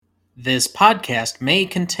This podcast may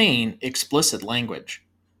contain explicit language.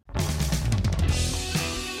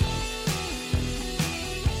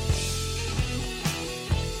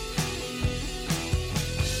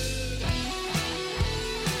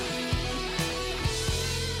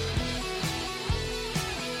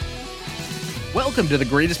 Welcome to the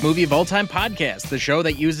Greatest Movie of All Time podcast, the show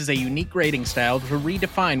that uses a unique grading style to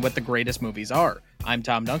redefine what the greatest movies are. I'm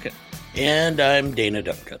Tom Duncan. And I'm Dana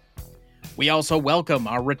Duncan. We also welcome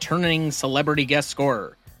our returning celebrity guest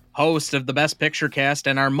scorer, host of the Best Picture cast,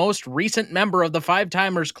 and our most recent member of the Five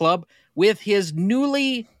Timers Club with his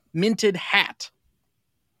newly minted hat,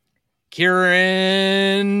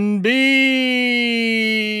 Kieran B.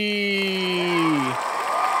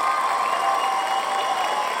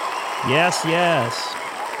 Yes.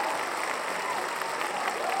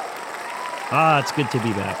 It's good to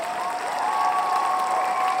be back.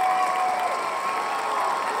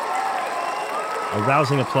 A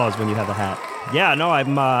rousing applause when you have a hat. Yeah, no,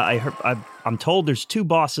 I'm told there's two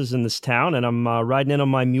bosses in this town, and I'm riding in on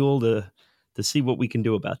my mule to see what we can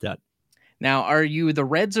do about that. Now, are you the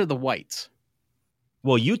Reds or the Whites?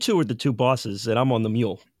 Well, you two are the two bosses, and I'm on the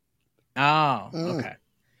mule. Oh, okay.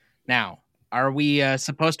 Now, are we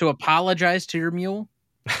supposed to apologize to your mule?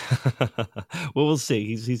 Well, we'll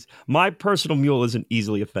see. He's my personal mule isn't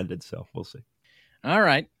easily offended, so we'll see. All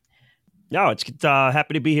right. No, it's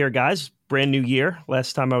happy to be here, guys. Brand new year.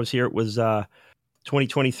 Last time I was here, it was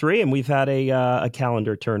 2023, and we've had a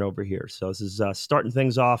calendar turnover here. So this is starting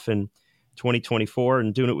things off in 2024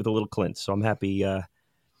 and doing it with a little Clint. So I'm happy to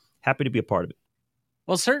be a part of it.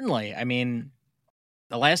 Well, certainly. I mean,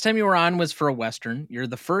 the last time you were on was for a Western. You're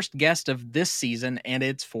the first guest of this season, and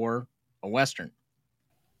it's for a Western.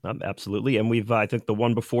 Absolutely, and we've I think the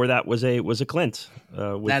one before that was a Clint.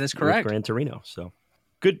 That is correct. With Gran Torino. So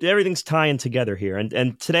good, everything's tying together here.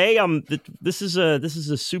 And today, this is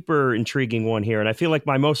a super intriguing one here, and I feel like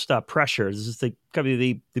my most pressure. This is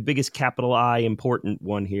probably the biggest capital I important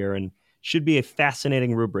one here, and should be a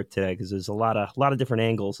fascinating rubric today because there's a lot of different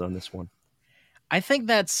angles on this one. I think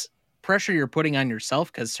that's pressure you're putting on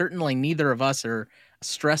yourself, because certainly neither of us are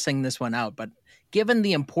stressing this one out. But given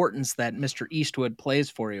the importance that Mr. Eastwood plays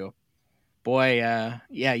for you, boy,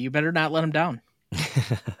 you better not let him down.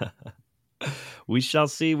 We shall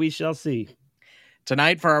see.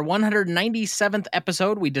 Tonight, for our 197th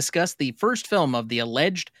episode, we discuss the first film of the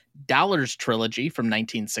alleged Dollars trilogy from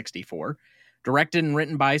 1964, directed and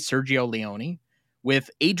written by Sergio Leone, with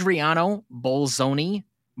Adriano Bolzoni,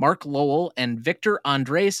 Mark Lowell, and Victor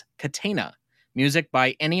Andres Catena. Music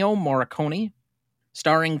by Ennio Morricone.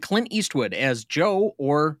 Starring Clint Eastwood as Joe,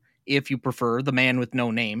 or, if you prefer, the man with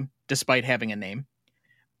no name, despite having a name.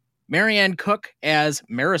 Marianne Cook as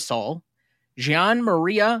Marisol. Gian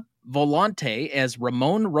Maria Volante as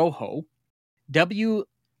Ramon Rojo. W.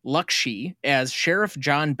 Lakshmi as Sheriff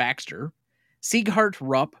John Baxter. Sieghart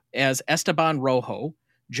Rupp as Esteban Rojo.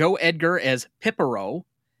 Joe Edgar as Pipero.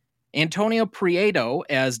 Antonio Prieto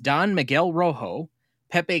as Don Miguel Rojo.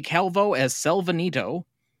 Pepe Calvo as Selvanito.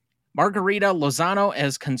 Margarita Lozano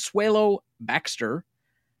as Consuelo Baxter.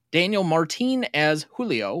 Daniel Martin as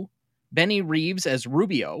Julio. Benny Reeves as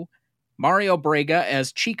Rubio. Mario Brega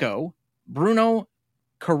as Chico. Bruno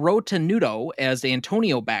Carotenuto as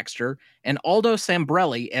Antonio Baxter. And Aldo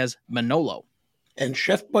Sambrelli as Manolo. And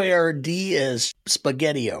Chef Boyardee as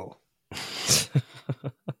Spaghettio.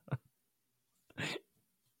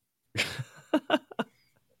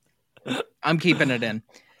 I'm keeping it in.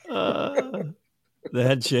 The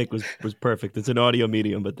head shake was perfect. It's an audio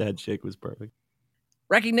medium, but the head shake was perfect.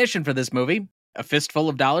 Recognition for this movie, A Fistful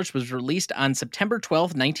of Dollars, was released on September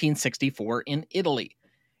 12th, 1964 in Italy.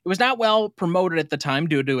 It was not well promoted at the time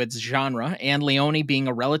due to its genre, and Leone being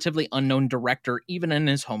a relatively unknown director even in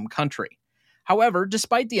his home country. However,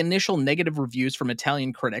 despite the initial negative reviews from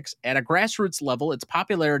Italian critics, at a grassroots level its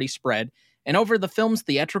popularity spread, and over the film's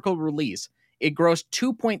theatrical release, it grossed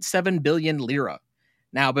 2.7 billion lira.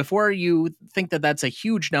 Now, before you think that that's a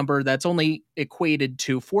huge number, that's only equated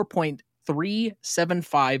to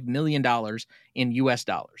 $4.375 million in US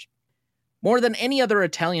dollars. More than any other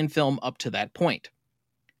Italian film up to that point.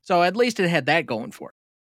 So at least it had that going for it.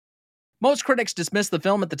 Most critics dismissed the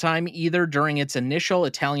film at the time either during its initial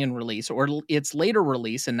Italian release or its later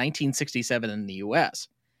release in 1967 in the US.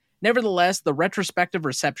 Nevertheless, the retrospective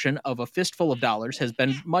reception of A Fistful of Dollars has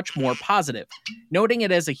been much more positive, noting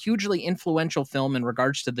it as a hugely influential film in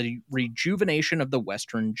regards to the rejuvenation of the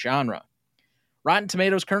Western genre. Rotten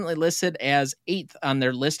Tomatoes currently listed as 8th on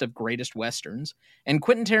their list of greatest Westerns, and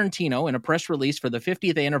Quentin Tarantino, in a press release for the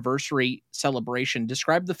 50th anniversary celebration,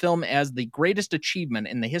 described the film as the greatest achievement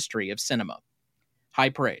in the history of cinema. High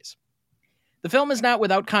praise. The film is not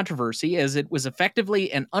without controversy, as it was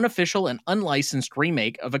effectively an unofficial and unlicensed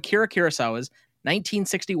remake of Akira Kurosawa's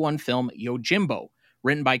 1961 film Yojimbo,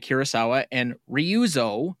 written by Kurosawa and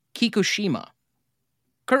Ryuzo Kikushima.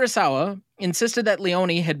 Kurosawa insisted that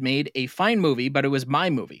Leone had made a fine movie, but it was my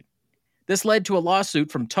movie. This led to a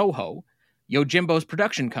lawsuit from Toho, Yojimbo's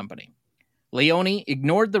production company. Leone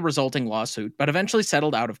ignored the resulting lawsuit, but eventually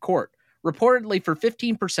settled out of court, reportedly for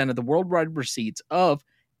 15% of the worldwide receipts of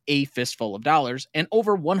A Fistful of Dollars and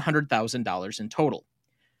over $100,000 in total.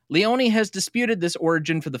 Leone has disputed this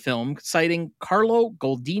origin for the film, citing Carlo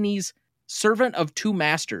Goldini's Servant of Two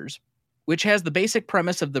Masters, which has the basic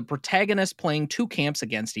premise of the protagonist playing two camps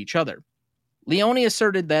against each other. Leone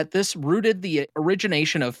asserted that this rooted the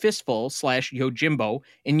origination of Fistful/Yojimbo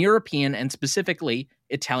in European and specifically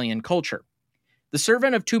Italian culture. The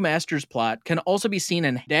Servant of Two Masters plot can also be seen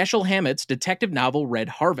in Dashiell Hammett's detective novel Red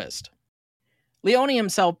Harvest. Leone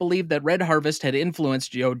himself believed that Red Harvest had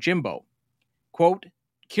influenced Yojimbo. Quote,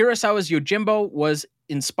 Kurosawa's Yojimbo was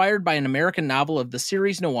inspired by an American novel of the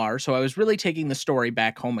series noir, so I was really taking the story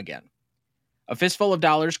back home again. A Fistful of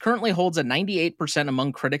Dollars currently holds a 98%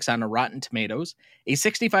 among critics on Rotten Tomatoes, a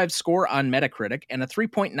 65 score on Metacritic, and a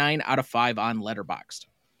 3.9 out of 5 on Letterboxd.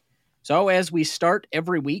 So as we start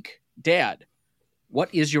every week, Dad,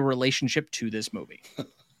 what is your relationship to this movie?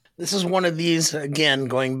 This is one of these, again,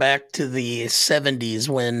 going back to the 70s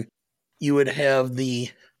when you would have the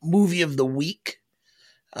movie of the week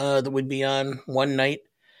that would be on one night.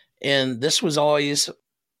 And this was always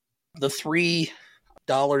the $3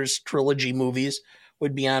 trilogy movies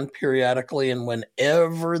would be on periodically. And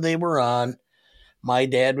whenever they were on, my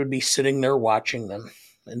dad would be sitting there watching them.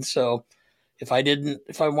 And so if I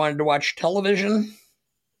wanted to watch television,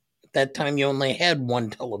 at that time you only had one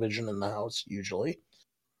television in the house, usually.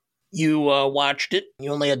 You watched it.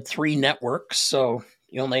 You only had 3 networks, so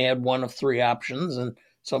you only had one of 3 options. And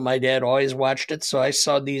so my dad always watched it. So I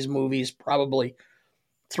saw these movies probably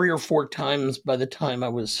 3 or 4 times by the time I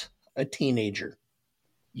was a teenager.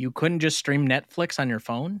 You couldn't just stream Netflix on your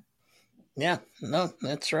phone? Yeah, no,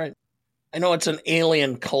 that's right. I know it's an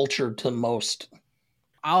alien culture to most.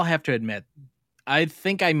 I'll have to admit, I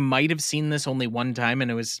think I might have seen this only one time, and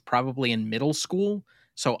it was probably in middle school.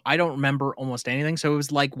 So I don't remember almost anything. So it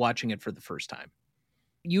was like watching it for the first time.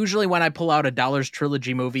 Usually when I pull out a Dollars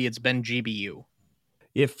Trilogy movie, it's been GBU.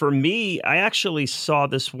 Yeah, for me, I actually saw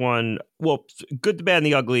this one. Well, Good, the Bad, and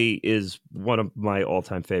the Ugly is one of my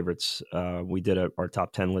all-time favorites. We did our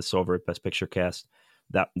top 10 lists over at Best Picture Cast.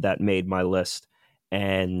 That made my list,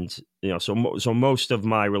 and so most of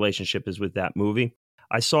my relationship is with that movie.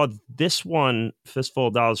 I saw this one, Fistful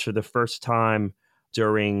of Dollars, for the first time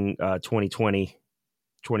during 2020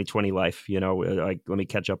 life. Let me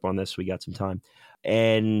catch up on this. We got some time.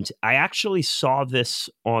 And I actually saw this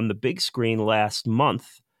on the big screen last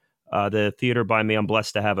month. The theater by me, I'm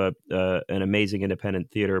blessed to have an amazing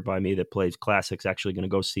independent theater by me that plays classics. Actually going to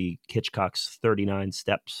go see Hitchcock's 39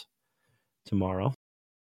 Steps tomorrow.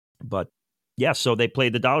 But yeah, so they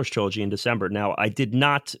played the Dollars Trilogy in December. Now, I did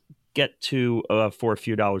not get to For a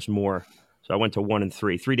Few Dollars More. So I went to 1 and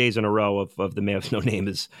 3. 3 days in a row of The Man with No Name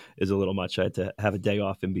is a little much. I had to have a day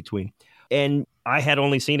off in between. And I had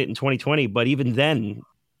only seen it in 2020, but even then,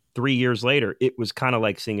 3 years later, it was kind of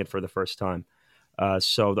like seeing it for the first time.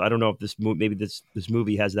 So I don't know if this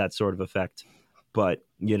movie has that sort of effect, but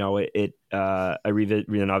I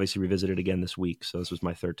obviously revisited it again this week. So this was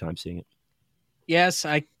my 3rd time seeing it. Yes,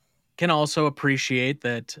 I can also appreciate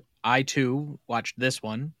that I too watched this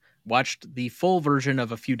one, watched the full version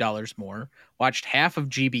of A Few Dollars More, watched half of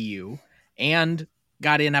GBU, and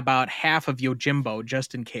got in about half of Yojimbo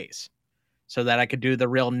just in case, so that I could do the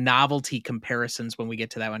real novelty comparisons when we get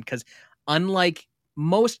to that one. Because unlike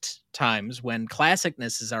most times when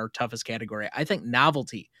classicness is our toughest category, I think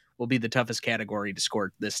novelty will be the toughest category to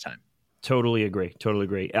score this time. Totally agree.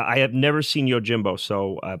 I have never seen Yojimbo,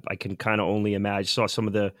 so I can kind of only imagine. Saw some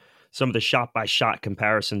of the shot by shot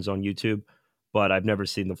comparisons on YouTube, but I've never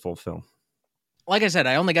seen the full film. Like I said,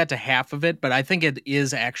 I only got to half of it, but I think it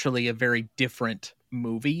is actually a very different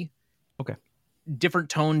movie. Okay. Different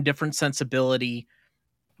tone, different sensibility,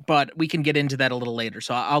 but we can get into that a little later.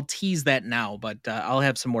 So I'll tease that now, but I'll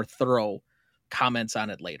have some more thorough comments on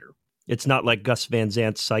it later. It's not like Gus Van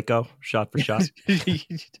Sant's Psycho, shot for shot.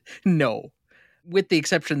 No, with the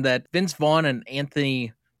exception that Vince Vaughn and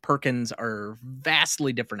Anthony Perkins are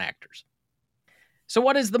vastly different actors. So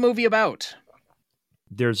what is the movie about?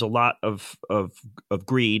 There's a lot of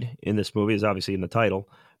greed in this movie, is obviously in the title,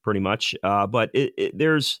 pretty much. But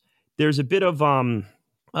there's a bit of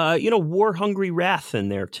war-hungry wrath in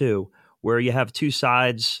there too, where you have two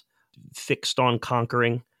sides fixed on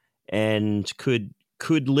conquering, and could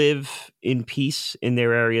live in peace in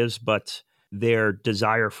their areas, but their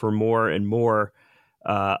desire for more and more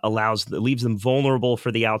leaves them vulnerable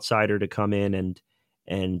for the outsider to come in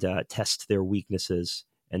and test their weaknesses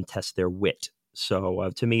and test their wit. So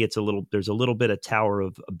to me, there's a little bit of Tower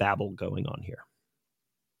of Babel going on here.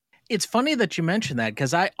 It's funny that you mentioned that,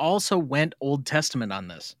 because I also went Old Testament on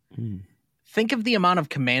this. Think of the amount of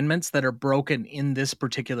commandments that are broken in this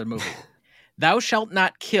particular movie. Thou shalt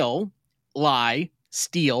not kill, lie,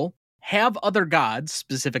 steal, have other gods,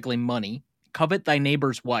 specifically money, covet thy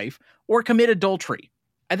neighbor's wife, or commit adultery.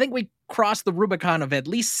 I think we crossed the Rubicon of at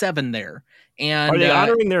least 7 there. And are they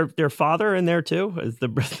honoring their father in there too? As the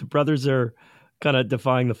brothers are kind of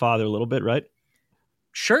defying the father a little bit, right?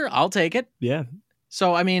 Sure, I'll take it. Yeah.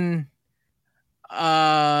 So, I mean,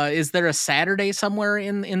 is there a Saturday somewhere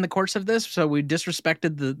in the course of this? So we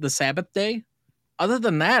disrespected the Sabbath day? Other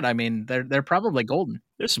than that, I mean, they're probably golden.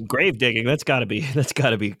 There's some grave digging. That's got to be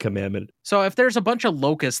a commandment. So if there's a bunch of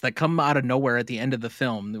locusts that come out of nowhere at the end of the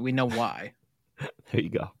film, we know why. There you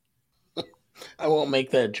go. I won't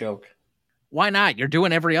make that joke. Why not? You're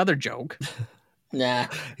doing every other joke. Nah.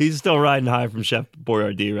 He's still riding high from Chef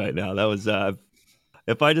Boyardee right now. That was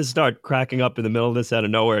if I just start cracking up in the middle of this out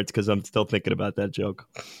of nowhere, it's because I'm still thinking about that joke.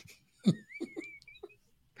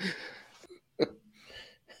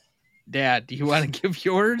 Dad, do you want to give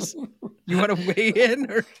yours? You want to weigh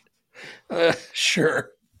in? Or? Sure.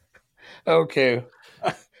 Okay.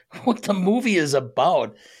 What the movie is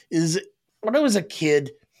about is, when I was a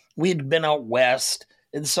kid, we had been out west,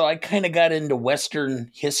 and so I kind of got into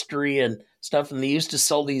Western history and stuff, and they used to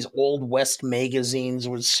sell these old West magazines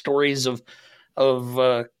with stories of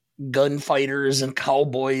gunfighters and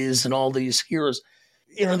cowboys and all these heroes.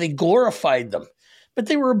 You know, they glorified them. But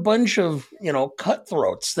they were a bunch of,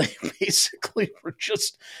 cutthroats. They basically were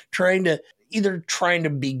just trying to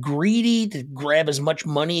be greedy to grab as much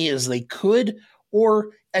money as they could.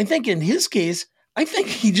 Or I think in his case, I think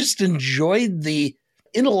he just enjoyed the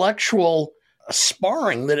intellectual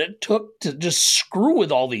sparring that it took to just screw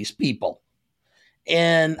with all these people.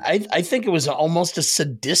 And I think it was almost a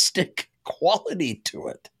sadistic quality to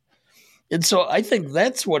it. And so I think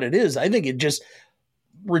that's what it is. I think it just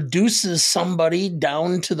reduces somebody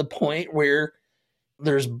down to the point where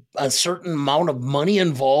there's a certain amount of money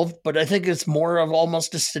involved, but I think it's more of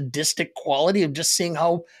almost a sadistic quality of just seeing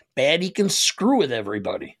how bad he can screw with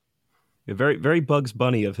everybody. Yeah, very, very Bugs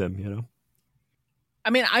Bunny of him,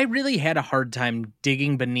 I mean, I really had a hard time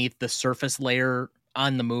digging beneath the surface layer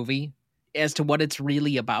on the movie as to what it's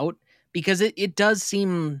really about, because it does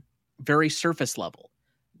seem very surface level.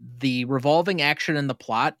 The revolving action and the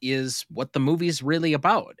plot is what the movie's really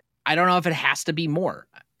about. I don't know if it has to be more.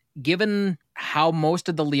 Given how most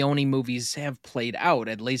of the Leone movies have played out,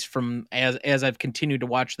 at least from as I've continued to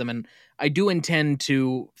watch them, and I do intend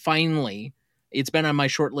to finally, it's been on my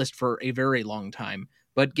short list for a very long time,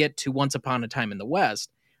 but get to Once Upon a Time in the West,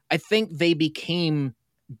 I think they became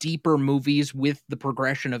deeper movies with the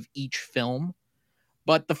progression of each film.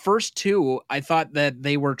 But the first two, I thought that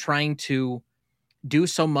they were trying to do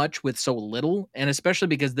so much with so little, and especially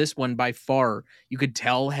because this one by far you could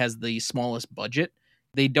tell has the smallest budget.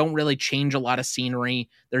 They don't really change a lot of scenery.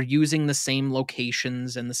 They're using the same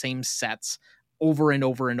locations and the same sets over and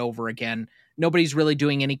over and over again. Nobody's really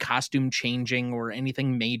doing any costume changing or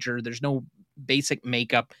anything major. There's no basic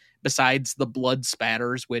makeup besides the blood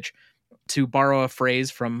spatters, which, to borrow a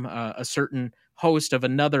phrase from a certain host of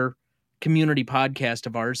another community podcast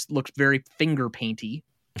of ours, looks very finger painty.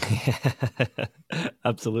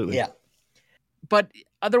 Absolutely. Yeah. But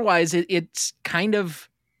otherwise, it's kind of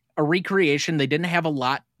a recreation. They didn't have a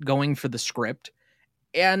lot going for the script,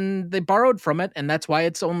 and they borrowed from it, and that's why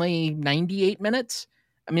it's only 98 minutes.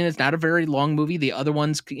 I mean, it's not a very long movie. The other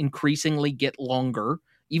ones increasingly get longer.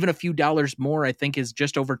 Even a few dollars more, I think, is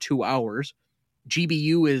just over 2 hours.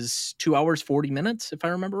 GBU is 2 hours, 40 minutes, if I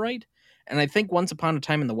remember right. And I think Once Upon a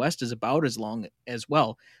Time in the West is about as long as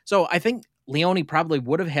well. So I think Leone probably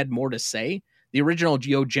would have had more to say. The original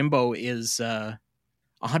Yojimbo is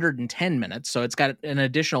 110 minutes, so it's got an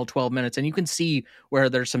additional 12 minutes, and you can see where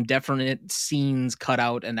there's some definite scenes cut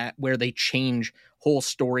out and that where they change whole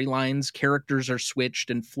storylines. Characters are switched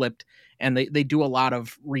and flipped, and they do a lot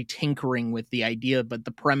of retinkering with the idea, but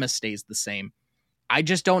the premise stays the same. I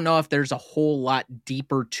just don't know if there's a whole lot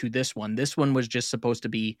deeper to this one. This one was just supposed to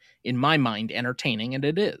be, in my mind, entertaining, and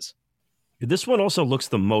it is. This one also looks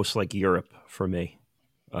the most like Europe for me,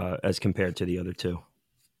 as compared to the other two.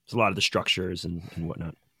 There's a lot of the structures and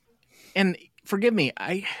whatnot. And forgive me,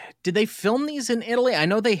 did they film these in Italy? I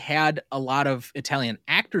know they had a lot of Italian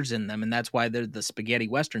actors in them, and that's why they're the spaghetti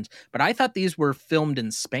westerns. But I thought these were filmed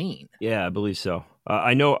in Spain. Yeah, I believe so.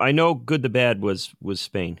 I know. Good the Bad was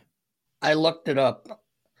Spain. I looked it up.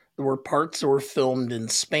 There were parts that were filmed in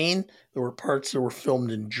Spain. There were parts that were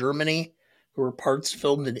filmed in Germany. There were parts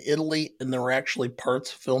filmed in Italy, and there were actually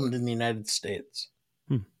parts filmed in the United States.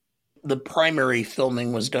 The primary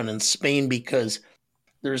filming was done in Spain because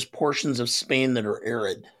there's portions of Spain that are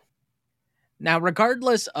arid. Now,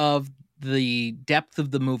 regardless of the depth of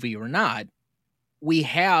the movie or not, we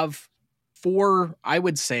have 4, I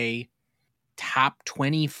would say, top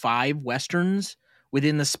 25 Westerns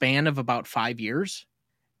within the span of about 5 years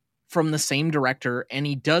from the same director, and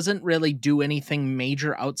he doesn't really do anything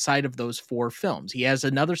major outside of those 4 films. He has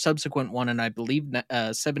another subsequent one, and I believe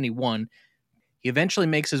 71. He eventually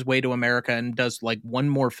makes his way to America and does like one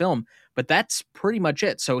more film, but that's pretty much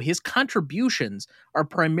it. So his contributions are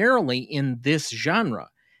primarily in this genre.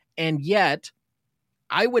 And yet,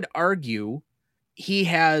 I would argue he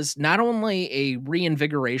has not only a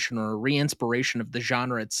reinvigoration or a re-inspiration of the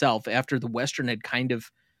genre itself after the Western had kind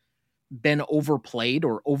of been overplayed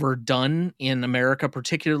or overdone in America,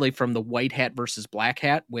 particularly from the white hat versus black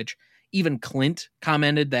hat, which even Clint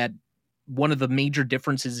commented that one of the major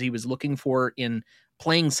differences he was looking for in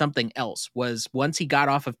playing something else was once he got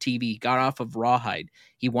off of TV, got off of Rawhide,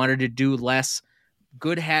 he wanted to do less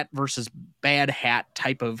good hat versus bad hat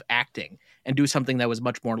type of acting and do something that was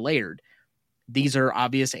much more layered. These are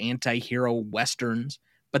obvious anti-hero Westerns,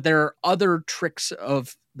 but there are other tricks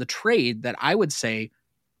of the trade that I would say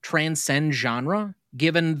transcend genre,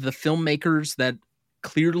 given the filmmakers that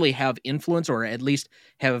clearly have influence or at least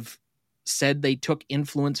have said they took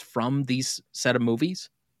influence from these set of movies.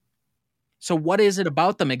 So what is it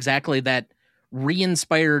about them exactly that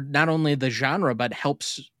re-inspired not only the genre, but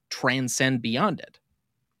helps transcend beyond it?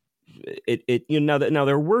 Now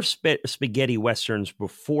there were spaghetti westerns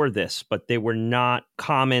before this, but they were not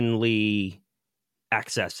commonly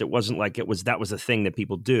accessed. It wasn't like that was a thing that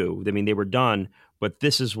people do. I mean, they were done, but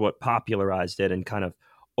this is what popularized it and kind of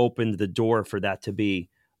opened the door for that to be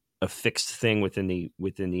a fixed thing within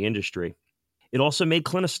the industry. It also made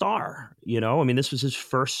Clint a star. I mean, this was his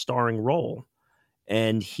first starring role,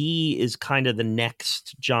 and he is kind of the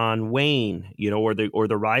next John Wayne, or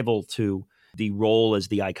the rival to the role as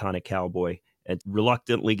the iconic cowboy, and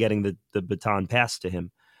reluctantly getting the baton passed to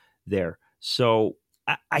him there. So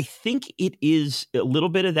I think it is a little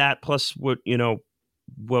bit of that, plus what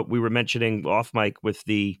we were mentioning off mic with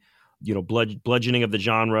the bludgeoning of the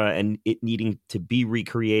genre and it needing to be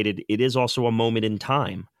recreated. It is also a moment in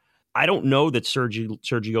time. I don't know that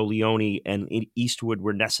Sergio Leone and Eastwood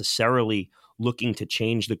were necessarily looking to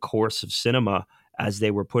change the course of cinema as they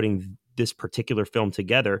were putting this particular film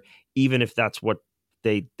together, even if that's what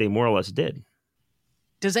they more or less did.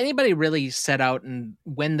 Does anybody really set out, and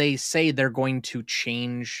when they say they're going to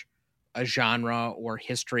change a genre or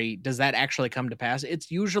history, does that actually come to pass?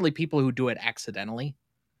 It's usually people who do it accidentally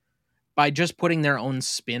by just putting their own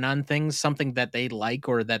spin on things, something that they like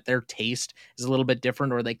or that their taste is a little bit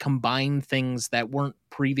different, or they combine things that weren't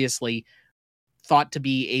previously thought to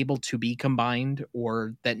be able to be combined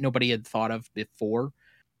or that nobody had thought of before.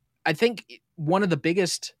 I think one of the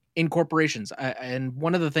biggest incorporations, and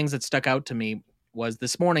one of the things that stuck out to me was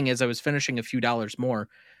this morning as I was finishing A Few Dollars More,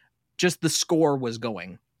 just the score was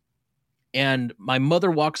going. And my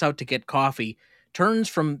mother walks out to get coffee, turns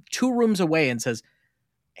from 2 rooms away and says,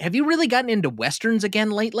 "Have you really gotten into Westerns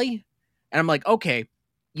again lately?" And I'm like, okay,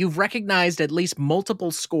 you've recognized at least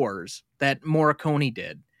multiple scores that Morricone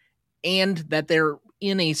did, and that they're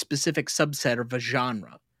in a specific subset of a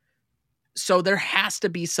genre. So there has to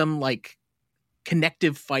be some like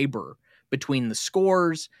connective fiber between the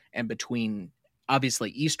scores and between obviously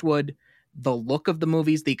Eastwood, the look of the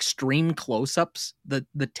movies, the extreme close-ups, the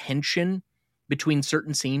tension between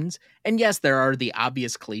certain scenes. And yes, there are the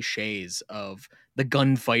obvious cliches of the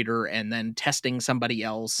gunfighter and then testing somebody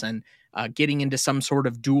else and getting into some sort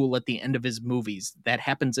of duel at the end of his movies. That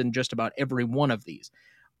happens in just about every one of these.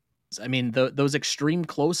 I mean, those extreme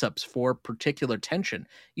close-ups for particular tension,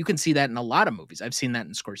 you can see that in a lot of movies. I've seen that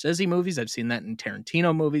in Scorsese movies. I've seen that in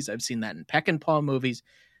Tarantino movies. I've seen that in Peckinpah movies.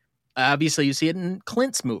 Obviously, you see it in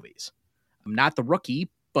Clint's movies. Not The Rookie,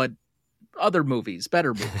 but other movies,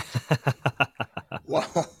 better movies.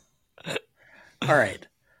 Well, all right.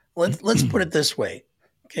 Let's put it this way.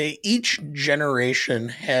 Okay, each generation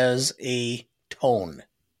has a tone.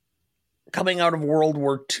 Coming out of World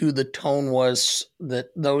War II, the tone was that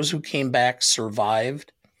those who came back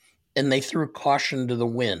survived, and they threw caution to the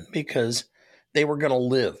wind because they were going to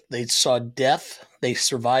live. They saw death. They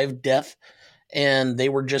survived death. and they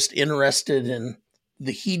were just interested in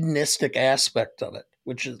the hedonistic aspect of it,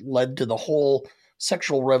 which led to the whole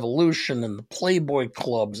sexual revolution and the Playboy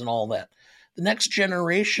clubs and all that. The next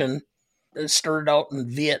generation started out in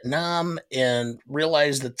Vietnam and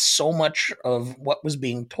realized that so much of what was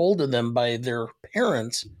being told to them by their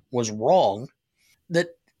parents was wrong,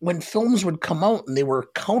 that when films would come out and they were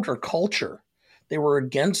counterculture, they were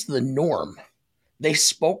against the norm, they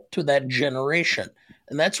spoke to that generation.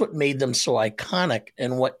 And that's what made them so iconic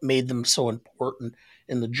and what made them so important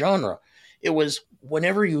in the genre. It was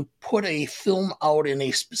whenever you put a film out in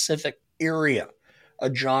a specific area,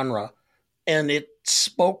 a genre, and it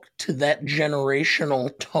spoke to that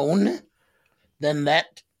generational tone, then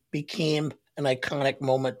that became an iconic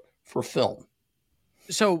moment for film.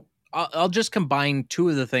 So I'll just combine two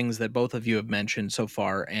of the things that both of you have mentioned so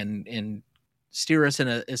far and steer us in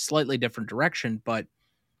a slightly different direction. But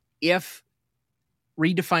if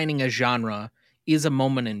redefining a genre is a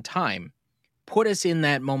moment in time, put us in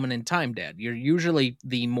that moment in time, Dad. You're usually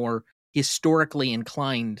the more historically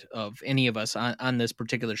inclined of any of us on this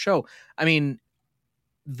particular show. I mean,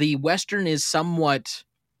 the Western is somewhat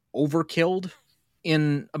overkilled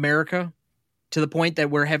in America to the point that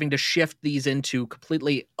we're having to shift these into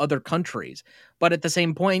completely other countries. But at the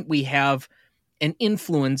same point, we have an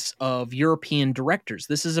influence of European directors.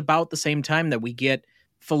 This is about the same time that we get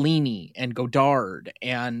Fellini and Godard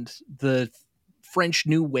and the French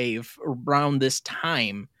New Wave around this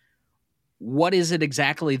time. What is it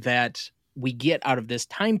exactly that we get out of this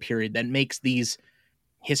time period that makes these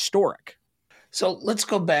historic? So let's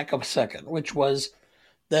go back a second, which was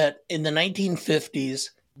that in the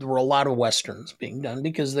 1950s, there were a lot of Westerns being done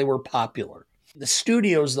because they were popular. The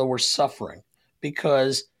studios, though, were suffering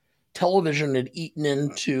because television had eaten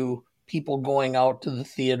into people going out to the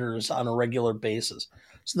theaters on a regular basis.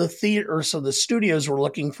 So the studios were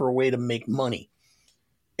looking for a way to make money.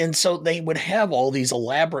 And so they would have all these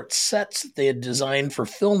elaborate sets that they had designed for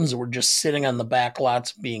films that were just sitting on the back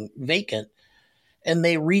lots being vacant. And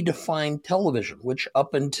they redefined television, which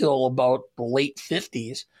up until about the late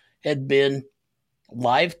 50s had been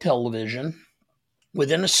live television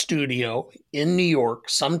within a studio in New York,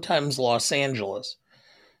 sometimes Los Angeles.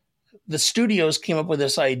 The studios came up with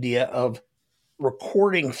this idea of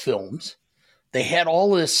recording films. They had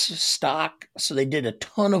all this stock, so they did a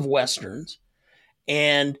ton of Westerns,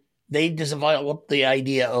 and they developed the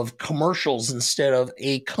idea of commercials instead of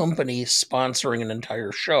a company sponsoring an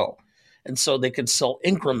entire show. And so they could sell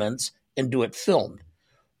increments and do it filmed.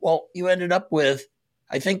 Well, you ended up with,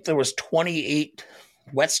 I think there was 28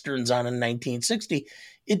 Westerns on in 1960.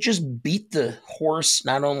 It just beat the horse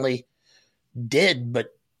not only dead,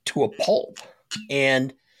 but to a pulp.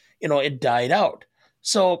 And, it died out.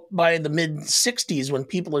 So by the mid 60s, when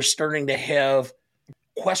people are starting to have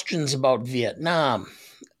questions about Vietnam,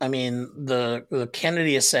 I mean, the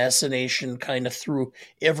Kennedy assassination kind of threw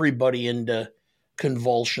everybody into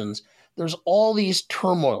convulsions. There's all these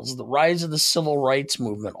turmoils, the rise of the civil rights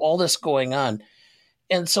movement, all this going on.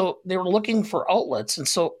 And so they were looking for outlets. And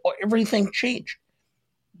so everything changed.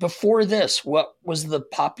 Before this, what was the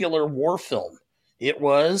popular war film? It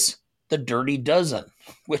was The Dirty Dozen,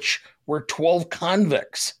 which were 12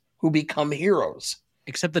 convicts who become heroes.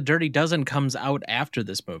 Except The Dirty Dozen comes out after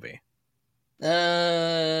this movie.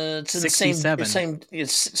 It's in 67. the same.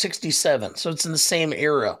 It's 67, so it's in the same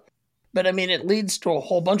era. But I mean, it leads to a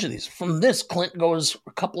whole bunch of these. From this, Clint goes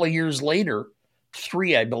a couple of years later,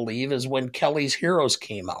 3, I believe, is when Kelly's Heroes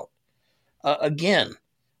came out. Again,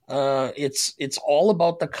 it's all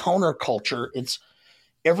about the counterculture. It's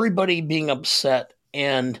everybody being upset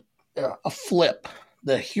and a flip.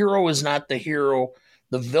 The hero is not the hero.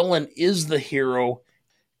 The villain is the hero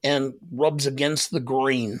and rubs against the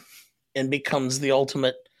grain and becomes the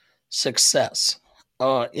ultimate success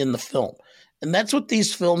in the film. And that's what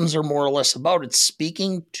these films are more or less about. It's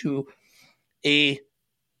speaking to a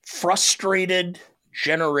frustrated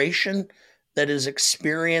generation that is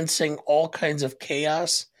experiencing all kinds of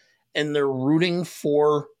chaos, and they're rooting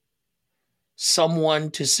for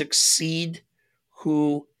someone to succeed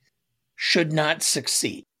who should not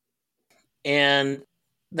succeed. And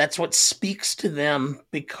that's what speaks to them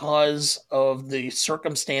because of the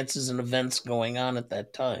circumstances and events going on at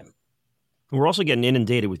that time. We're also getting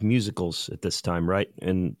inundated with musicals at this time, right?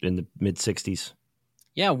 In the mid 60s.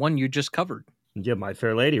 Yeah, one you just covered. Yeah, My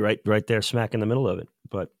Fair Lady, right there, smack in the middle of it.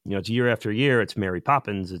 But it's year after year. It's Mary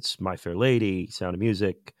Poppins, it's My Fair Lady, Sound of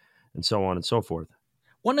Music, and so on and so forth.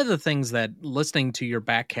 One of the things that listening to your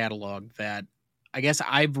back catalog that I guess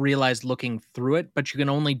I've realized looking through it, but you can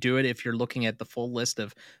only do it if you're looking at the full list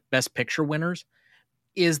of Best Picture winners,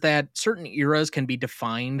 is that certain eras can be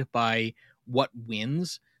defined by what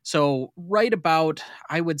wins. So right about,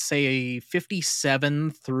 I would say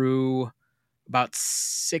 57 through about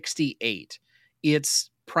 68, it's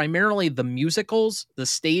primarily the musicals, the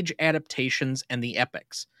stage adaptations, and the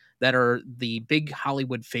epics that are the big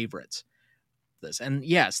Hollywood favorites. And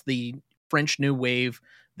yes, the French New Wave,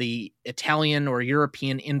 the Italian or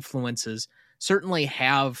European influences certainly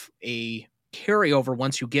have a carryover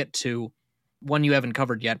once you get to one you haven't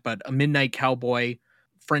covered yet, but A Midnight Cowboy,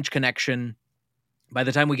 French Connection. By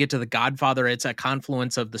the time we get to The Godfather, it's a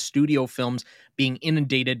confluence of the studio films being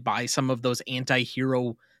inundated by some of those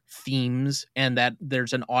anti-hero themes, and that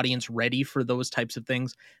there's an audience ready for those types of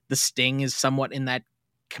things. The Sting is somewhat in that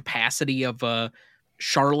capacity of a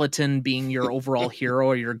charlatan being your overall hero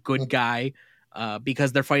or your good guy,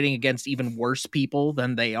 because they're fighting against even worse people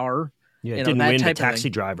than they are. Yeah, You it know, didn't that win the type of Taxi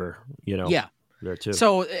thing. Driver, Yeah. there too.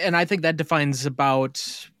 So, and I think that defines about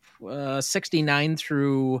 69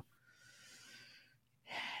 through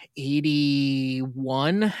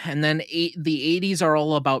 81, and then the 80s are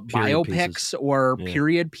all about Period biopics pieces. or Yeah.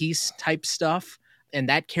 period piece type stuff, and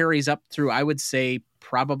that carries up through, I would say,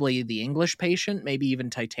 probably The English Patient, maybe even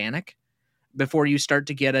Titanic, before you start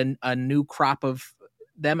to get a new crop of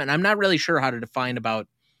them. And I'm not really sure how to define about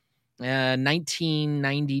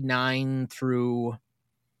 1999 through,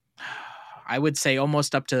 I would say,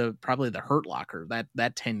 almost up to probably The Hurt Locker,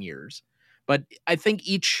 that 10 years. But I think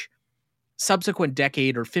each subsequent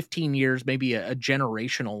decade or 15 years, maybe a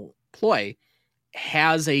generational ploy,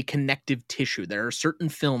 has a connective tissue. There are certain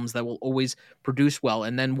films that will always produce well.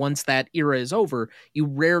 And then once that era is over, you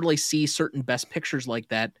rarely see certain best pictures like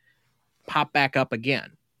that pop back up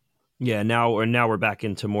again. Yeah, now we're back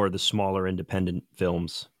into more of the smaller independent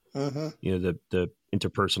films. Mm-hmm. The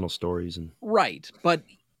interpersonal stories and Right. But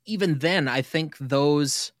even then, I think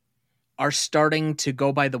those are starting to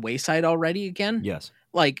go by the wayside already again. yes.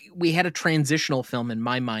 Like, we had a transitional film in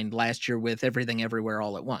my mind last year with Everything Everywhere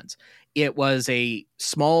All at Once. It was a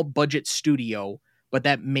small budget studio, but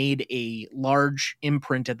that made a large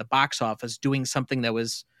imprint at the box office, doing something that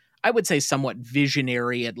was, I would say, somewhat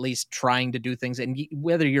visionary, at least trying to do things. And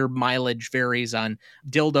whether your mileage varies on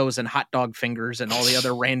dildos and hot dog fingers and all the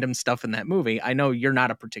other random stuff in that movie, I know you're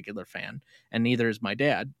not a particular fan, and neither is my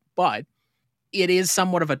dad, but it is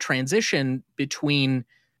somewhat of a transition between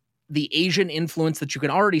the Asian influence that you can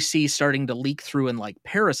already see starting to leak through in like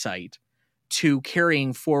Parasite to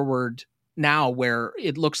carrying forward now, where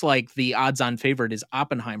it looks like the odds-on favorite is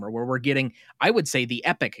Oppenheimer, where we're getting, I would say, the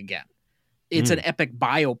epic again. It's an epic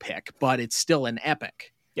biopic, but it's still an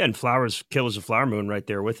epic. Yeah, and Killers of Flower Moon right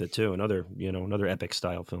there with it too. Another epic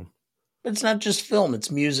style film. But it's not just film,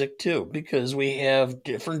 it's music too, because we have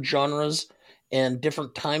different genres and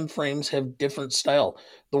different time frames have different style.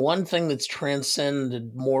 The one thing that's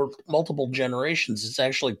transcended multiple generations, it's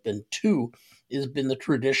actually been two, has been the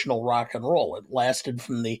traditional rock and roll. It lasted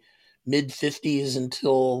from the mid 50s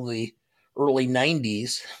until the early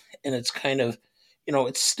 90s, and it's kind of,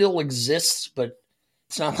 it still exists, but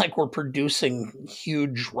it's not like we're producing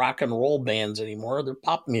huge rock and roll bands anymore. They're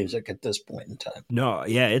pop music at this point in time. No,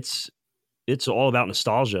 yeah, it's all about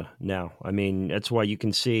nostalgia now. I mean, that's why you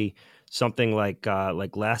can see something like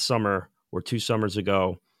last summer or 2 summers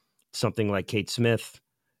ago, something like Kate Smith,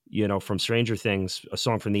 from Stranger Things, a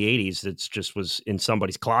song from the 80s that just was in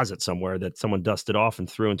somebody's closet somewhere that someone dusted off and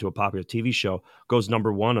threw into a popular TV show, goes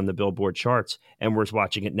number 1 on the Billboard charts. And we're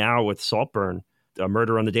watching it now with Saltburn,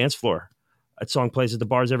 Murder on the Dance Floor. That song plays at the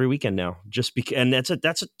bars every weekend now, and that's a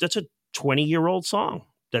 20-year-old song.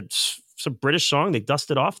 It's a British song. They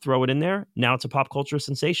dust it off, throw it in there. Now it's a pop culture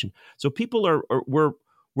sensation. So people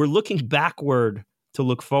we're looking backward to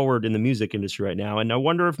look forward in the music industry right now. And I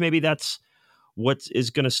wonder if maybe that's what is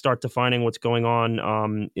going to start defining what's going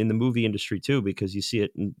on in the movie industry too, because you see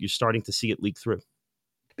it and you're starting to see it leak through.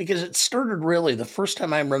 Because it started really, the first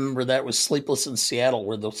time I remember that was Sleepless in Seattle,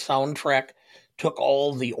 where the soundtrack took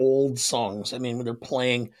all the old songs. I mean, they're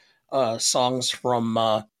playing songs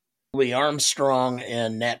from Louis Armstrong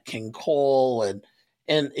and Nat King Cole, and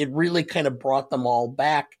it really kind of brought them all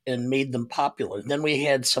back and made them popular. Then we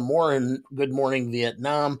had some more in Good Morning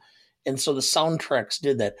Vietnam, and so the soundtracks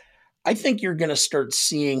did that. I think you're going to start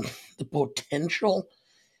seeing the potential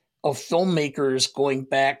of filmmakers going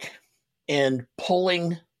back and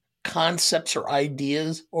pulling concepts or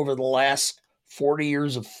ideas over the last 40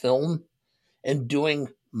 years of film and doing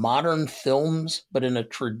modern films, but in a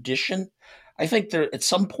tradition. I think that at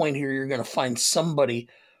some point here, you're going to find somebody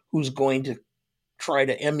who's going to try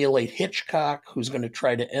to emulate Hitchcock, who's going to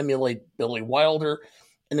try to emulate Billy Wilder,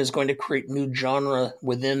 and is going to create new genre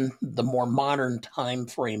within the more modern time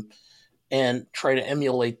frame. and try to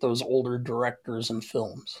emulate those older directors and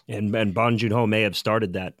films. And Bong Joon-ho may have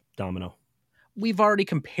started that domino. We've already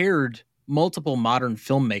compared multiple modern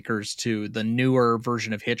filmmakers to the newer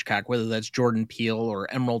version of Hitchcock, whether that's Jordan Peele or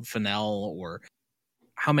Emerald Fennell or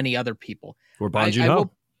how many other people. Or Bong Joon-ho.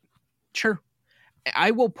 Sure.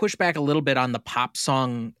 I will push back a little bit on the pop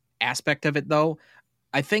song aspect of it, though.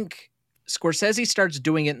 I think Scorsese starts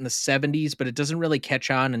doing it in the 70s, but it doesn't really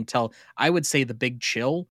catch on until, I would say, The Big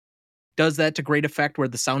Chill does that to great effect, where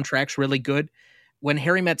the soundtrack's really good. When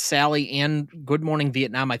Harry Met Sally and Good Morning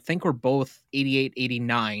Vietnam, I think, were both 88,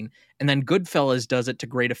 89. And then Goodfellas does it to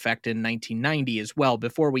great effect in 1990 as well,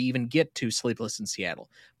 before we even get to Sleepless in Seattle.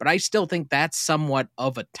 But I still think that's somewhat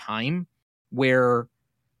of a time where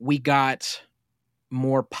we got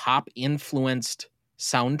more pop-influenced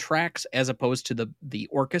soundtracks as opposed to the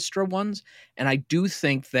orchestra ones. And I do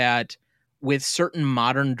think that with certain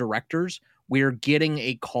modern directors, we're getting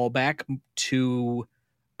a callback to,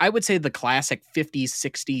 I would say, the classic 50s,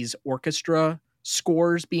 60s orchestra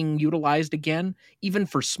scores being utilized again, even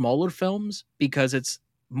for smaller films, because it's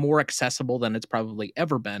more accessible than it's probably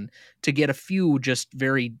ever been to get a few just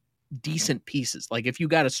very decent pieces. Like if you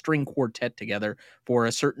got a string quartet together for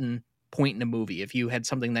a certain point in a movie, if you had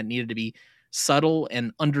something that needed to be subtle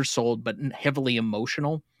and undersold but heavily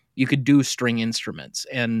emotional, you could do string instruments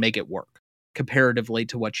and make it work comparatively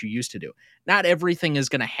to what you used to do. Not everything is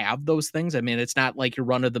going to have those things. I mean, it's not like your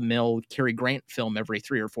run-of-the-mill Cary Grant film every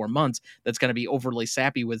 3 or 4 months that's going to be overly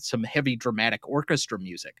sappy with some heavy dramatic orchestra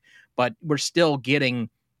music, but we're still getting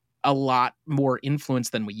a lot more influence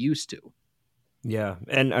than we used to. Yeah,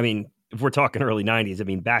 and I mean, if we're talking early 90s, I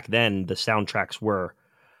mean, back then the soundtracks were,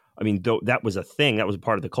 I mean, that was a thing. That was a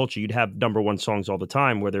part of the culture. You'd have number one songs all the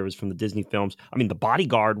time, whether it was from the Disney films. I mean, The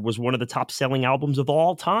Bodyguard was one of the top selling albums of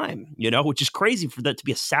all time, which is crazy for that to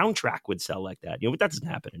be a soundtrack would sell like that. But that doesn't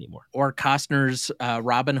happen anymore. Or Costner's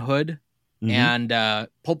Robin Hood and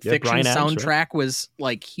Pulp Fiction Bryan Adams, soundtrack right? Was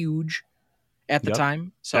like huge at the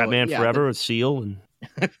time. So Batman Forever with Seal and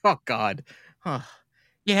oh God, huh.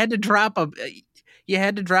 You had to drop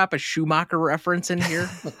a Schumacher reference in here.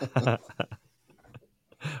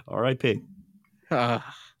 R.I.P. I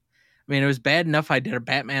mean, it was bad enough I did a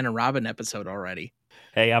Batman and Robin episode already.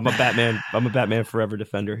 Hey, I'm a Batman Forever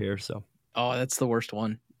defender here. So. Oh, that's the worst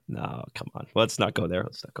one. No, come on. Let's not go there.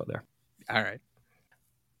 All right.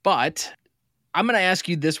 But I'm going to ask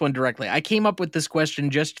you this one directly. I came up with this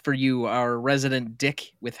question just for you, our resident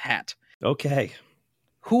Dick with hat. Okay.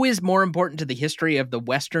 Who is more important to the history of the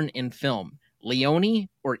Western in film, Leone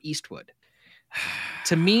or Eastwood?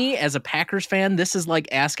 To me, as a Packers fan, this is like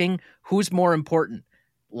asking who's more important,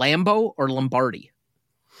 Lambeau or Lombardi?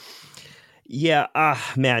 Yeah,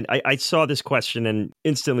 man, I saw this question and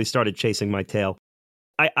instantly started chasing my tail.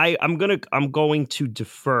 I'm going to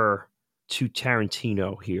defer to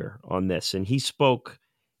Tarantino here on this, and he spoke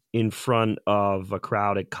in front of a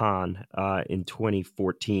crowd at Cannes in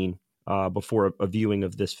 2014 before a viewing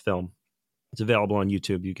of this film. It's available on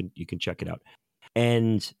YouTube. You can check it out,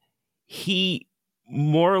 and he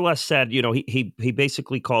more or less said, he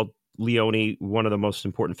basically called Leone one of the most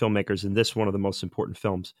important filmmakers, and this one of the most important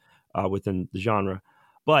films within the genre.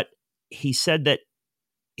 But he said that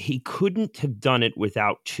he couldn't have done it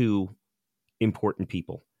without two important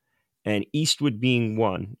people, and Eastwood being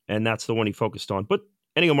one, and that's the one he focused on, but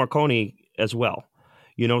Ennio Morricone as well.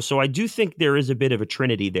 So I do think there is a bit of a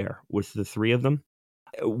trinity there with the three of them.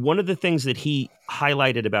 One of the things that he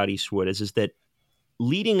highlighted about Eastwood is that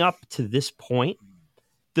leading up to this point,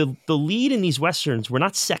 the lead in these Westerns were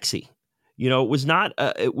not sexy. It was not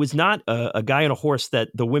a guy on a horse that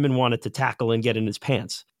the women wanted to tackle and get in his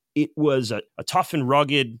pants. It was a tough and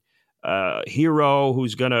rugged hero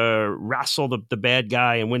who's going to wrestle the bad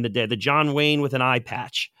guy and win the day. The John Wayne with an eye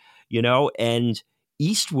patch, and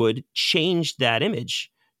Eastwood changed that image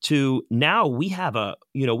to now we have a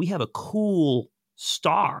cool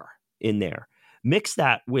star in there. Mix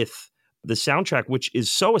that with the soundtrack, which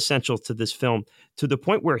is so essential to this film, to the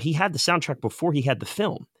point where he had the soundtrack before he had the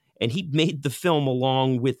film, and he made the film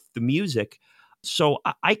along with the music. So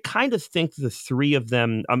I kind of think the three of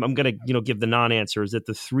them, I'm going to give the non-answer, is that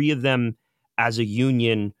the three of them as a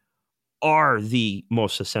union are the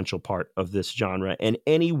most essential part of this genre, and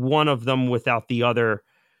any one of them without the other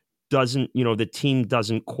doesn't, the team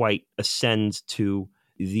doesn't quite ascend to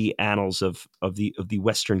the annals of the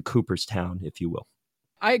Western Cooperstown, if you will.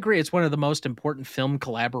 I agree. It's one of the most important film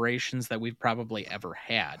collaborations that we've probably ever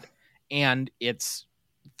had. And it's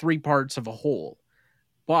 3 parts of a whole.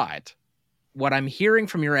 But what I'm hearing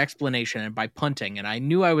from your explanation, and by punting, and I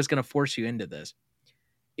knew I was going to force you into this,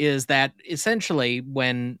 is that essentially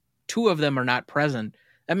when 2 of them are not present,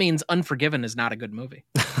 That means Unforgiven is not a good movie.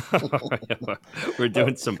 We're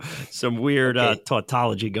doing some weird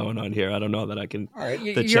tautology going on here. I don't know that I can All right.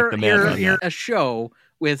 check the man on You're that. a show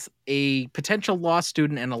with a potential law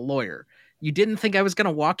student and a lawyer. You didn't think I was going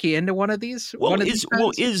to walk you into one of these?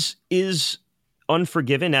 Is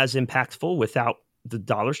Unforgiven as impactful without the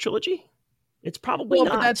Dollars trilogy? It's probably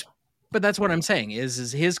not. But that's what I'm saying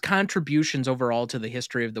is his contributions overall to the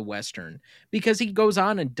history of the Western, because he goes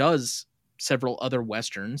on and does several other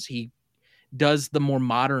Westerns. He does the more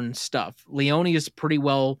modern stuff. Leone is pretty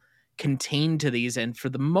well contained to these, and for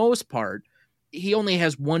the most part, he only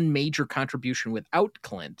has one major contribution without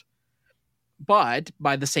Clint. But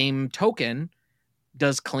by the same token,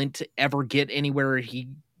 does Clint ever get anywhere he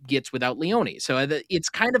gets without Leone? So it's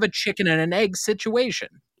kind of a chicken and an egg situation.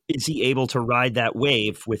 Is he able to ride that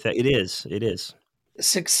wave with it? It is.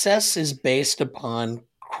 Success is based upon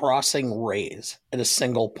crossing rays at a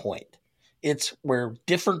single point. It's where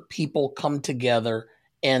different people come together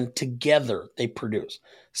and together they produce.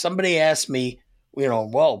 Somebody asked me,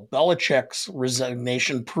 well, Belichick's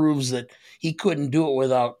resignation proves that he couldn't do it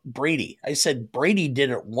without Brady. I said Brady did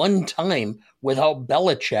it one time without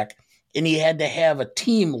Belichick, and he had to have a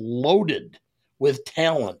team loaded with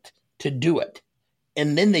talent to do it.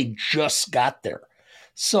 And then they just got there.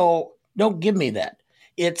 So don't give me that.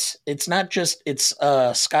 It's not just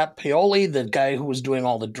Scott Pioli, the guy who was doing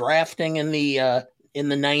all the drafting in the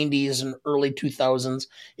 90s and early 2000s.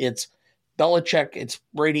 It's Belichick, it's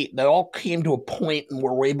Brady. They all came to a point and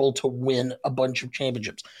were able to win a bunch of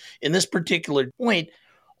championships. In this particular point,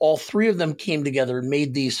 all three of them came together and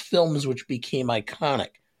made these films which became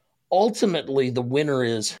iconic. Ultimately, the winner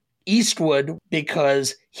is Eastwood,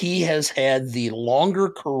 because he has had the longer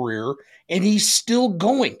career and he's still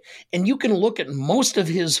going. And you can look at most of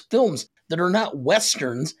his films that are not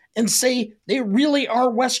Westerns and say they really are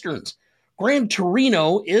Westerns. Gran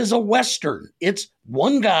Torino is a Western. It's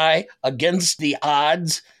one guy against the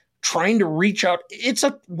odds trying to reach out. It's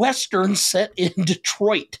a Western set in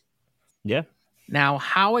Detroit. Yeah. Now,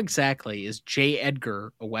 how exactly is J.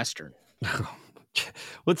 Edgar a Western?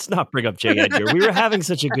 Let's not bring up J. Edgar. We were having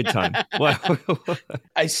such a good time.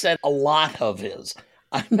 I said a lot of his.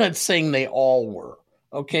 I'm not saying they all were.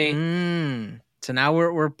 Okay. So now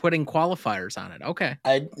we're putting qualifiers on it. Okay.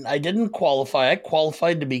 I didn't qualify. I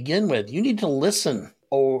qualified to begin with. You need to listen,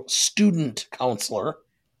 oh student counselor.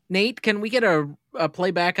 Nate, can we get a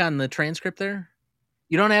playback on the transcript there?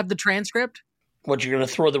 You don't have the transcript? What, you're going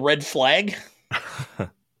to throw the red flag?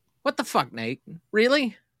 What the fuck, Nate?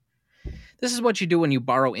 Really? This is what you do when you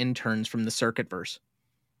borrow interns from the Circuitverse.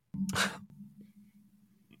 All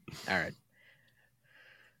right.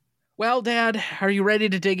 Well, Dad, are you ready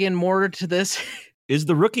to dig in more to this? Is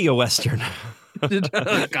the Rookie a Western?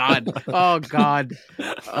 Oh, God. Oh, God.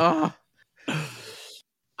 Oh.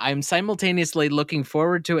 I'm simultaneously looking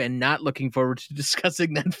forward to and not looking forward to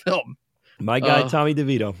discussing that film. My guy, Tommy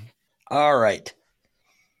DeVito. All right.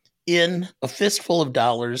 In A Fistful of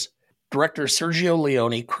Dollars, director Sergio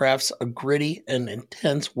Leone crafts a gritty and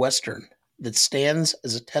intense Western that stands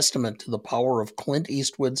as a testament to the power of Clint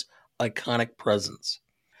Eastwood's iconic presence.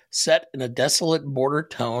 Set in a desolate border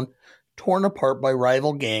town torn apart by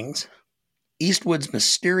rival gangs, Eastwood's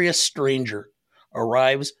mysterious stranger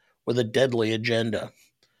arrives with a deadly agenda.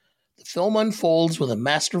 The film unfolds with a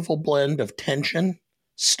masterful blend of tension,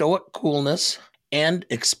 stoic coolness, and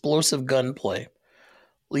explosive gunplay.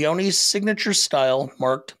 Leone's signature style,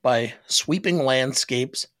 marked by sweeping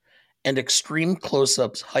landscapes and extreme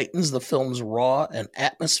close-ups, heightens the film's raw and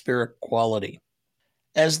atmospheric quality.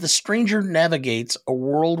 As the stranger navigates a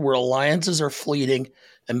world where alliances are fleeting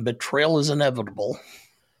and betrayal is inevitable,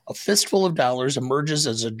 A Fistful of Dollars emerges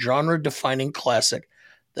as a genre-defining classic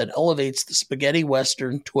that elevates the spaghetti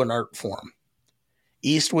western to an art form.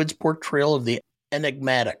 Eastwood's portrayal of the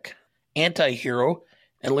enigmatic anti-hero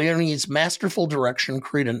and Leone's masterful direction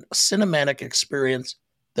create a cinematic experience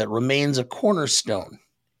that remains a cornerstone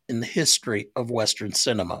in the history of Western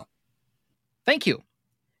cinema. Thank you.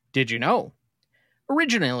 Did you know?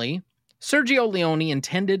 Originally, Sergio Leone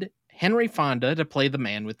intended Henry Fonda to play the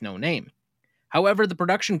man with no name. However, the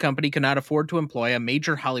production company could not afford to employ a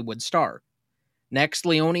major Hollywood star. Next,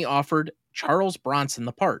 Leone offered Charles Bronson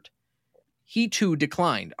the part. He too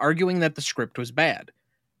declined, arguing that the script was bad.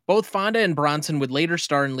 Both Fonda and Bronson would later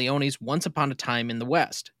star in Leone's Once Upon a Time in the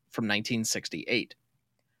West from 1968.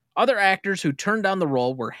 Other actors who turned down the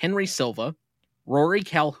role were Henry Silva, Rory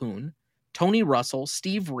Calhoun, Tony Russell,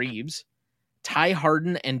 Steve Reeves, Ty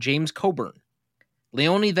Hardin, and James Coburn.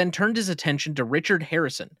 Leone then turned his attention to Richard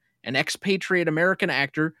Harrison, an expatriate American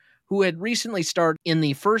actor who had recently starred in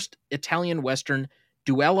the first Italian Western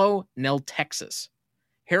Duello nel Texas.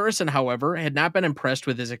 Harrison, however, had not been impressed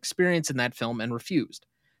with his experience in that film and refused.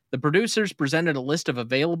 The producers presented a list of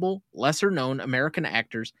available, lesser-known American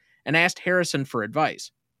actors and asked Harrison for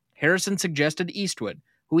advice. Harrison suggested Eastwood,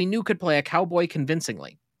 who he knew could play a cowboy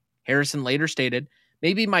convincingly. Harrison later stated,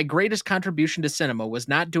 "Maybe my greatest contribution to cinema was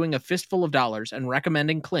not doing a fistful of dollars and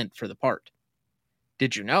recommending Clint for the part."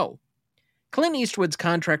 Did you know? Clint Eastwood's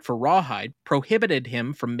contract for Rawhide prohibited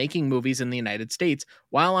him from making movies in the United States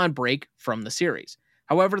while on break from the series.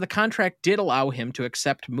 However, the contract did allow him to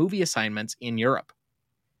accept movie assignments in Europe.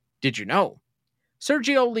 Did you know?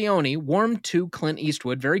 Sergio Leone warmed to Clint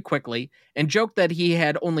Eastwood very quickly and joked that he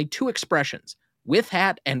had only two expressions, with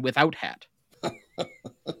hat and without hat.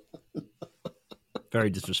 Very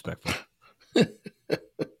disrespectful.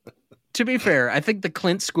 To be fair, I think the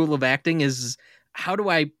Clint school of acting is, how do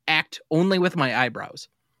I act only with my eyebrows?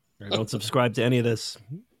 I don't subscribe to any of this.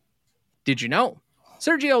 Did you know?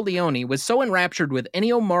 Sergio Leone was so enraptured with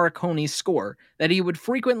Ennio Morricone's score that he would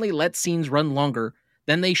frequently let scenes run longer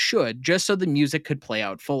than they should just so the music could play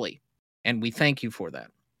out fully. And we thank you for that.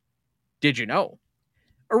 Did you know?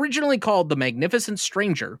 Originally called The Magnificent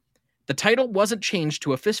Stranger, the title wasn't changed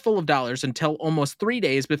to A Fistful of Dollars until almost 3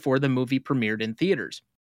 days before the movie premiered in theaters.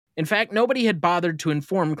 In fact, nobody had bothered to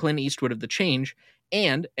inform Clint Eastwood of the change,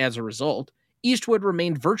 and, as a result, Eastwood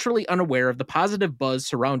remained virtually unaware of the positive buzz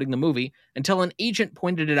surrounding the movie until an agent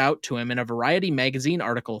pointed it out to him in a Variety magazine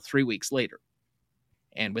article 3 weeks later.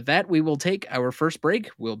 And with that, we will take our first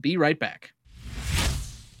break. We'll be right back.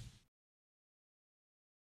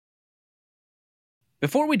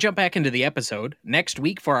 Before we jump back into the episode, next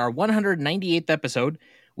week for our 198th episode,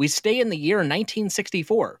 we stay in the year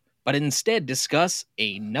 1964, but instead discuss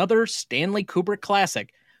another Stanley Kubrick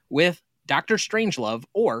classic with Dr. Strangelove,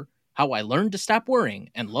 or How I Learned to Stop Worrying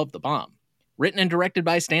and Love the Bomb. Written and directed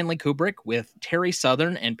by Stanley Kubrick with Terry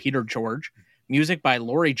Southern and Peter George, music by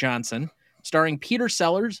Laurie Johnson, starring Peter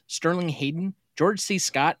Sellers, Sterling Hayden, George C.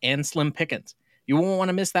 Scott, and Slim Pickens. You won't want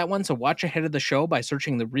to miss that one, so watch ahead of the show by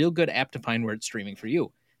searching the Real Good app to find where it's streaming for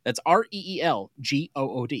you. That's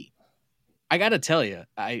REELGOOD. I gotta tell you,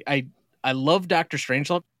 I love Dr.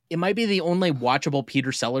 Strangelove. It might be the only watchable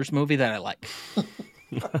Peter Sellers movie that I like.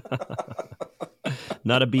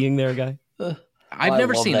 Not a being there guy? I've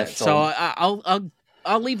never seen it, so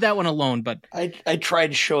I'll leave that one alone. But I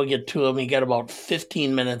tried showing it to him. He got about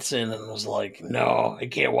 15 minutes in and was like, "No, I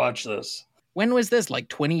can't watch this." When was this? Like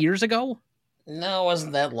 20 years ago? No, it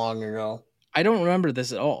wasn't that long ago. I don't remember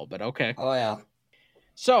this at all, but okay. Oh, yeah.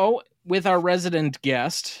 So, with our resident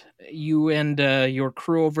guest, you and your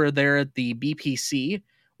crew over there at the BPC,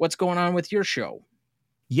 what's going on with your show?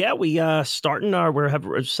 Yeah, we're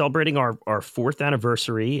celebrating our fourth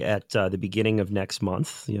anniversary at the beginning of next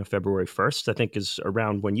month. February 1st, I think, is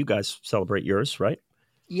around when you guys celebrate yours, right?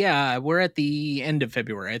 Yeah, we're at the end of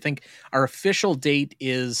February. I think our official date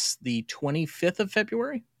is the 25th of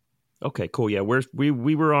February. Okay, cool. Yeah,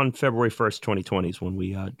 we were on February 1st, 2020 is when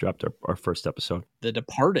we dropped our first episode. The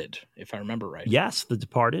Departed, if I remember right. Yes, The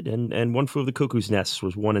Departed and One Flew Over the Cuckoo's Nest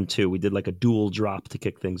was 1 and 2. We did like a dual drop to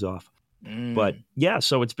kick things off. But yeah,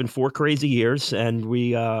 so it's been 4 crazy years, and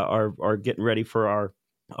we are getting ready for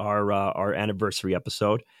our anniversary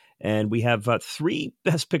episode. And we have 3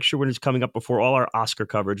 Best Picture winners coming up before all our Oscar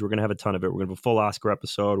coverage. We're going to have a ton of it. We're going to have a full Oscar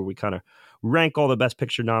episode where we kind of rank all the Best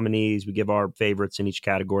Picture nominees. We give our favorites in each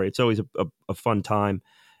category. It's always a fun time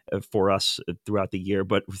for us throughout the year.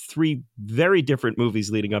 But 3 very different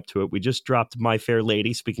movies leading up to it. We just dropped My Fair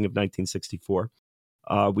Lady, speaking of 1964.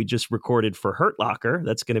 We just recorded for Hurt Locker.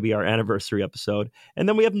 That's going to be our anniversary episode. And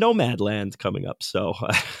then we have Nomadland coming up. So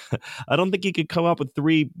I don't think you could come up with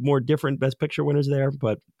 3 more different Best Picture winners there,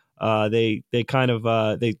 but they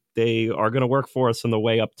are going to work for us on the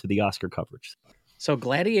way up to the Oscar coverage. So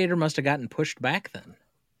Gladiator must have gotten pushed back then.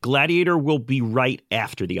 Gladiator will be right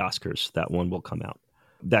after the Oscars. That one will come out.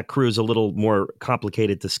 That crew is a little more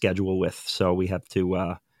complicated to schedule with, so we have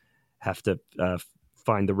to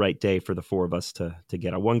find the right day for the 4 of us to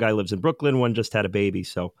get out. One guy lives in Brooklyn, one just had a baby,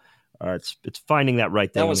 so it's finding that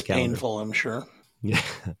right day. That was painful, I'm sure. Yeah.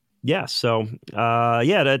 Yeah, so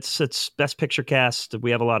it's Best Picture Cast.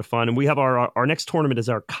 We have a lot of fun, and we have our next tournament is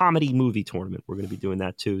our comedy movie tournament. We're going to be doing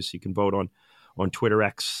that too, so you can vote on Twitter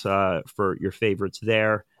X for your favorites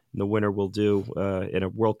there. And the winner will do in a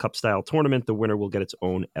World Cup style tournament. The winner will get its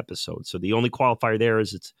own episode. So the only qualifier there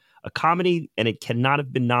is it's a comedy, and it cannot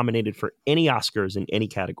have been nominated for any Oscars in any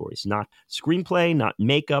categories. Not screenplay, not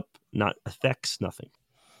makeup, not effects, nothing.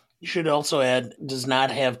 You should also add does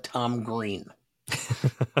not have Tom Green.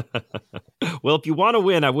 Well, if you want to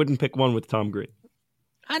win, I wouldn't pick one with Tom Green.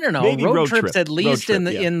 I don't know. Maybe road trips trip. At least in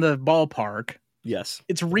the ballpark. Yes,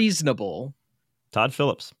 it's reasonable. Todd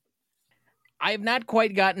Phillips. I have not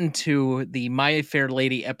quite gotten to the My Fair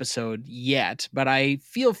Lady episode yet, but I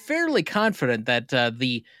feel fairly confident that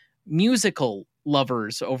the musical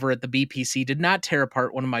lovers over at the BPC did not tear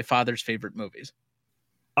apart one of my father's favorite movies.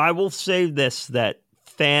 I will say this, that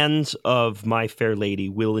fans of My Fair Lady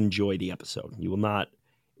will enjoy the episode. You will not.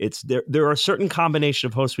 It's there are a certain combination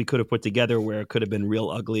of hosts we could have put together where it could have been real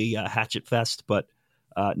ugly hatchet fest, but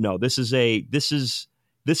no, this is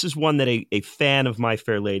one that a fan of My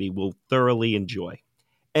Fair Lady will thoroughly enjoy.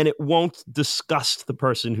 And it won't disgust the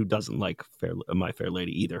person who doesn't like My Fair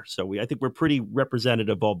Lady either. So I think we're pretty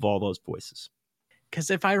representative of all those voices. Because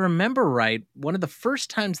if I remember right, one of the first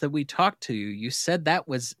times that we talked to you, you said that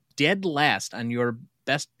was dead last on your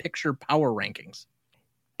Best Picture power rankings.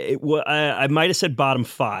 I might have said bottom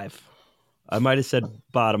five.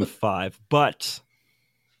 But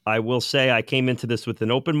I will say I came into this with an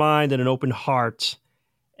open mind and an open heart,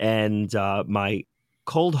 and my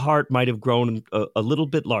cold heart might have grown a little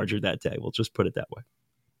bit larger that day. We'll just put it that way.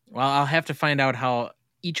 Well, I'll have to find out how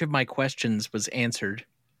each of my questions was answered,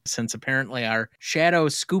 since apparently our shadow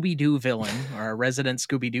Scooby-Doo villain, or our resident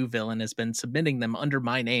Scooby-Doo villain, has been submitting them under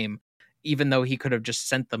my name, even though he could have just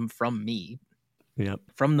sent them from me. Yep.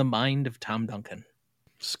 From the mind of Tom Duncan.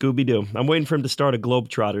 Scooby-Doo. I'm waiting for him to start a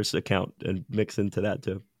Globetrotters account and mix into that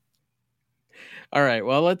too. All right,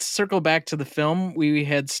 well, let's circle back to the film. We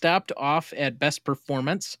had stopped off at Best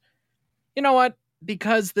Performance. You know what?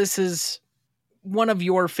 Because this is one of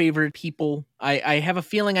your favorite people, I have a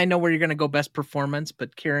feeling I know where you're going to go Best Performance,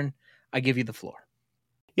 but Kieran, I give you the floor.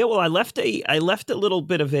 Yeah, well, I left a little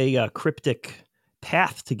bit of a cryptic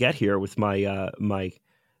path to get here with my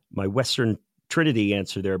my Western Trinity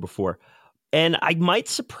answer there before. And I might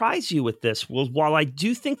surprise you with this. Well, while I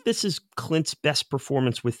do think this is Clint's best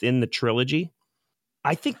performance within the trilogy,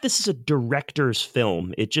 I think this is a director's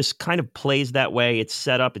film. It just kind of plays that way. It's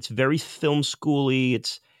set up. It's very film schooly.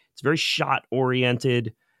 It's very shot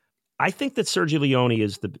oriented. I think that Sergio Leone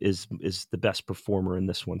is the best performer in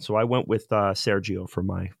this one. So I went with Sergio for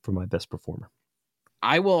my best performer.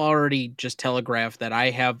 I will already just telegraph that I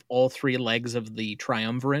have all three legs of the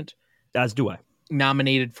triumvirate. As do I.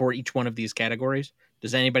 Nominated for each one of these categories.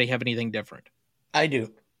 Does anybody have anything different? I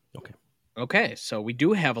do. Okay, so we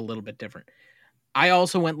do have a little bit different. I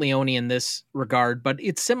also went Leone in this regard, but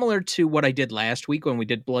it's similar to what I did last week when we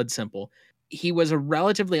did Blood Simple. He was a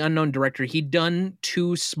relatively unknown director. He'd done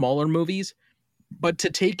 2 smaller movies, but to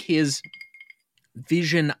take his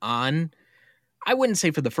vision on, I wouldn't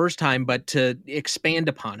say for the first time, but to expand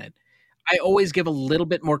upon it, I always give a little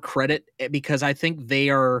bit more credit because I think they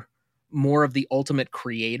are more of the ultimate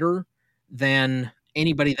creator than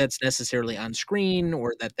anybody that's necessarily on screen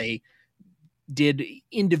or that they did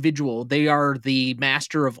individual. They are the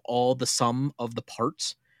master of all the sum of the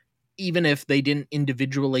parts. Even if they didn't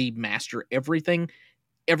individually master everything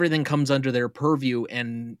comes under their purview,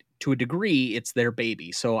 and to a degree, it's their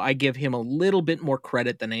baby. So I give him a little bit more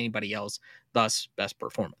credit than anybody else, thus best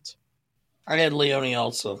performance. I had Leone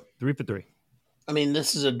also. 3 for 3. I mean,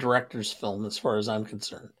 this is a director's film as far as I'm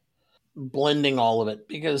concerned. Blending all of it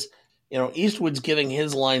because, Eastwood's giving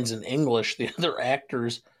his lines in English. The other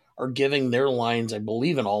actors are giving their lines, I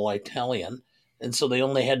believe, in all Italian. And so they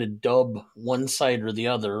only had to dub one side or the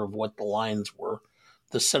other of what the lines were.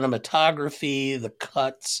 The cinematography, the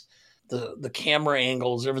cuts, the camera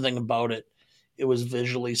angles, everything about it. It was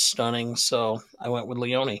visually stunning. So I went with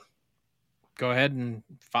Leone. Go ahead and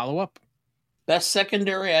follow up. Best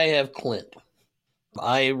secondary, I have Clint.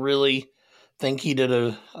 I really think he did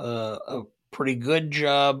a pretty good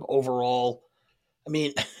job overall. I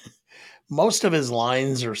mean, most of his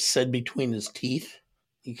lines are said between his teeth.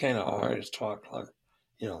 He kind of always talked like,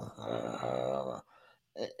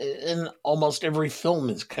 and almost every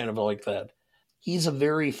film is kind of like that. He's a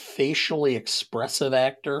very facially expressive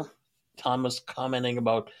actor. Tom was commenting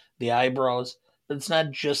about the eyebrows, but it's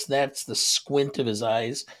not just that, it's the squint of his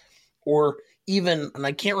eyes. Or even, and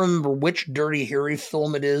I can't remember which Dirty Harry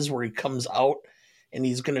film it is where he comes out and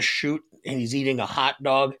he's going to shoot and he's eating a hot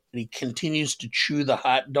dog and he continues to chew the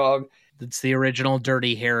hot dog. It's the original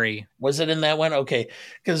Dirty Harry. Was it in that one? Okay.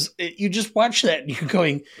 Because you just watch that and you're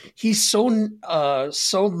going, he's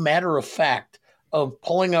so matter of fact of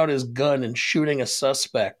pulling out his gun and shooting a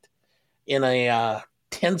suspect in a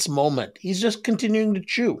tense moment. He's just continuing to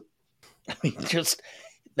chew. I mean,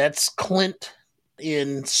 that's Clint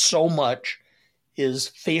in so much, his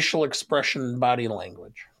facial expression and body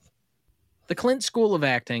language. The Clint school of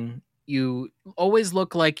acting, you always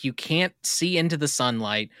look like you can't see into the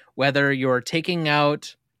sunlight, whether you're taking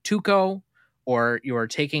out Tuco or you're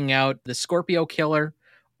taking out the Scorpio killer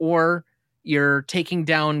or you're taking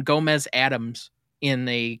down Gomez Adams in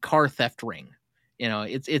a car theft ring. You know,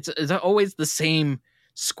 it's always the same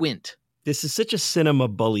squint. This is such a cinema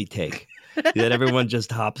bully take that everyone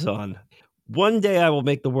just hops on. One day I will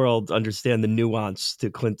make the world understand the nuance to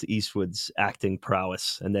Clint Eastwood's acting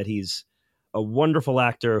prowess, and that he's a wonderful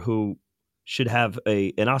actor who should have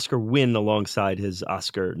an Oscar win alongside his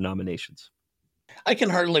Oscar nominations. I can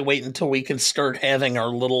hardly wait until we can start having our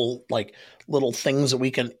little things that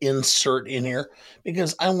we can insert in here,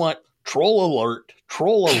 because I want troll alert.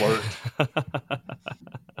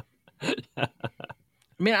 I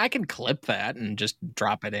mean, I can clip that and just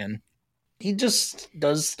drop it in. He just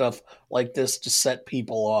does stuff like this to set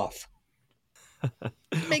people off.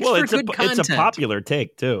 Makes for good content. It's a popular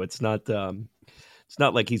take too. It's not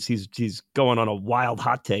like he's going on a wild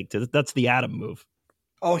hot take. That's the Adam move.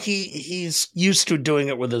 Oh, he's used to doing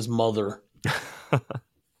it with his mother.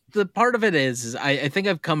 The part of it is I think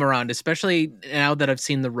I've come around, especially now that I've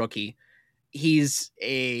seen The Rookie. He's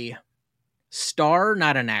a star,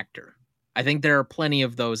 not an actor. I think there are plenty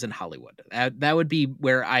of those in Hollywood. That would be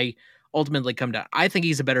where I ultimately come down. I think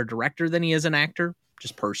he's a better director than he is an actor,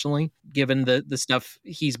 just personally, given the stuff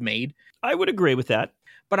he's made. I would agree with that.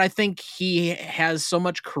 But I think he has so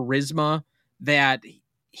much charisma that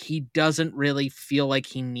he doesn't really feel like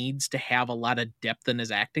he needs to have a lot of depth in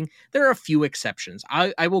his acting. There are a few exceptions.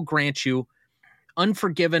 I will grant you,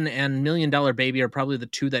 Unforgiven and $1 Million Baby are probably the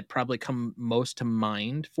two that probably come most to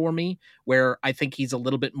mind for me, where I think he's a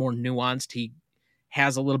little bit more nuanced. He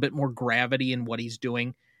has a little bit more gravity in what he's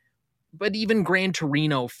doing. But even Gran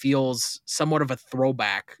Torino feels somewhat of a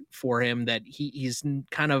throwback for him, that he's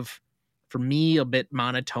kind of, for me, a bit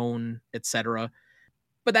monotone, etc.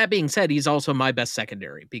 But that being said, he's also my best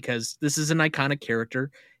secondary, because this is an iconic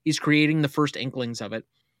character. He's creating the first inklings of it.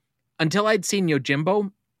 Until I'd seen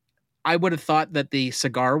Yojimbo, I would have thought that the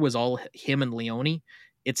cigar was all him and Leone.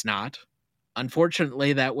 It's not.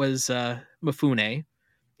 Unfortunately, that was Mifune,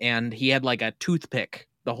 and he had like a toothpick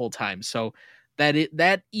the whole time. So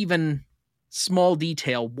that even small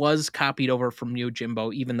detail was copied over from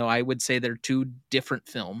Yojimbo, even though I would say they're two different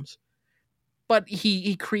films. But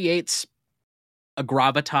he creates a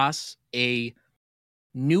gravitas, a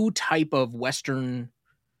new type of Western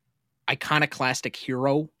iconoclastic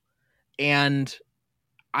hero, and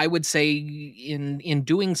I would say in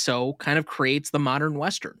doing so kind of creates the modern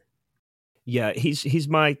Western. Yeah, he's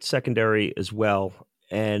my secondary as well.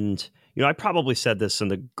 And I probably said this in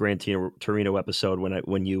the Gran Torino episode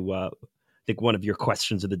when you I think one of your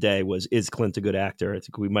questions of the day was, is Clint a good actor? I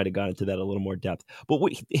think we might have gone into that a little more depth. But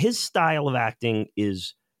his style of acting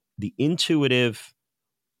is the intuitive,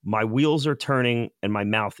 my wheels are turning and my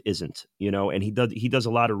mouth isn't, and he does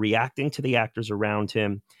a lot of reacting to the actors around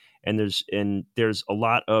him. And there's a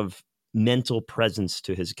lot of mental presence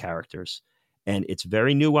to his characters, and it's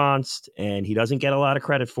very nuanced, and he doesn't get a lot of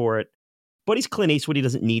credit for it. But he's Clint Eastwood; he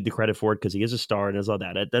doesn't need the credit for it because he is a star and does all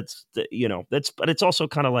that. But it's also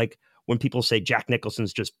kind of like when people say Jack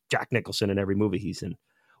Nicholson's just Jack Nicholson in every movie he's in.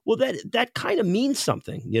 Well, that kind of means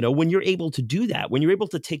something, when you're able to do that, when you're able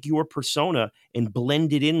to take your persona and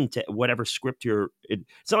blend it into whatever script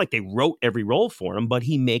it's not like they wrote every role for him, but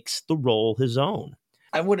he makes the role his own.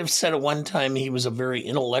 I would have said at one time he was a very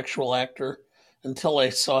intellectual actor until I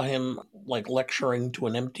saw him lecturing to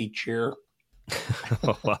an empty chair.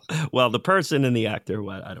 Well, the person and the actor,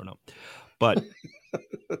 I don't know, but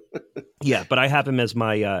yeah, but I have him as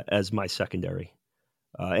my secondary,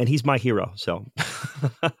 and he's my hero. So,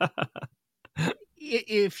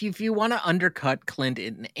 if you want to undercut Clint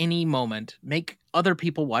in any moment, make other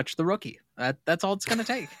people watch The Rookie. That's all it's going to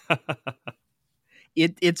take.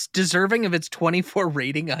 It's deserving of its 24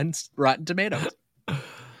 rating on Rotten Tomatoes.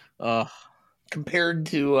 Compared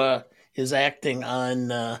to his acting on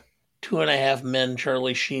 2.5 Men,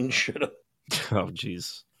 Charlie Sheen should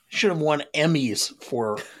have won Emmys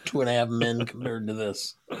for 2.5 Men compared to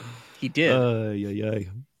this. He did. Yeah.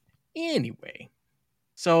 Anyway,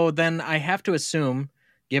 so then I have to assume,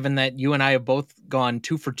 given that you and I have both gone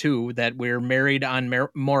 2 for 2, that we're married on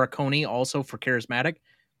Morricone also for charismatic.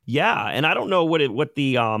 Yeah, and I don't know what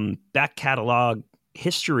the back catalog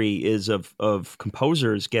history is of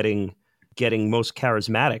composers getting most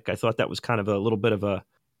charismatic. I thought that was kind of a little bit of a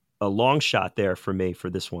long shot there for me for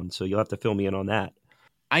this one. So you'll have to fill me in on that.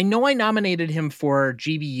 I know I nominated him for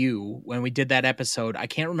GBU when we did that episode. I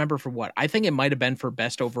can't remember for what. I think it might have been for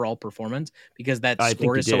best overall performance, because that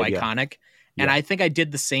score is so iconic. Yeah. And I think I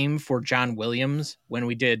did the same for John Williams when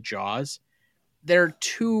we did Jaws. There are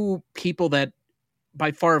two people that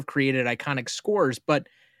by far have created iconic scores, but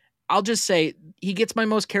I'll just say he gets my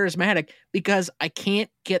most charismatic because I can't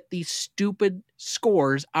get these stupid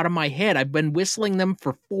scores out of my head. I've been whistling them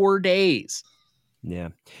for 4 days. Yeah.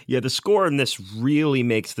 Yeah, the score in this really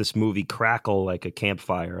makes this movie crackle like a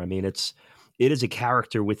campfire. I mean, it is a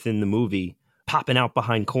character within the movie popping out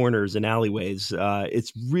behind corners and alleyways.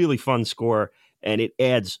 It's really fun score, and it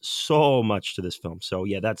adds so much to this film. So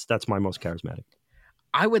yeah, that's my most charismatic.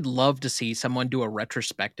 I would love to see someone do a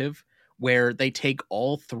retrospective where they take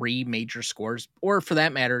all three major scores, or for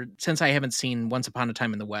that matter, since I haven't seen Once Upon a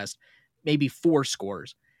Time in the West, maybe four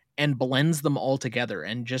scores, and blends them all together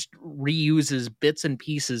and just reuses bits and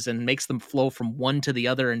pieces and makes them flow from one to the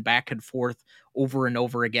other and back and forth over and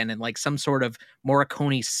over again in like some sort of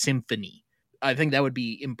Morricone symphony. I think that would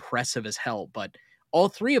be impressive as hell, but all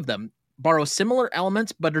three of them borrow similar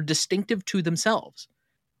elements but are distinctive to themselves.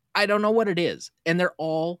 I don't know what it is. And they're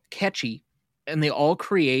all catchy and they all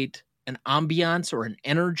create an ambiance or an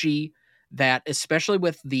energy that, especially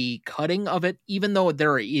with the cutting of it, even though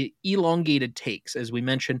there are elongated takes, as we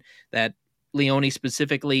mentioned, that Leone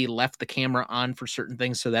specifically left the camera on for certain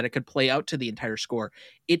things so that it could play out to the entire score.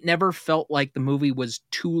 It never felt like the movie was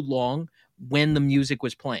too long when the music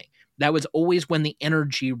was playing. That was always when the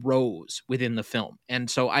energy rose within the film. And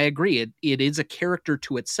so I agree, it is a character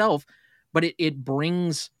to itself, but it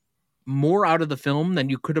brings more out of the film than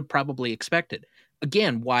you could have probably expected.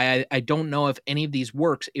 Again, why I don't know if any of these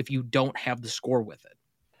works if you don't have the score with it.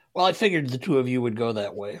 Well, I figured the two of you would go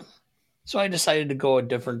that way. So I decided to go a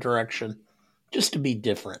different direction, just to be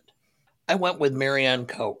different. I went with Marianne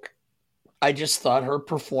Koch. I just thought her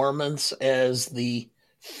performance as the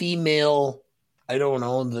female, I don't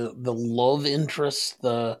know, the love interest,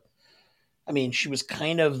 she was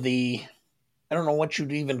kind of I don't know what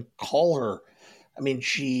you'd even call her. I mean,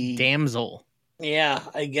 she... Damsel. Yeah,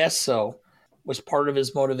 I guess so. Was part of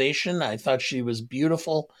his motivation. I thought she was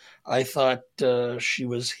beautiful. I thought she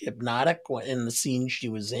was hypnotic in the scene she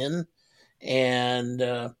was in. And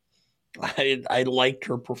I liked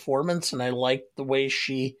her performance, and I liked the way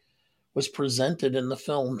she was presented in the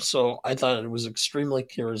film. So I thought it was extremely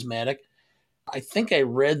charismatic. I think I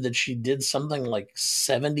read that she did something like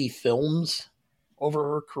 70 films over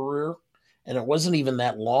her career. And it wasn't even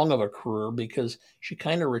that long of a career because she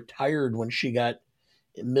kind of retired when she got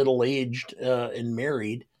middle-aged and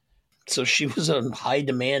married. So she was in high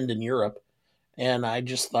demand in Europe. And I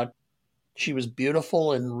just thought she was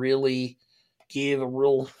beautiful and really gave a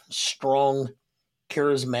real strong,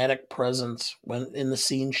 charismatic presence when in the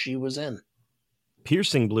scene she was in.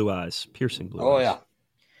 Piercing blue eyes. Oh, yeah.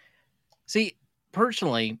 See,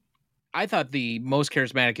 personally, I thought the most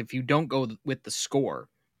charismatic, if you don't go with the score,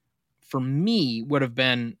 for me would have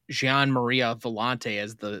been Gian Maria Volante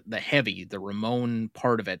as the heavy, the Ramon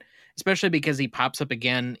part of it, especially because he pops up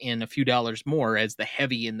again in A Few Dollars More as the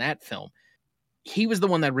heavy in that film. He was the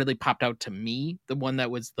one that really popped out to me, the one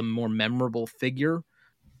that was the more memorable figure.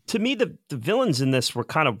 To me, the villains in this were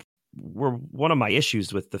one of my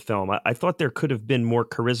issues with the film. I thought there could have been more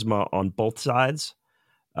charisma on both sides,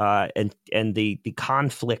 and the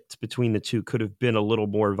conflict between the two could have been a little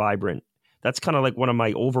more vibrant. That's kind of like one of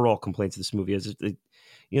my overall complaints of this movie is,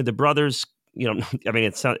 the brothers, I mean,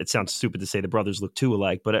 it sounds stupid to say the brothers look too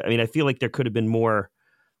alike, but I mean, I feel like there could have been more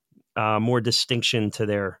distinction to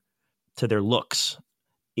their looks.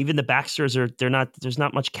 Even the Baxters there's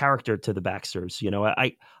not much character to the Baxters.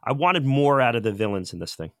 I wanted more out of the villains in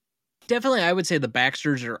this thing. Definitely, I would say the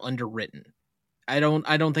Baxters are underwritten. I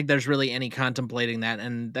don't think there's really any contemplating that.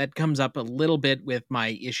 And that comes up a little bit with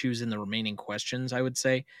my issues in the remaining questions, I would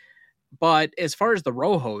say. But as far as the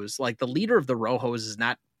Rojos, like the leader of the Rojos is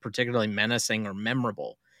not particularly menacing or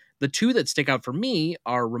memorable. The two that stick out for me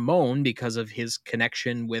are Ramon because of his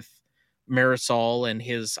connection with Marisol and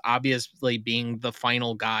his obviously being the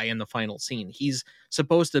final guy in the final scene. He's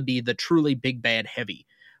supposed to be the truly big bad heavy.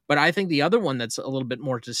 But I think the other one that's a little bit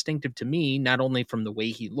more distinctive to me, not only from the way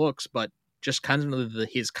he looks, but just kind of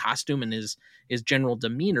his costume and his general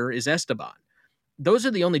demeanor, is Esteban. Those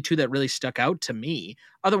are the only two that really stuck out to me.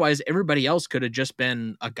 Otherwise, everybody else could have just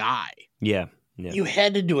been a guy. Yeah. You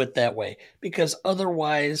had to do it that way because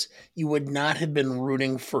otherwise you would not have been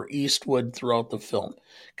rooting for Eastwood throughout the film.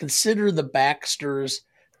 Consider the Baxters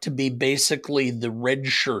to be basically the red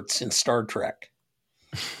shirts in Star Trek.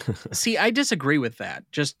 See, I disagree with that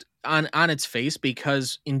just on its face,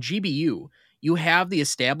 because in GBU, you have the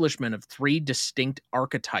establishment of three distinct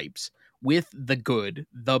archetypes with the good,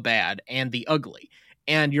 the bad, and the ugly.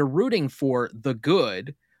 And you're rooting for the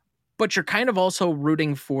good, but you're kind of also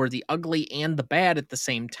rooting for the ugly and the bad at the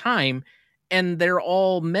same time. And they're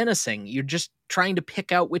all menacing. You're just trying to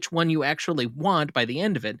pick out which one you actually want by the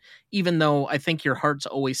end of it. Even though I think your heart's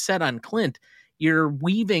always set on Clint, you're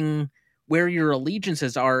weaving where your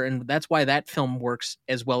allegiances are. And that's why that film works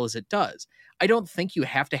as well as it does. I don't think you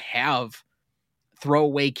have to have throw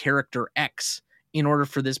away character X in order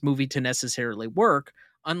for this movie to necessarily work,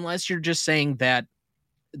 unless you're just saying that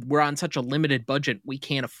we're on such a limited budget, we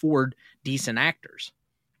can't afford decent actors.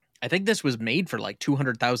 I think this was made for like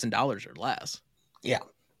 $200,000 or less. Yeah.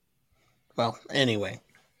 Well, anyway.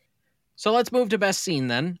 So let's move to best scene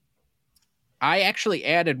then. I actually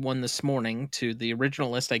added one this morning to the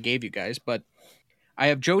original list I gave you guys, but I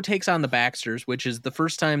have Joe Takes on the Baxters, which is the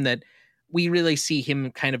first time that we really see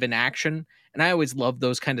him kind of in action. And I always love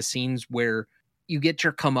those kind of scenes where you get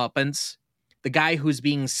your comeuppance. The guy who's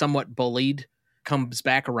being somewhat bullied comes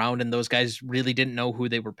back around and those guys really didn't know who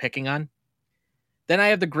they were picking on. Then I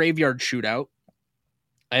have the graveyard shootout.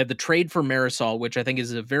 I have the trade for Marisol, which I think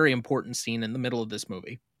is a very important scene in the middle of this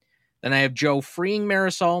movie. Then I have Joe freeing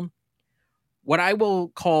Marisol. What I will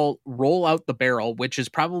call roll out the barrel, which is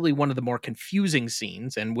probably one of the more confusing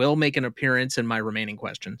scenes and will make an appearance in my remaining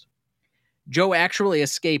questions. Joe actually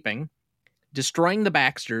escaping, destroying the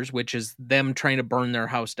Baxters, which is them trying to burn their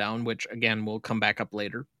house down, which again will come back up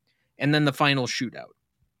later. And then the final shootout.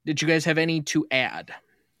 Did you guys have any to add?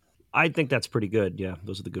 I think that's pretty good. Yeah,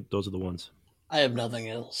 those are the ones. I have nothing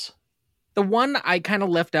else. The one I kind of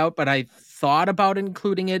left out, but I thought about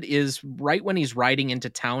including it, is right when he's riding into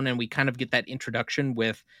town and we kind of get that introduction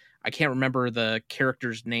with, I can't remember the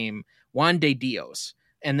character's name, Juan de Dios.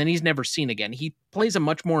 And then he's never seen again. He plays a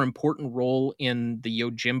much more important role in the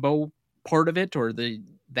Yojimbo part of it, or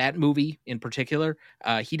that movie in particular.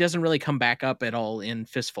 He doesn't really come back up at all in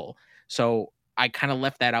Fistful. So I kind of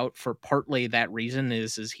left that out for partly that reason,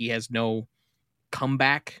 is he has no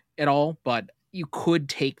comeback at all, but you could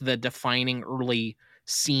take the defining early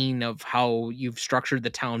scene of how you've structured the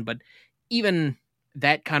town, but even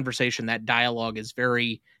that conversation, that dialogue is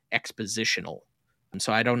very expositional. And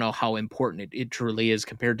so I don't know how important it truly is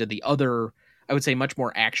compared to the other, I would say, much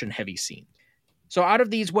more action-heavy scenes. So out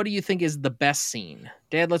of these, what do you think is the best scene?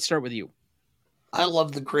 Dad, let's start with you. I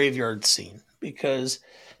love the graveyard scene because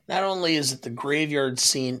not only is it the graveyard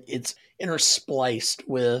scene, it's interspliced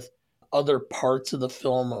with other parts of the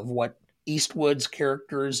film of what Eastwood's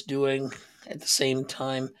character is doing at the same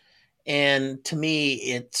time. And to me,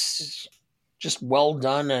 it's just well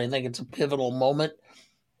done. And I think it's a pivotal moment.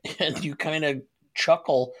 And you kind of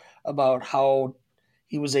chuckle about how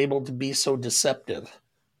he was able to be so deceptive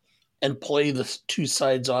and play the two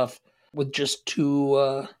sides off with just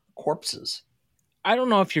two corpses. I don't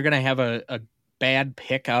know if you're going to have a bad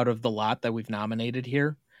pick out of the lot that we've nominated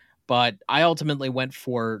here, but I ultimately went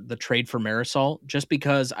for the trade for Marisol just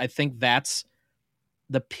because I think that's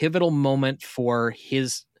the pivotal moment for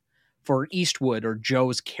Eastwood or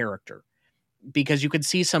Joe's character, because you could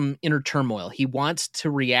see some inner turmoil. He wants to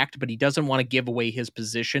react, but he doesn't want to give away his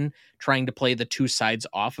position, trying to play the two sides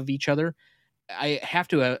off of each other. I have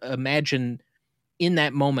to imagine in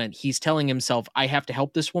that moment, he's telling himself, I have to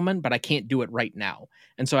help this woman, but I can't do it right now.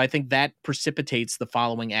 And so I think that precipitates the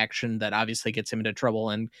following action that obviously gets him into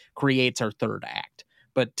trouble and creates our third act.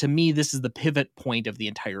 But to me, this is the pivot point of the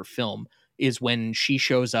entire film, is when she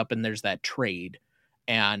shows up and there's that trade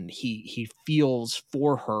and he feels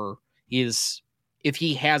for her. If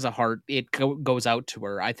he has a heart, it goes out to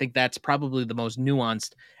her. I think that's probably the most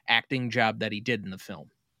nuanced acting job that he did in the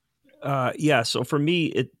film. Yeah, so for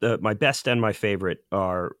me, my best and my favorite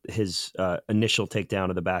are his initial takedown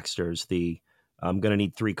of the Baxters, the I'm going to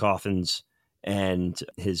need 3 coffins, and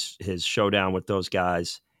his showdown with those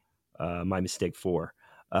guys, My Mistake 4.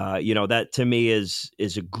 That to me is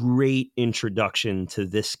a great introduction to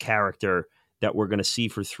this character that we're going to see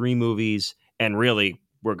for 3 movies, and really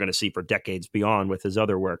we're going to see for decades beyond with his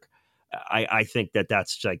other work. I think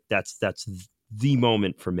that's the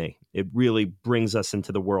moment for me. It really brings us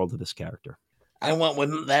into the world of this character. I went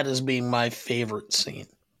with that as being my favorite scene.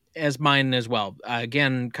 As mine as well.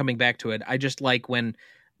 Again, coming back to it, I just like when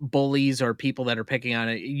bullies or people that are picking on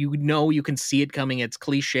it, you can see it coming. It's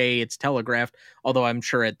cliche, it's telegraphed, although I'm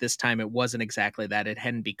sure at this time it wasn't exactly that. It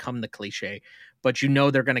hadn't become the cliche, but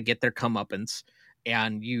they're going to get their comeuppance,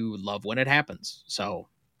 and you love when it happens. So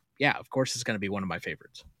yeah, of course it's going to be one of my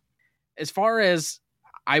favorites. As far as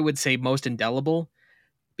I would say most indelible,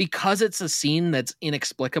 because it's a scene that's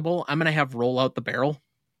inexplicable, I'm going to have roll out the barrel.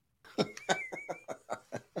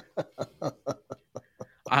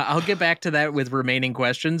 I'll get back to that with remaining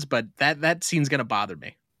questions, but that scene's going to bother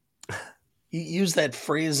me. You use that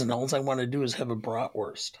phrase and all I want to do is have a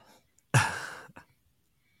bratwurst.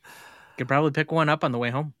 Could probably pick one up on the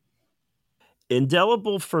way home.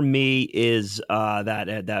 Indelible for me is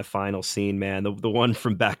that final scene, man. The one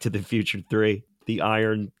from Back to the Future 3. The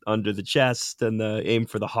iron under the chest and the aim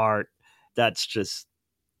for the heart. That's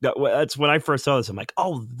when I first saw this, I'm like,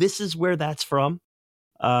 oh, this is where that's from.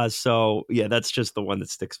 So yeah, that's just the one that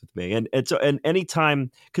sticks with me. And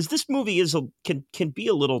anytime, because this movie can be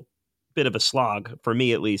a little bit of a slog for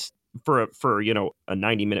me, at least for a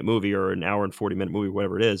 90-minute movie or an hour and 40-minute movie,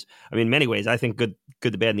 whatever it is. I mean, in many ways, I think Good,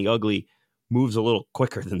 the Bad, and the Ugly moves a little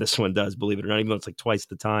quicker than this one does, believe it or not, even though it's like twice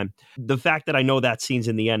the time. The fact that I know that scene's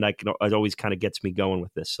in the end, it always kind of gets me going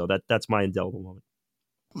with this. So that's my indelible moment.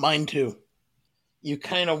 Mine too. You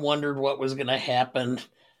kind of wondered what was going to happen.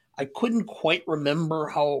 I couldn't quite remember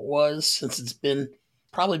how it was since it's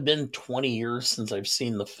probably been 20 years since I've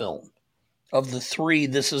seen the film. Of the three,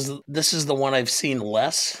 this is the one I've seen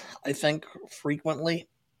less, I think, frequently.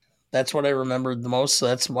 That's what I remembered the most, so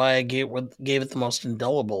that's why I gave it the most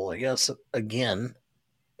indelible, I guess, again.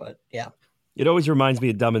 But yeah. It always reminds me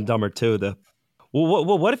of Dumb and Dumber too.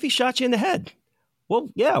 What if he shot you in the head? Well,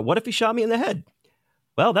 yeah, what if he shot me in the head?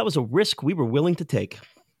 Well, that was a risk we were willing to take.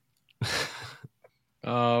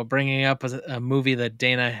 Bringing up a movie that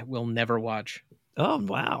Dana will never watch. Oh,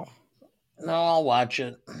 wow. No, I'll watch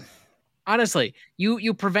it. Honestly,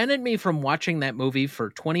 you prevented me from watching that movie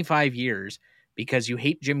for 25 years because you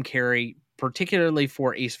hate Jim Carrey, particularly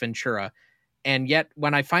for Ace Ventura. And yet,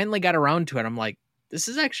 when I finally got around to it, I'm like, this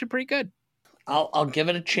is actually pretty good. I'll give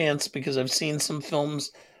it a chance because I've seen some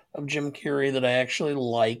films of Jim Carrey that I actually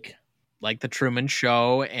like. Like The Truman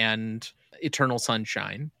Show and Eternal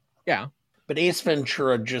Sunshine. Yeah. But Ace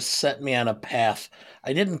Ventura just set me on a path.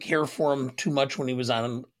 I didn't care for him too much when he was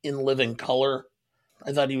on In Living Color.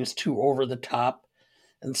 I thought he was too over the top.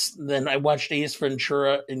 And then I watched Ace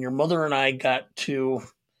Ventura, and your mother and I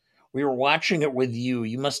we were watching it with you.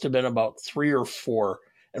 You must have been about 3 or 4.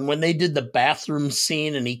 And when they did the bathroom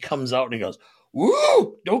scene and he comes out and he goes,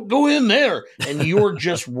 "Woo, don't go in there." And you're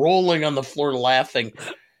just rolling on the floor laughing.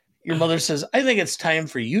 Your mother says, "I think it's time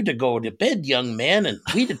for you to go to bed, young man, and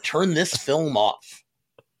we to turn this film off."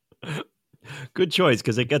 Good choice,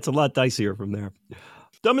 because it gets a lot dicier from there.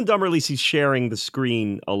 Dumb and Dumber, at least he's sharing the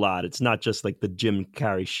screen a lot. It's not just like the Jim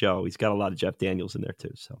Carrey show. He's got a lot of Jeff Daniels in there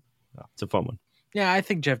too. So it's a fun one. Yeah, I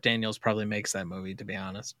think Jeff Daniels probably makes that movie, to be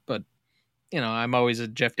honest. But, I'm always a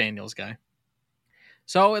Jeff Daniels guy.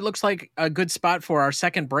 So it looks like a good spot for our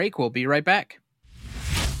second break. We'll be right back.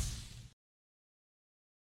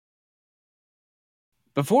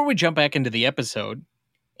 Before we jump back into the episode,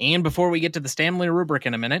 and before we get to the Stanley rubric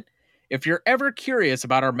in a minute, if you're ever curious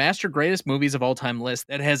about our Master Greatest Movies of All Time list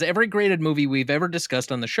that has every graded movie we've ever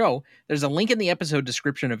discussed on the show, there's a link in the episode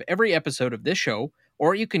description of every episode of this show,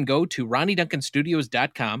 or you can go to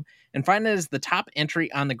RonnieDuncanStudios.com and find it as the top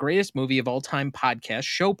entry on the Greatest Movie of All Time podcast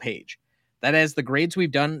show page. That has the grades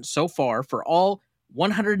we've done so far for all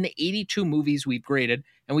 182 movies we've graded,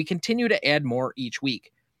 and we continue to add more each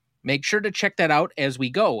week. Make sure to check that out as we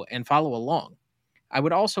go and follow along. I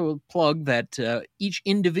would also plug that each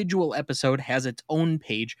individual episode has its own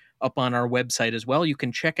page up on our website as well. You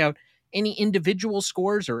can check out any individual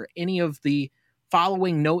scores or any of the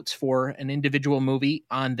following notes for an individual movie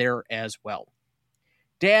on there as well.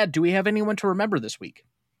 Dad, do we have anyone to remember this week?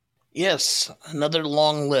 Yes, another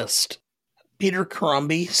long list. Peter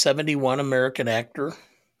Crombie, 71, American actor,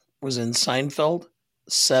 was in Seinfeld,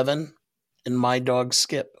 Seven, and My Dog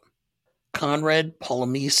Skip. Conrad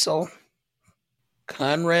Palmisano,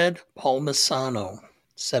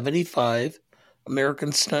 75,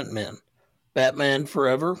 American stuntman. Batman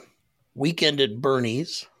Forever, Weekend at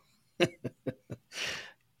Bernie's,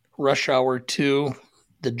 Rush Hour 2,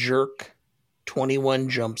 The Jerk, 21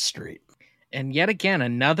 Jump Street. And yet again,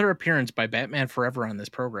 another appearance by Batman Forever on this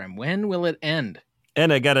program. When will it end?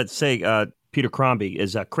 And I got to say, Peter Crombie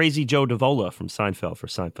is Crazy Joe Davola from Seinfeld for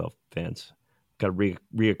Seinfeld fans. Got a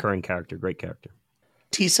reoccurring character, great character.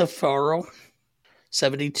 Tisa Farrow,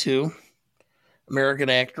 72, American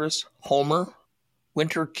actress. Homer,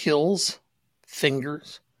 Winter Kills,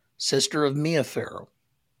 Fingers, sister of Mia Farrow.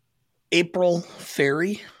 April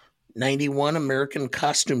Ferry, 91, American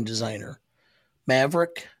costume designer.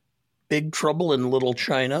 Maverick, Big Trouble in Little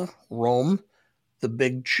China, Rome, The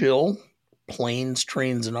Big Chill, Planes,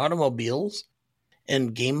 Trains, and Automobiles,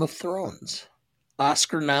 and Game of Thrones.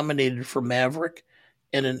 Oscar nominated for Maverick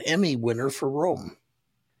and an Emmy winner for Rome.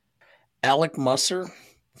 Alec Musser,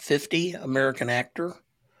 50, American actor.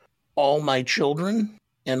 All My Children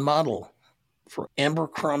and model for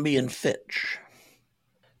Abercrombie and Fitch.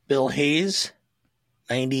 Bill Hayes,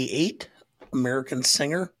 98, American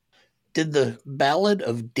singer. Did the Ballad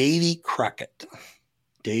of Davy Crockett.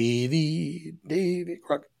 Davy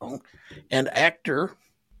Crockett. Oh. And actor,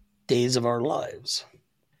 Days of Our Lives.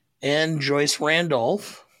 And Joyce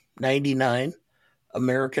Randolph, 99,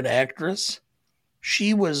 American actress.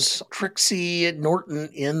 She was Trixie Norton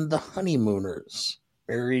in The Honeymooners,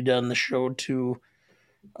 married on the show to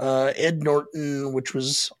Ed Norton, which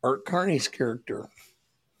was Art Carney's character.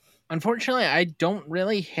 Unfortunately, I don't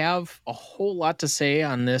really have a whole lot to say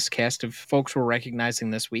on this cast of folks we're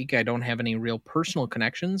recognizing this week. I don't have any real personal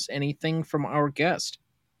connections. Anything from our guest?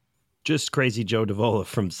 Just crazy Joe Davola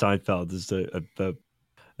from Seinfeld is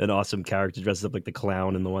an awesome character, dresses up like the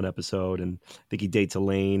clown in the one episode, and I think he dates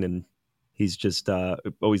Elaine, and he's just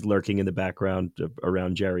always lurking in the background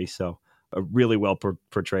around Jerry. So really well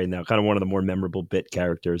portrayed now. Kind of one of the more memorable bit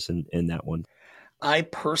characters in that one. I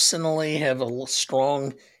personally have a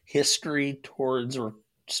strong history towards, or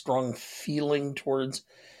strong feeling towards,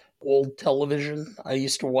 old television. I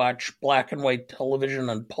used to watch black and white television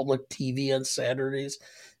on public TV on Saturdays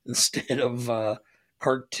instead of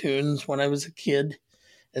cartoons when I was a kid.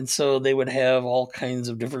 And so they would have all kinds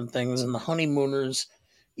of different things. And The Honeymooners,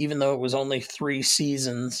 even though it was only 3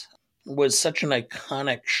 seasons, was such an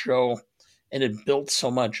iconic show, and it built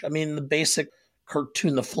so much. I mean, the basic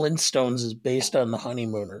cartoon, The Flintstones, is based on The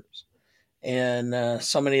Honeymooners. And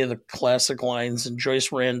so many of the classic lines, and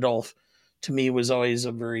Joyce Randolph, to me, was always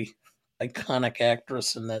a very iconic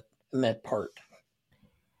actress in that part.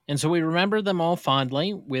 And so we remember them all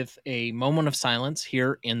fondly with a moment of silence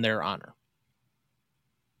here in their honor.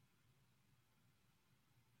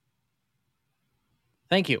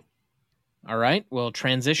 Thank you. All right, we'll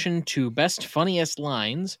transition to best funniest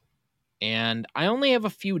lines. And I only have a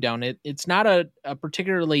few down. It's not a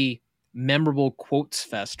particularly memorable quotes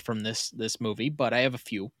fest from this movie, but I have a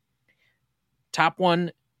few. Top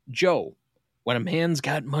one, Joe. When a man's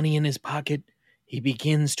got money in his pocket, he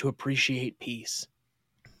begins to appreciate peace.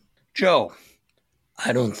 Joe,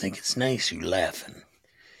 I don't think it's nice you laughing.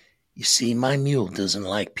 You see, my mule doesn't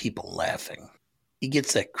like people laughing. He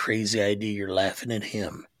gets that crazy idea you're laughing at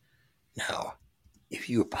him. Now, if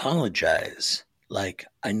you apologize, like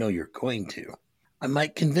I know you're going to, I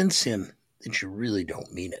might convince him that you really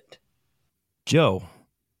don't mean it. Joe,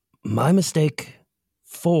 my mistake.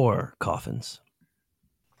 4 coffins.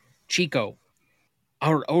 Chico,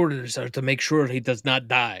 our orders are to make sure he does not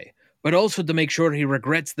die, but also to make sure he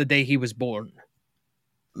regrets the day he was born.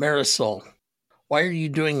 Marisol, why are you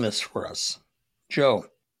doing this for us? Joe,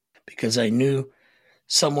 because I knew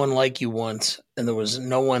someone like you once, and there was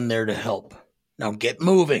no one there to help. Now get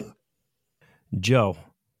moving. Joe,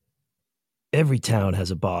 every town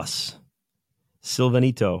has a boss.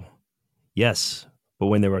 Silvanito, yes, but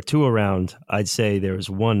when there are 2 around, I'd say there is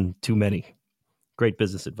 1 too many. Great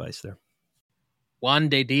business advice there. Juan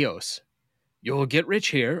de Dios, you'll get rich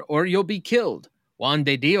here or you'll be killed. Juan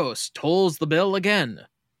de Dios tolls the bill again.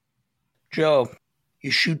 Joe,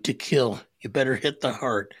 you shoot to kill. You better hit the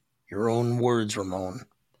heart. Your own words, Ramon.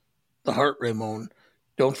 The heart, Ramon.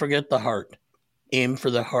 Don't forget the heart. Aim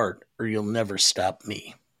for the heart, or you'll never stop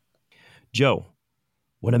me. Joe,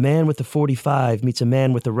 when a man with a 45 meets a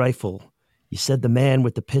man with a rifle, you said the man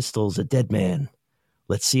with the pistol's a dead man.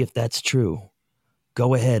 Let's see if that's true.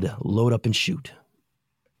 Go ahead, load up and shoot.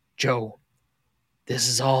 Joe, this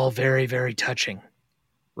is all very, very touching.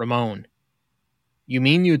 Ramon, you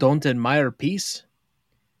mean you don't admire peace?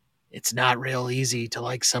 It's not real easy to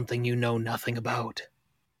like something you know nothing about.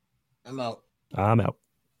 I'm out.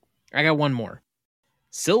 I got one more.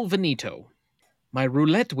 Silvanito, my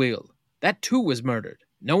roulette wheel. That too was murdered.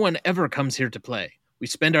 No one ever comes here to play. We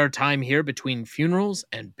spend our time here between funerals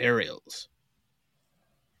and burials.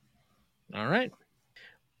 All right.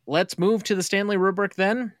 Let's move to the Stanley rubric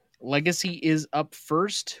then. Legacy is up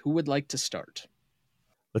first. Who would like to start?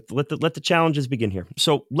 Let the challenges begin here.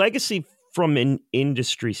 So legacy from an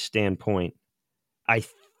industry standpoint, I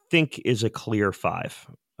think is a clear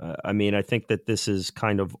 5. I think that this is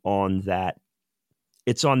kind of on that.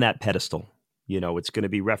 It's on that pedestal. You know, it's going to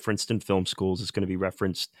be referenced in film schools. It's going to be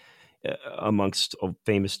referenced amongst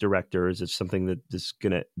famous directors. It's something that is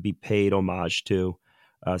going to be paid homage to.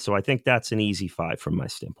 So I think that's an easy 5 from my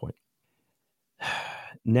standpoint.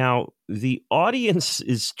 Now, the audience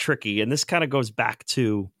is tricky, and this kind of goes back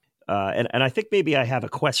to, and I think maybe I have a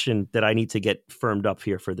question that I need to get firmed up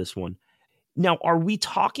here for this one. Now, are we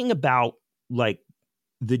talking about like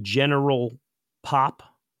the general pop,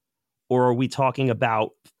 or are we talking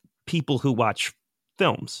about people who watch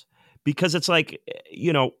films? Because it's like,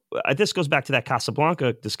 you know, this goes back to that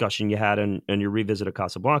Casablanca discussion you had in your revisit of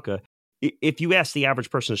Casablanca. If you ask the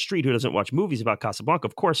average person on the street who doesn't watch movies about Casablanca,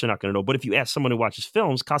 of course they're not going to know. But if you ask someone who watches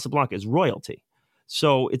films, Casablanca is royalty.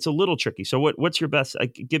 So it's a little tricky. So what's your best?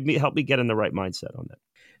 Help me get in the right mindset on that.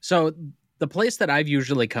 So the place that I've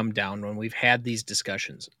usually come down when we've had these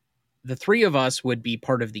discussions, the 3 of us would be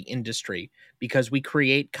part of the industry because we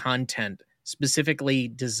create content specifically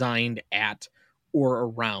designed at or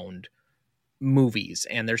around movies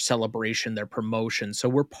and their celebration, their promotion. So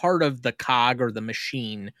we're part of the cog or the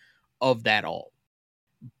machine of that all.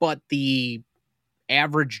 But the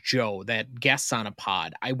average Joe that guests on a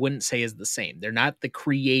pod, I wouldn't say is the same. They're not the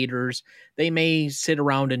creators. They may sit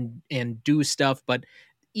around and do stuff, but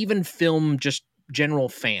even film just general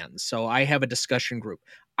fans. So I have a discussion group.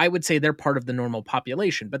 I would say they're part of the normal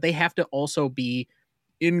population, but they have to also be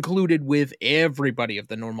included with everybody of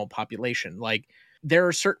the normal population. Like, there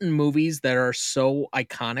are certain movies that are so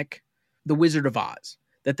iconic, The Wizard of Oz,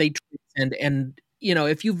 that they transcend. And,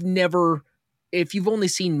 if you've only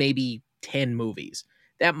seen maybe 10 movies,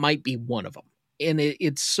 that might be one of them. And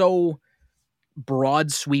it's so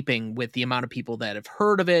broad sweeping with the amount of people that have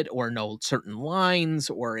heard of it or know certain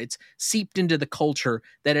lines, or it's seeped into the culture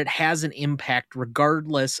that it has an impact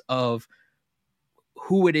regardless of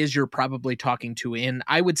who it is you're probably talking to in,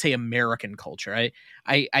 I would say, American culture.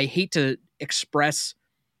 I hate to express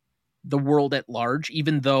the world at large,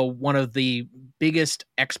 even though one of the biggest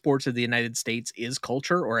exports of the United States is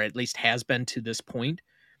culture, or at least has been to this point.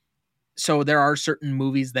 So there are certain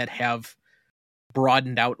movies that have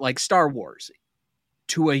broadened out, like Star Wars,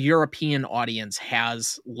 to a European audience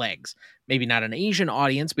has legs. Maybe not an Asian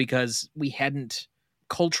audience, because we hadn't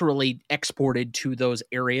culturally exported to those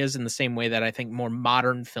areas in the same way that I think more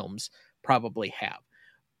modern films probably have.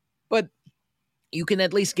 But you can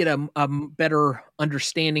at least get a better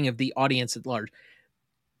understanding of the audience at large.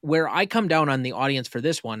 Where I come down on the audience for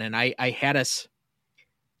this one, and I had us,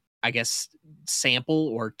 I guess, sample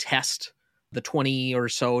or test the 20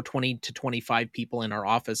 to 25 people in our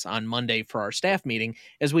office on Monday for our staff meeting,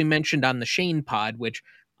 as we mentioned on the Shane pod, which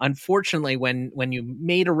unfortunately, when you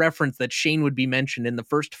made a reference that Shane would be mentioned in the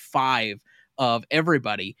first 5 of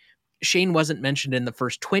everybody, Shane wasn't mentioned in the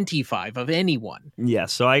first 25 of anyone. Yeah,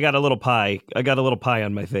 so I got a little pie. I got a little pie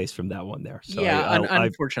on my face from that one there. So yeah,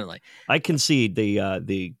 unfortunately, I concede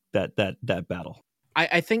that battle.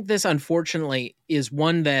 I think this, unfortunately, is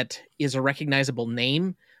one that is a recognizable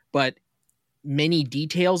name, but many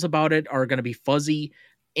details about it are going to be fuzzy.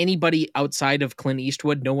 Anybody outside of Clint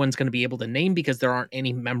Eastwood, no one's going to be able to name, because there aren't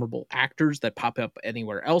any memorable actors that pop up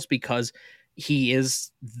anywhere else, because he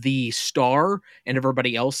is the star and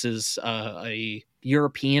everybody else is a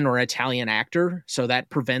European or Italian actor. So that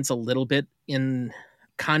prevents a little bit, in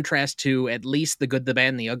contrast to at least The Good, the Bad,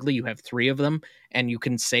 and the Ugly. You have 3 of them, and you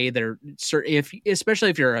can say they're, especially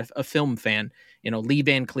if you're a film fan, Lee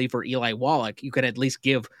Van Cleef or Eli Wallach, you could at least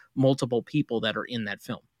give multiple people that are in that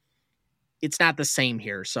film. It's not the same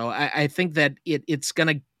here. So I think that it's going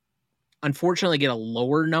to unfortunately get a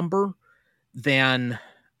lower number than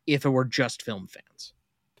if it were just film fans.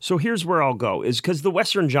 So here's where I'll go, is because the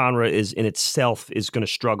Western genre is in itself is going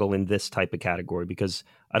to struggle in this type of category, because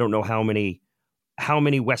I don't know how many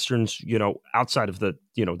Westerns, outside of the,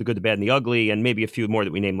 The Good, the Bad, and the Ugly, and maybe a few more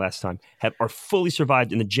that we named last time, are fully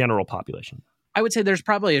survived in the general population. I would say there's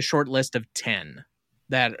probably a short list of 10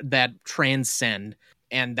 that transcend,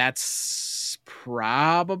 and that's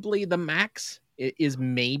probably the max. It is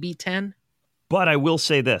maybe 10. But I will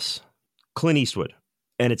say this, Clint Eastwood,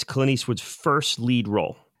 and it's Clint Eastwood's first lead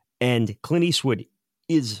role. And Clint Eastwood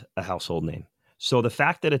is a household name. So the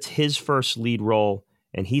fact that it's his first lead role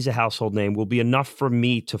and he's a household name will be enough for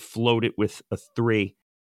me to float it with a 3.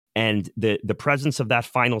 And the presence of that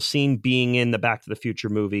final scene being in the Back to the Future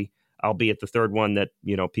movie, albeit the third one that,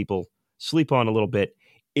 people sleep on a little bit,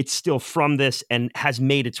 it's still from this and has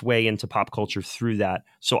made its way into pop culture through that.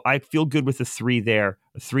 So I feel good with a 3 there,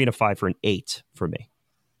 a 3 and a 5 for an 8 for me.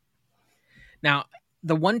 Now,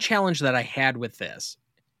 the one challenge that I had with this,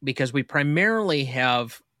 because we primarily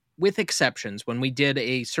have, with exceptions, when we did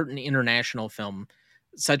a certain international film,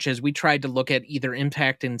 such as we tried to look at either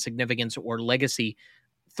impact and significance or legacy,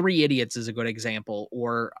 3 Idiots is a good example,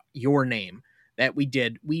 or Your Name, that we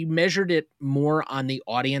did. We measured it more on the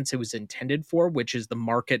audience it was intended for, which is the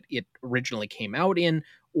market it originally came out in,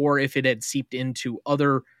 or if it had seeped into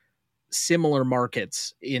other similar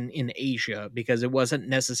markets in Asia, because it wasn't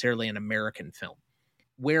necessarily an American film.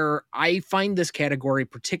 Where I find this category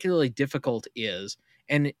particularly difficult is,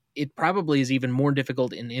 and it probably is even more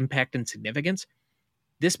difficult in impact and significance,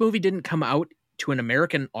 this movie didn't come out to an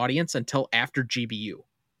American audience until after GBU.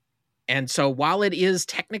 And so while it is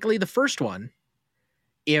technically the first one,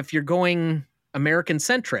 if you're going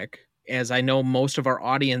American-centric, as I know most of our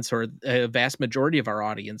audience, or a vast majority of our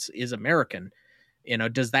audience, is American,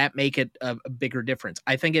 does that make it a bigger difference?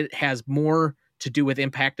 I think it has more to do with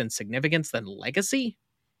impact and significance than legacy.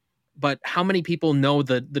 But how many people know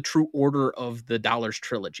the true order of the Dollars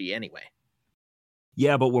trilogy anyway?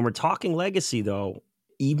 Yeah, but when we're talking legacy, though,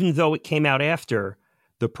 even though it came out after,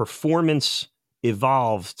 the performance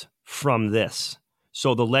evolved from this.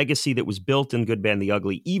 So the legacy that was built in Good, Bad, and the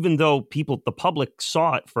Ugly, even though the public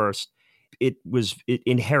saw it first, it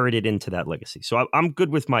inherited into that legacy. So I'm good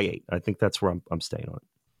with my 8. I think that's where I'm staying on.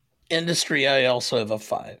 Industry, I also have a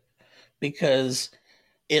 5 because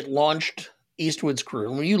it launched Eastwood's career.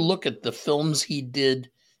 When you look at the films he did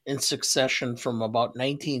in succession from about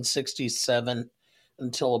 1967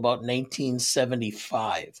 until about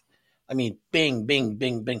 1975, I mean, bing, bing,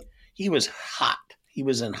 bing, bing. He was hot. He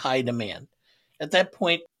was in high demand. At that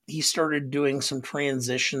point, he started doing some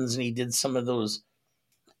transitions and he did some of those,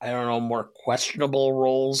 I don't know, more questionable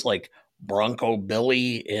roles like Bronco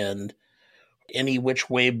Billy and Any Which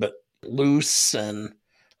Way But Loose and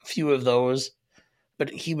a few of those. But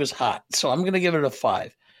he was hot. So I'm going to give it a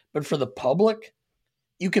 5. But for the public,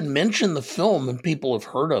 you can mention the film and people have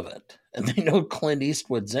heard of it and they know Clint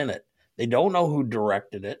Eastwood's in it. They don't know who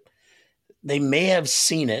directed it. They may have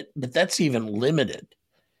seen it, but that's even limited.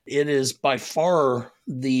 It is by far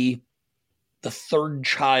the third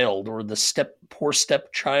child or the poor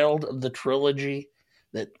stepchild of the trilogy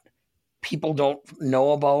that people don't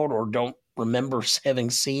know about or don't remember having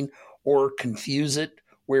seen or confuse it,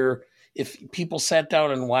 where if people sat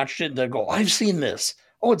down and watched it, they'd go, I've seen this.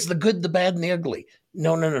 Oh, it's The Good, the Bad, and the Ugly.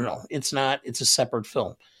 No. It's not. It's a separate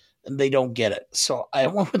film. And they don't get it. So I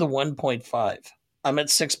went with a 1.5. I'm at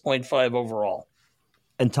 6.5 overall.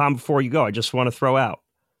 And Tom, before you go, I just want to throw out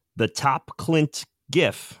the top Clint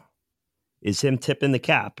gif is him tipping the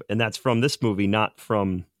cap. And that's from this movie, not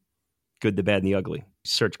from Good, the Bad, and the Ugly.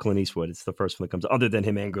 Search Clint Eastwood. It's the first one that comes, other than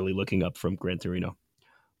him angrily looking up from Gran Torino.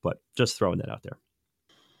 But just throwing that out there.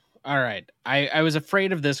 All right. I was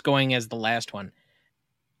afraid of this going as the last one.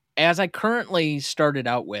 As I currently started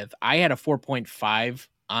out with, I had a 4.5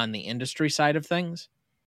 on the industry side of things.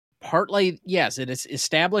 Partly, yes, it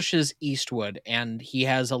establishes Eastwood, and he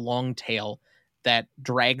has a long tail that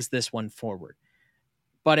drags this one forward.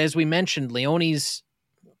 But as we mentioned, Leone's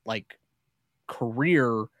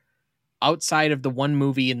career outside of the one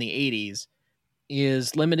movie in the 80s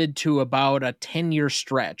is limited to about a 10-year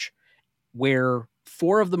stretch where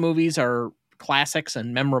 4 of the movies are classics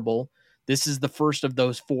and memorable. This is the first of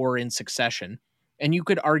those 4 in succession. And you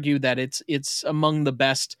could argue that it's among the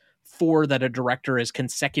best 4 that a director has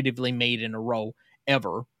consecutively made in a row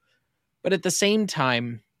ever. But at the same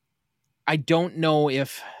time, I don't know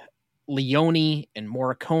if Leone and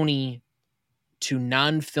Morricone to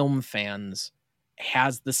non-film fans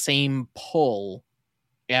has the same pull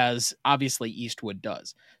as obviously Eastwood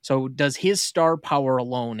does. So does his star power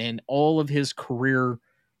alone and all of his career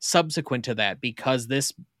subsequent to that, because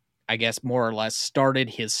this, I guess, more or less started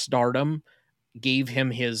his stardom, gave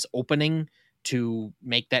him his opening to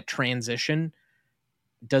make that transition,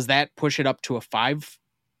 does that push it up to a 5?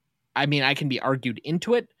 I mean, I can be argued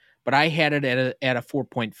into it, but I had it at a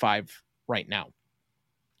 4.5 right now.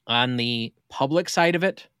 On the public side of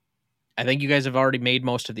it, I think you guys have already made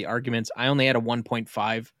most of the arguments. I only had a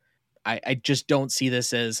 1.5. I just don't see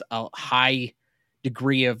this as a high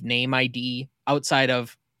degree of name ID outside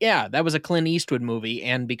of, yeah, that was a Clint Eastwood movie.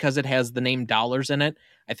 And because it has the name Dollars in it,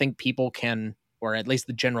 I think people can, or at least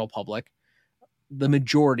the general public, the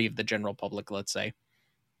majority of the general public, let's say,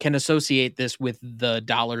 can associate this with the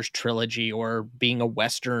Dollars trilogy or being a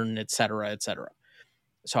Western, et cetera, et cetera.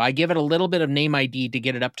 So I give it a little bit of name ID to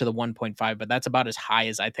get it up to the 1.5, but that's about as high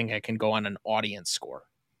as I think I can go on an audience score.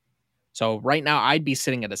 So right now I'd be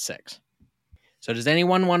sitting at a 6. So does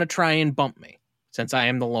anyone want to try and bump me since I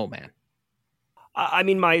am the low man? I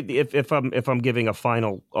mean, if I'm giving a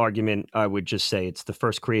final argument, I would just say it's the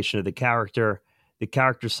first creation of the character. The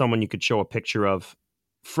character is someone you could show a picture of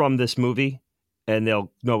from this movie, and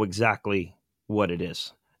they'll know exactly what it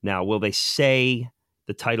is. Now, will they say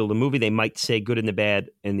the title of the movie? They might say Good and the Bad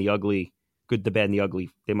and the Ugly, Good, the Bad, and the Ugly.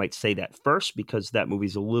 They might say that first because that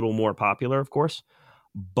movie's a little more popular, of course,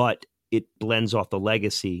 but it blends off the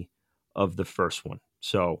legacy of the first one.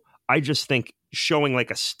 So I just think showing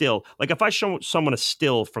like a still, like if I show someone a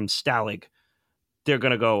still from Stalag, they're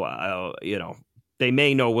going to go, they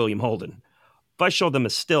may know William Holden. If I show them a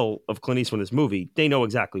still of Clint Eastwood in this movie, they know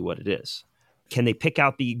exactly what it is. Can they pick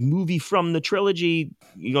out the movie from the trilogy?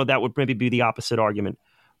 That would maybe be the opposite argument.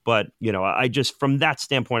 But, I just, from that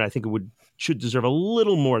standpoint, I think it should deserve a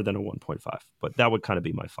little more than a 1.5. But that would kind of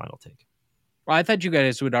be my final take. Well, I thought you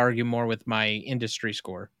guys would argue more with my industry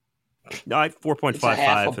score. No, 4.55. It's a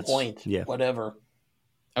half a point. Yeah. Whatever.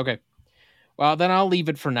 Okay. Well, then I'll leave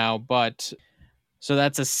it for now. But so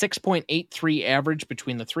that's a 6.83 average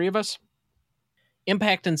between the 3 of us.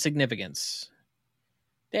 Impact and significance.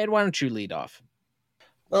 Dad, why don't you lead off?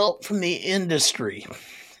 Well, from the industry,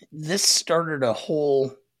 this started a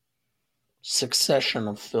whole succession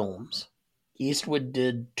of films. Eastwood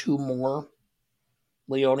did 2 more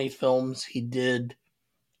Leone films. He did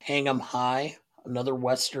Hang 'em High, another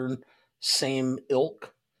Western, same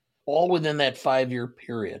ilk, all within that 5-year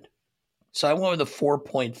period. So I went with a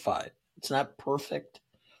 4.5. It's not perfect,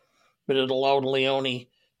 but it allowed Leone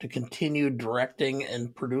to continue directing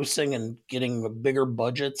and producing and getting bigger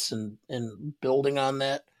budgets and building on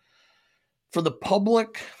that. For the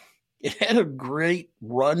public, it had a great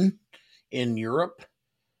run in Europe,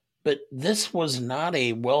 but this was not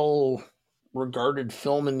a well regarded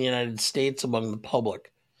film in the United States among the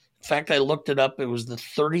public. In fact, I looked it up. It was the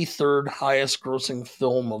 33rd highest grossing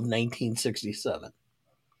film of 1967.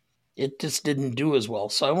 It just didn't do as well.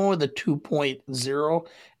 So I went with a 2.0.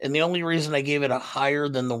 And the only reason I gave it a higher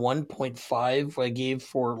than the 1.5 I gave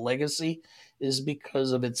for Legacy is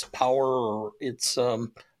because of its power or its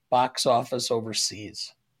box office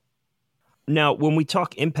overseas. Now, when we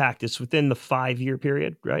talk impact, it's within the 5-year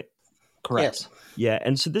period, right? Correct. Yes. Yeah.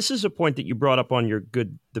 And so this is a point that you brought up on your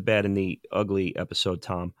Good, the Bad, and the Ugly episode,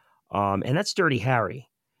 Tom. And that's Dirty Harry.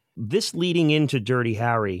 This leading into Dirty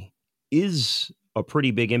Harry is a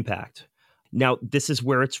pretty big impact. Now, this is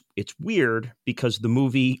where it's weird because the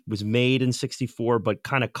movie was made in 64, but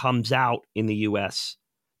kind of comes out in the US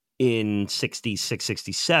in 66,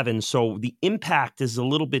 67. So the impact is a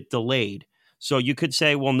little bit delayed. So you could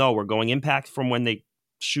say, well, no, we're going impact from when they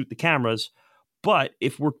shoot the cameras. But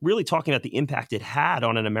if we're really talking about the impact it had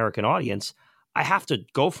on an American audience, I have to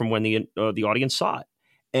go from when the audience saw it.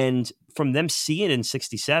 And from them seeing it in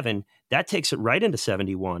 67, that takes it right into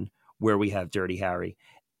 71, where we have Dirty Harry.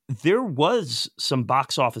 There was some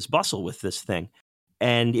box office bustle with this thing.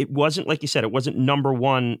 And it wasn't, like you said, it wasn't number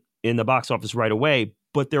one in the box office right away,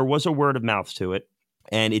 but there was a word of mouth to it.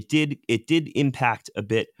 And it did impact a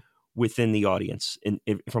bit within the audience,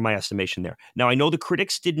 from my estimation there. Now, I know the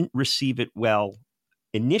critics didn't receive it well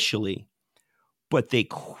initially, but they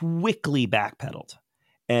quickly backpedaled.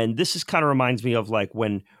 And this is kind of reminds me of like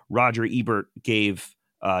when Roger Ebert gave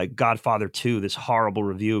Godfather 2 this horrible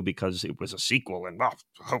review because it was a sequel and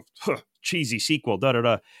cheesy sequel,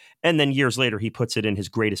 da-da-da. And then years later, he puts it in his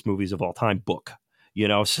greatest movies of all time book.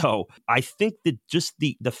 So I think that just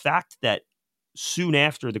the fact that soon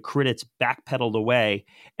after the critics backpedaled away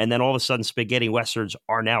and then all of a sudden spaghetti westerns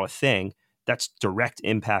are now a thing, that's direct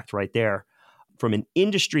impact right there. From an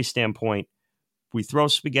industry standpoint, we throw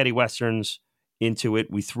spaghetti westerns into it.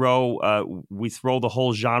 We throw the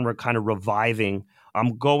whole genre kind of reviving.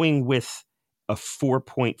 I'm going with a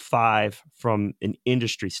 4.5 from an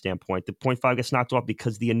industry standpoint. The 0.5 gets knocked off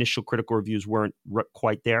because the initial critical reviews weren't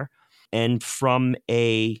quite there. And from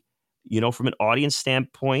an audience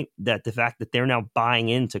standpoint, that the fact that they're now buying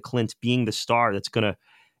into Clint being the star that's gonna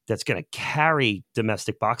carry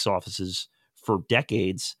domestic box offices for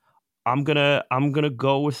decades, I'm gonna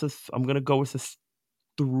go with a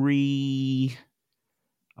 3.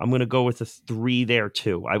 I'm gonna go with a 3 there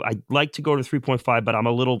too. I'd like to go to 3.5, but I'm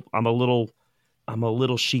a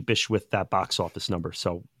little sheepish with that box office number.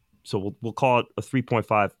 So we'll call it a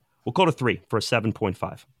 3.5. We'll call it a 3 for a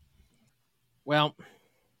 7.5. Well,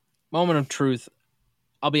 moment of truth.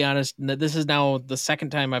 I'll be honest. This is now the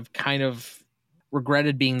second time I've kind of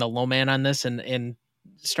regretted being the low man on this and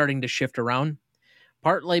starting to shift around.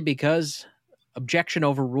 Partly because objection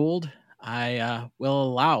overruled. I will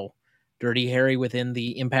allow Dirty Harry within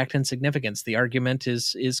the impact and significance. The argument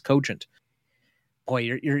is cogent.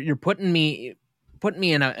 Boy, you're putting me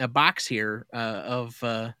in a box here of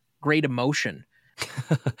great emotion.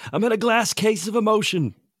 I'm in a glass case of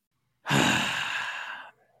emotion.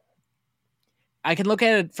 I can look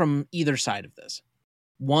at it from either side of this.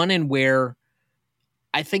 One, in where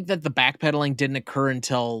I think that the backpedaling didn't occur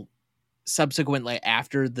until subsequently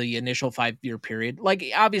after the initial 5-year period. Like,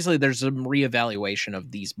 obviously, there's some reevaluation of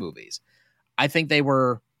these movies. I think they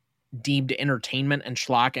were deemed entertainment and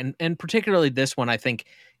schlock, and particularly this one, I think,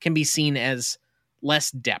 can be seen as less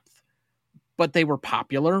depth. But they were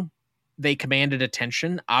popular. They commanded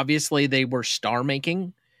attention. Obviously, they were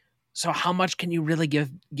star-making. So how much can you really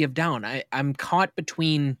give down? I'm caught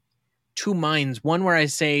between two minds. One where I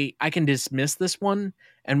say I can dismiss this one,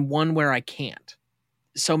 and one where I can't.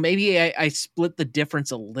 So maybe I split the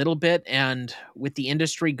difference a little bit, and with the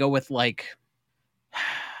industry go with like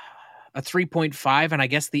a 3.5. And I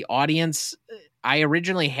guess the audience, I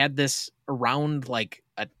originally had this around like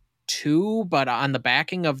a 2, but on the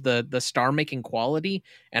backing of the star making quality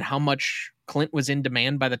and how much Clint was in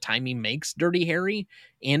demand by the time he makes Dirty Harry.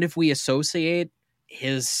 And if we associate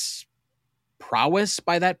his prowess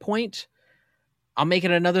by that point, I'll make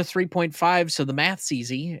it another 3.5. So the math's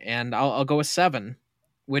easy, and I'll go with 7,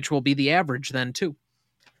 which will be the average then too.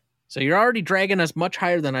 So you're already dragging us much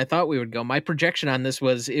higher than I thought we would go. My projection on this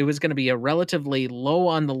was it was going to be a relatively low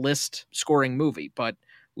on the list scoring movie, but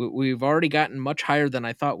we've already gotten much higher than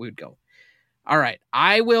I thought we would go. All right,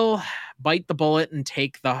 I will bite the bullet and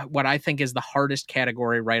take what I think is the hardest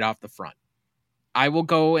category right off the front. I will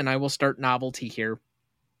go and I will start novelty here.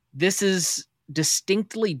 This is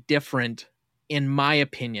distinctly different, in my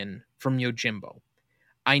opinion, from Yojimbo.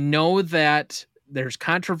 I know that there's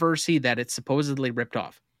controversy that it's supposedly ripped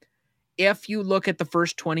off. If you look at the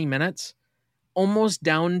first 20 minutes, almost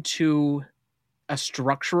down to a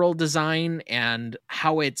structural design and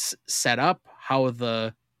how it's set up, how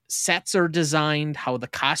the sets are designed, how the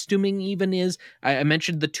costuming even is. I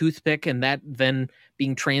mentioned the toothpick and that then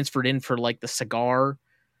being transferred in for like the cigar.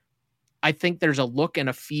 I think there's a look and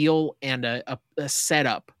a feel and a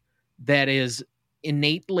setup that is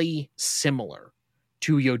innately similar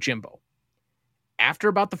to Yojimbo. After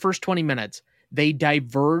about the first 20 minutes, they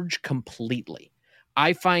diverge completely.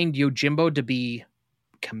 I find Yojimbo to be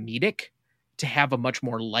comedic, to have a much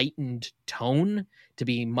more lightened tone, to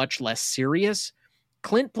be much less serious.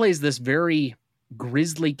 Clint plays this very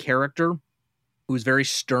grisly character who's very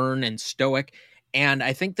stern and stoic, and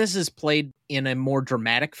I think this is played in a more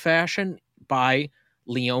dramatic fashion by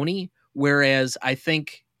Leone, whereas I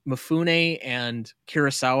think Mifune and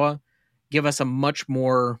Kurosawa give us a much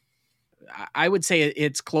more, I would say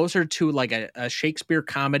it's closer to like a Shakespeare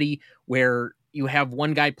comedy where you have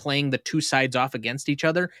one guy playing the two sides off against each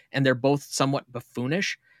other and they're both somewhat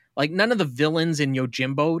buffoonish. Like none of the villains in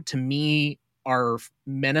Yojimbo to me are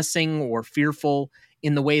menacing or fearful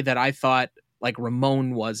in the way that I thought like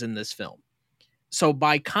Ramon was in this film. So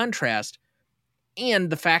by contrast, and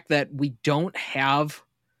the fact that we don't have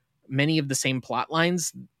many of the same plot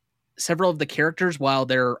lines, several of the characters, while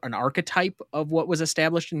they're an archetype of what was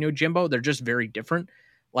established in Yojimbo, they're just very different.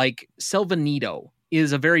 Like Silvanito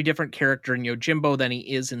is a very different character in Yojimbo than he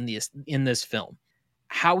is in this film.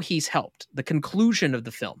 How he's helped, the conclusion of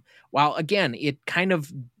the film, while again, it kind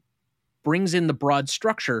of brings in the broad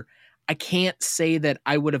structure, I can't say that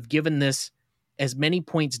I would have given this as many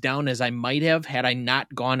points down as I might have had I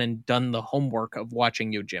not gone and done the homework of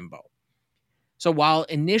watching Yojimbo. So while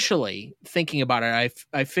initially thinking about it,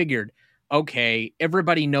 I figured, okay,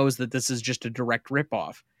 everybody knows that this is just a direct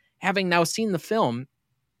ripoff. Having now seen the film,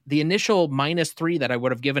 the initial -3 that I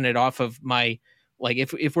would have given it off of my, like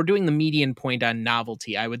if we're doing the median point on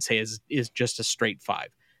novelty, I would say is just a straight 5.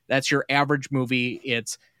 That's your average movie.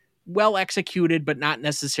 It's well executed, but not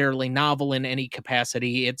necessarily novel in any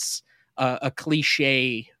capacity. It's a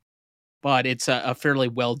cliche, but it's a fairly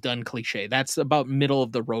well done cliche. That's about middle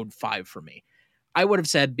of the road 5 for me. I would have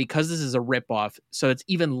said, because this is a ripoff, so it's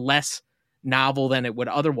even less novel than it would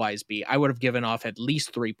otherwise be, I would have given off at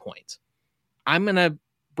least 3 points. I'm going to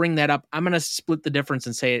bring that up. I'm going to split the difference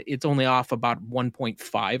and say it's only off about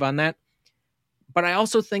 1.5 on that. But I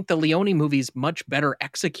also think the Leone movie is much better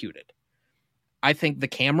executed. I think the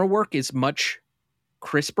camera work is much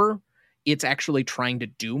crisper. It's actually trying to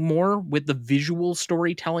do more with the visual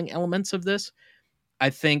storytelling elements of this. I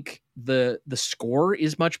think the score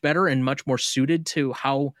is much better and much more suited to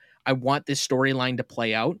how I want this storyline to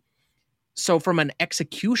play out. So from an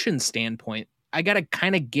execution standpoint, I got to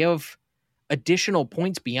kind of give additional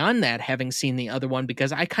points beyond that, having seen the other one,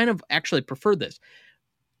 because I kind of actually prefer this.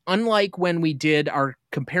 Unlike when we did our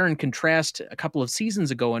compare and contrast a couple of seasons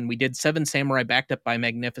ago and we did Seven Samurai backed up by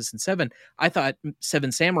Magnificent Seven, I thought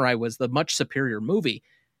Seven Samurai was the much superior movie.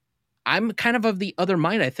 I'm kind of the other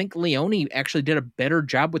mind. I think Leone actually did a better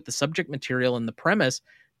job with the subject material and the premise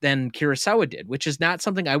than Kurosawa did, which is not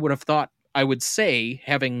something I would have thought I would say,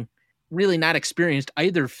 having really not experienced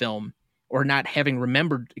either film or not having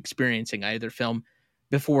remembered experiencing either film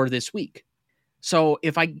before this week. So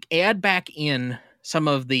if I add back in some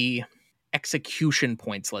of the execution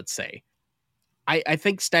points, let's say, I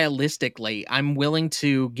think stylistically, I'm willing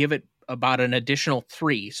to give it about an additional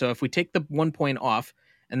 3. So if we take the 1 point off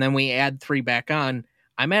and then we add 3 back on,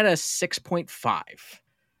 I'm at a 6.5.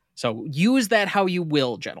 So use that how you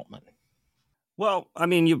will, gentlemen. Well, I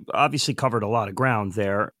mean, you obviously covered a lot of ground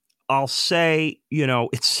there. I'll say,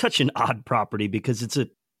 it's such an odd property because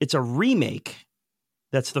it's a remake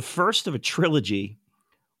that's the first of a trilogy,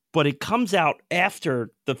 but it comes out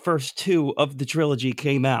after the first 2 of the trilogy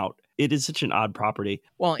came out. It is such an odd property.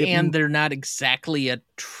 Well, and they're not exactly a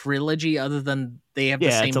trilogy other than they have the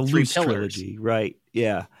same it's a 3 loose pillars. Trilogy, right?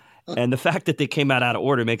 Yeah. And the fact that they came out of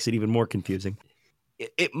order makes it even more confusing.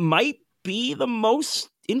 It might be the most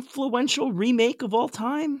influential remake of all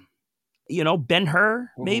time. Ben-Hur,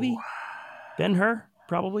 maybe. Ben-Hur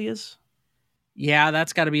probably is. Yeah,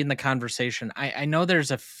 that's got to be in the conversation. I know there's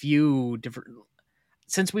a few different.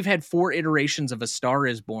 since we've had 4 iterations of A Star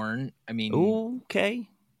Is Born, I mean, Okay.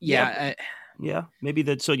 yeah, Yeah. Maybe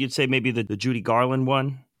so you'd say maybe the Judy Garland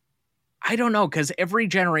one? I don't know, because every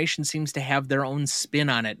generation seems to have their own spin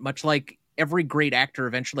on it, much like every great actor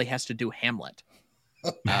eventually has to do Hamlet.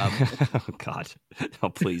 Oh, God. Oh,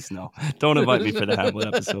 please, no. Don't invite me for the Hamlet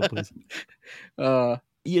episode, please.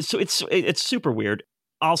 Yeah, so it's super weird.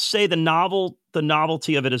 I'll say the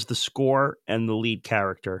novelty of it is the score and the lead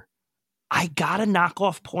character. I gotta knock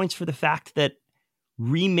off points for the fact that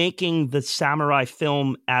remaking the samurai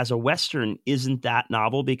film as a Western isn't that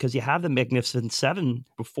novel because you have the Magnificent Seven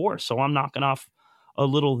before. So I'm knocking off a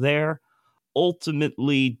little there.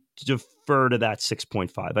 Ultimately defer to that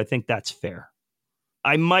 6.5. I think that's fair.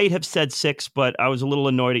 I might have said 6, but I was a little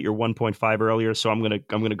annoyed at your 1.5 earlier, so I'm gonna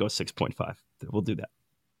go 6.5. We'll do that.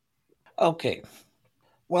 Okay.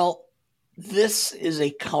 Well, this is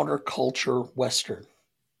a counterculture Western.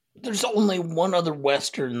 There's only one other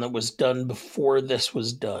Western that was done before this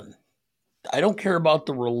was done. I don't care about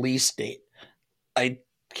the release date. I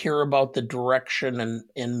care about the direction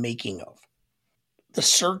and making of. The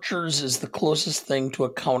Searchers is the closest thing to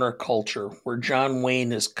a counterculture where John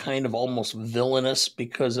Wayne is kind of almost villainous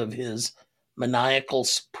because of his maniacal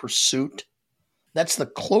pursuit. That's the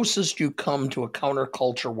closest you come to a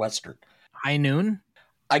counterculture Western. High Noon?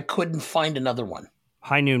 I couldn't find another one.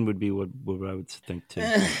 High Noon would be what I would think too.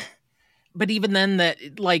 But even then,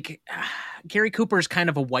 Gary Cooper's kind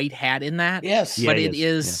of a white hat in that. Yes. But Yeah, it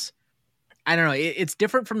is, I don't know, it's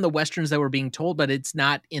different from the Westerns that were being told, but it's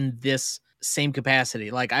not in this same capacity.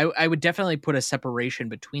 Like, I would definitely put a separation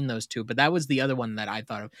between those two, but that was the other one that I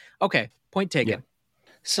thought of. Okay, point taken.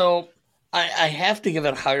 Yeah. So I have to give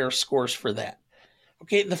it higher scores for that.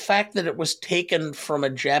 Okay, the fact that it was taken from a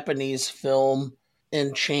Japanese film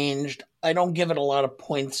and changed, I don't give it a lot of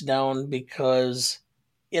points down because,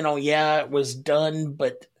 it was done,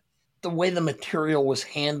 but the way the material was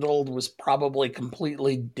handled was probably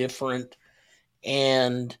completely different,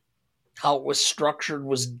 and how it was structured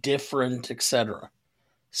was different, etc.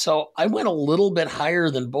 So I went a little bit higher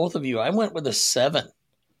than both of you. I went with a 7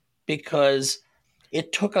 because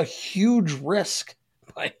it took a huge risk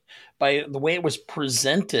by the way it was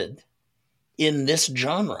presented in this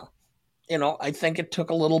genre. I think it took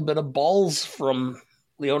a little bit of balls from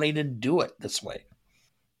Leone to do it this way.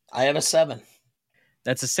 I have a 7.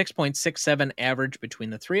 That's a 6.67 average between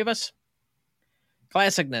the three of us.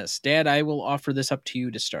 Classicness. Dad, I will offer this up to you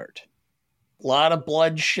to start. A lot of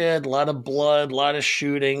bloodshed, a lot of blood, a lot of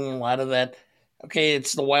shooting, a lot of that. Okay,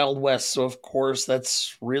 it's the Wild West, so of course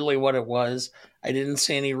that's really what it was. I didn't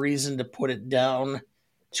see any reason to put it down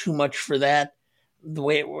too much for that. The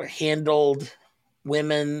way it handled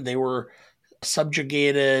women, they were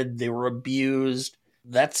subjugated, they were abused.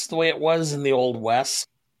 That's the way it was in the Old West.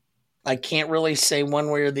 I can't really say one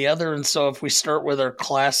way or the other, and so if we start with our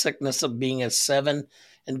classicness of being a 7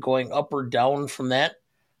 and going up or down from that,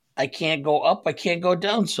 I can't go up, I can't go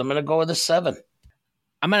down, so I'm going to go with a 7.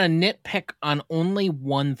 I'm going to nitpick on only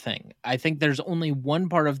one thing. I think there's only one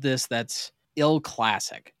part of this that's ill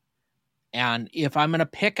classic. And if I'm going to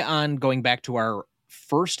pick on going back to our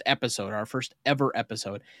first ever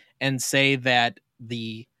episode, and say that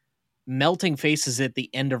the melting faces at the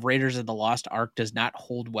end of Raiders of the Lost Ark does not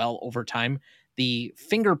hold well over time, the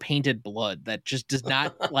finger painted blood that just does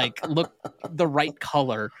not look the right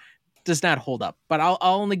color does not hold up. But I'll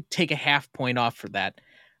only take a half point off for that.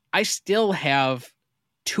 I still have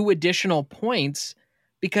 2 additional points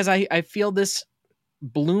because I feel this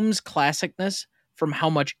blooms classicness from how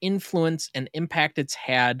much influence and impact it's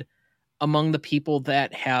had among the people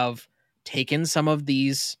that have taken some of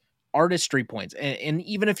these artistry points. And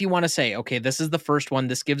even if you want to say, okay, this is the first one,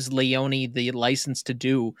 this gives Leone the license to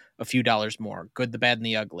do a few dollars more, Good, the Bad, and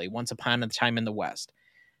the Ugly, Once Upon a Time in the West.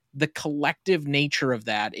 The collective nature of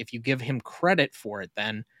that, if you give him credit for it,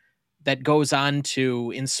 then that goes on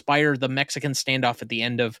to inspire the Mexican standoff at the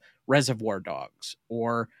end of Reservoir Dogs,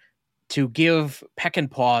 or to give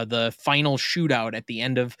Peckinpah the final shootout at the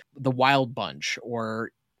end of The Wild Bunch,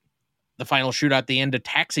 or the final shootout at the end of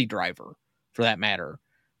Taxi Driver, for that matter.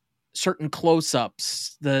 Certain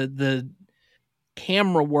close-ups, the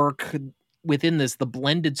camera work within this, the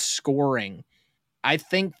blended scoring. I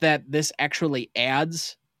think that this actually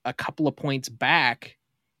adds a couple of points back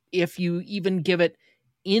if you even give it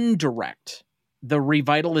indirect, the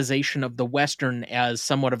revitalization of the Western as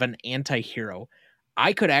somewhat of an anti-hero.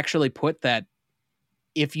 I could actually put that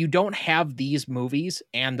if you don't have these movies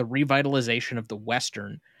and the revitalization of the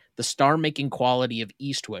Western, the star-making quality of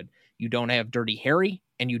Eastwood, you don't have Dirty Harry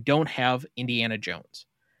and you don't have Indiana Jones.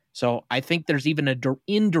 So I think there's even an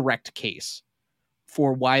indirect case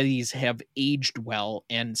for why these have aged well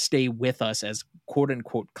and stay with us as quote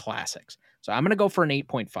unquote classics. So I'm going to go for an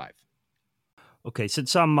 8.5. Okay,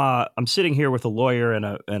 since I'm sitting here with a lawyer and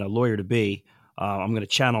a lawyer to be, I'm going to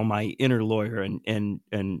channel my inner lawyer and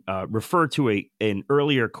refer to an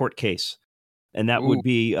earlier court case, and that would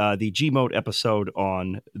be the G-Mode episode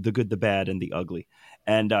on The Good, the Bad, and the Ugly.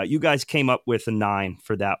 And you guys came up with a 9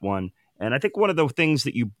 for that one. And I think one of the things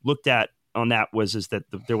that you looked at on that was that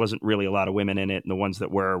there wasn't really a lot of women in it, and the ones that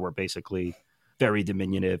were basically very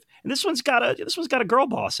diminutive. And this one's got a girl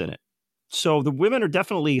boss in it. So the women are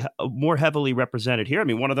definitely more heavily represented here. I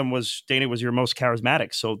mean, one of them was, Dana, was your most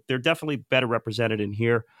charismatic. So they're definitely better represented in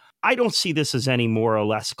here. I don't see this as any more or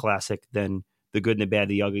less classic than The Good and the Bad,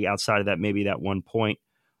 the Ugly. Outside of that, maybe that one point.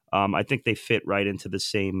 I think they fit right into the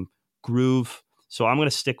same groove. So I'm going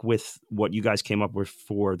to stick with what you guys came up with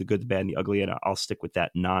for The Good, the Bad, and the Ugly. And I'll stick with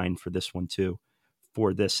that 9 for this one too,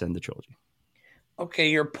 for this and the trilogy. Okay,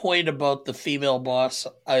 your point about the female boss,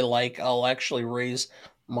 I like. I'll actually raise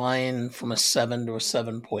mine from a 7 to a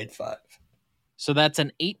 7.5. So that's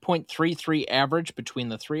an 8.33 average between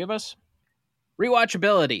the three of us.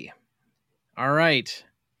 Rewatchability. All right.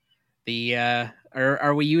 The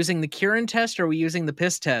are we using the Kieran test or are we using the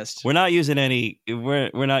piss test? We're not using any.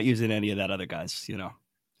 We're not using any of that other guys. You know,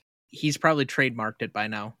 he's probably trademarked it by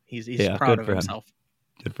now. He's proud of himself.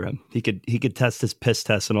 Good for him. He could test his piss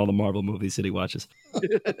test in all the Marvel movies that he watches.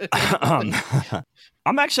 I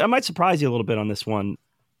might surprise you a little bit on this one.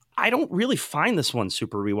 I don't really find this one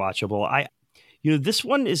super rewatchable. This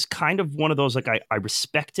one is kind of one of those, like, I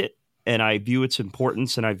respect it and I view its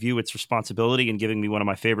importance and I view its responsibility in giving me one of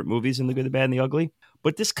my favorite movies in The Good, the Bad, and the Ugly.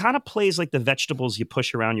 But this kind of plays like the vegetables you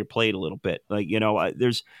push around your plate a little bit. Like,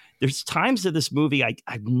 there's times that this movie, I'm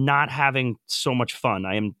not having so much fun.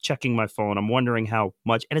 I am checking my phone. I'm wondering how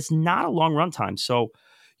much, and it's not a long runtime. So,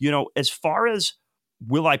 as far as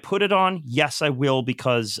will I put it on? Yes, I will,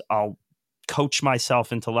 because I'll coach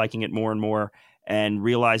myself into liking it more and more and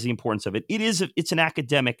realize the importance of it. It's an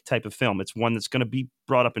academic type of film. It's one that's going to be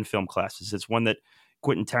brought up in film classes. It's one that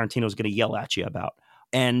Quentin Tarantino is going to yell at you about.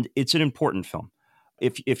 And it's an important film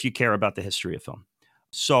if you care about the history of film.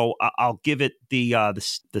 So I'll give it the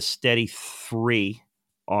steady 3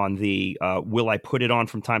 on the will I put it on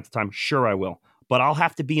from time to time? Sure, I will. But I'll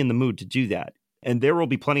have to be in the mood to do that. And there will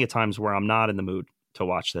be plenty of times where I'm not in the mood to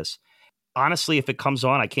watch this. Honestly, if it comes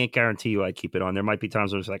on, I can't guarantee you I keep it on. There might be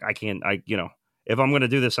times where it's like, if I'm going to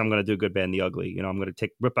do this, I'm going to do Good, Bad, and the Ugly. I'm going to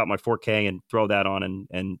rip out my 4K and throw that on,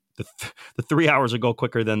 and the 3 hours will go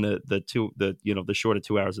quicker than the short of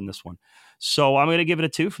 2 hours in this one. So I'm going to give it a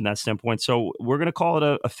 2 from that standpoint. So we're going to call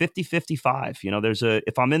it a 50-55.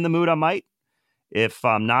 If I'm in the mood, I might. If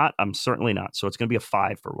I'm not, I'm certainly not. So it's going to be a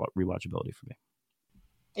 5 for rewatchability for me.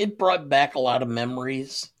 It brought back a lot of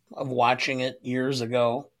memories of watching it years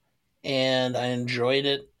ago, and I enjoyed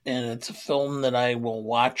it. And it's a film that I will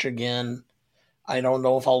watch again. I don't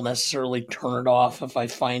know if I'll necessarily turn it off if I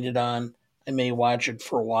find it on. I may watch it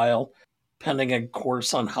for a while, depending, of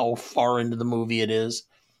course, on how far into the movie it is.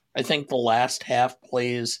 I think the last half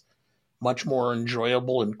plays much more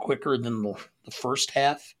enjoyable and quicker than the first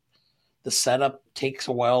half. The setup takes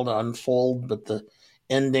a while to unfold, but the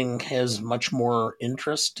ending has much more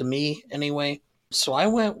interest to me anyway. So I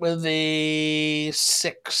went with a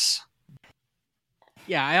 6.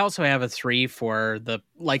 Yeah, I also have a 3 for the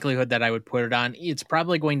likelihood that I would put it on. It's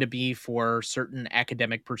probably going to be for certain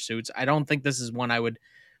academic pursuits. I don't think this is one I would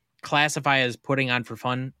classify as putting on for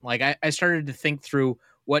fun. Like, I started to think through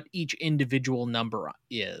what each individual number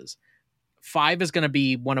is. 5 is going to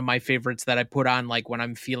be one of my favorites that I put on, like, when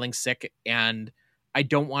I'm feeling sick and I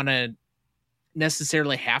don't want to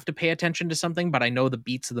necessarily have to pay attention to something, but I know the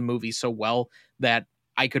beats of the movie so well that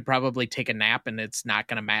I could probably take a nap and it's not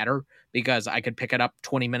going to matter, because I could pick it up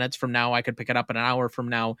 20 minutes from now. I could pick it up an hour from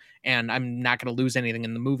now, and I'm not going to lose anything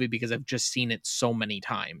in the movie because I've just seen it so many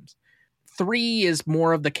times. 3 is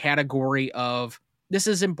more of the category of, this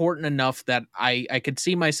is important enough that I could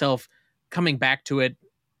see myself coming back to it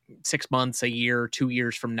 6 months, a year, 2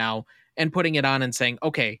 years from now, and putting it on and saying,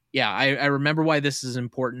 okay, yeah, I remember why this is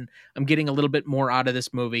important. I'm getting a little bit more out of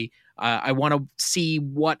this movie. I want to see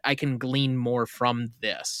what I can glean more from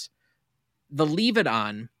this. The leave it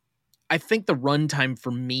on, I think the runtime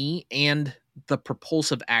for me and the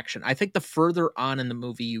propulsive action, I think the further on in the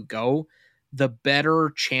movie you go, the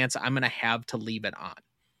better chance I'm going to have to leave it on.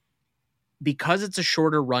 Because it's a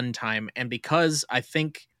shorter runtime, and because I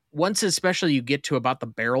think once especially you get to about the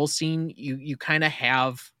barrel scene, you kind of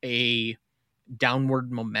have a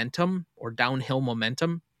downward momentum or downhill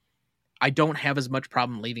momentum. I don't have as much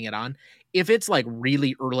problem leaving it on. If it's like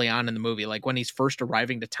really early on in the movie, like when he's first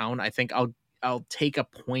arriving to town, I think I'll take a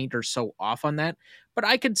point or so off on that. But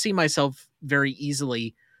I could see myself very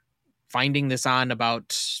easily finding this on about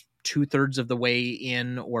 2/3 of the way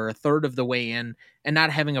in or a third of the way in and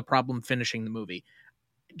not having a problem finishing the movie.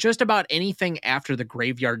 Just about anything after the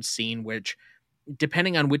graveyard scene, which,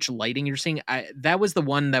 depending on which lighting you're seeing, that was the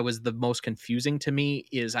one that was the most confusing to me,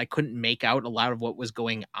 is I couldn't make out a lot of what was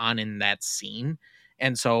going on in that scene.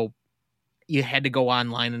 And so you had to go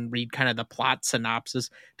online and read kind of the plot synopsis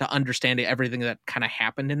to understand everything that kind of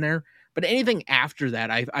happened in there. But anything after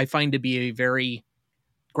that, I find to be a very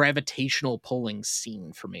gravitational pulling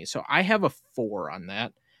scene for me. So I have a 4 on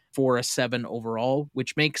that for a 7 overall,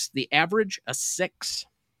 which makes the average a 6.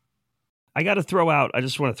 I got to throw out, I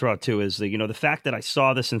just want to throw out too, is the fact that I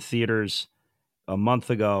saw this in theaters a month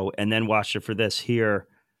ago and then watched it for this here.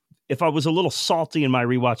 If I was a little salty in my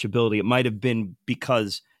rewatchability, it might have been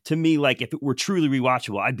because to me, like if it were truly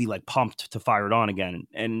rewatchable, I'd be like pumped to fire it on again.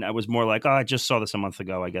 And I was more like, oh, I just saw this a month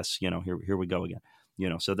ago. I guess, here we go again.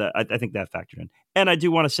 So that I think that factored in. And I do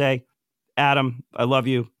want to say, Adam, I love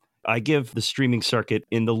you. I give the streaming circuit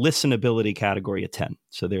in the listenability category a 10.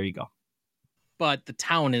 So there you go. But The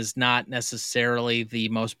Town is not necessarily the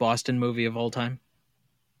most Boston movie of all time.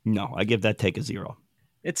 No, I give that take a 0.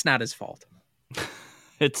 It's not his fault.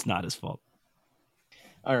 It's not his fault.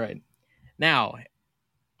 All right. Now,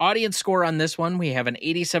 audience score on this one, we have an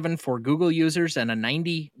 87 for Google users and a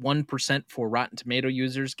 91% for Rotten Tomato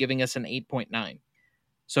users, giving us an 8.9.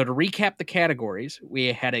 So to recap the categories, we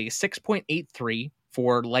had a 6.83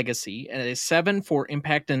 for legacy, and a 7 for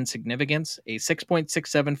impact and significance, a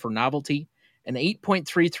 6.67 for novelty, an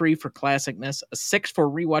 8.33 for classicness, a 6 for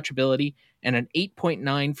rewatchability, and an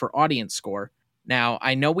 8.9 for audience score. Now,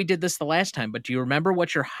 I know we did this the last time, but do you remember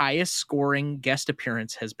what your highest scoring guest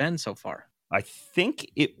appearance has been so far? I think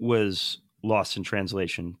it was Lost in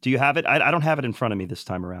Translation. Do you have it? I don't have it in front of me this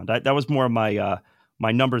time around. That was more of my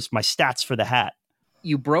my numbers, my stats for the hat.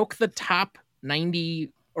 You broke the top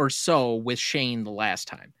 90 or so with Shane the last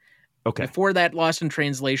time. Okay. Before that, Lost in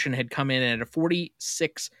Translation had come in at a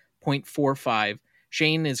 46.45.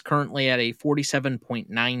 Shane is currently at a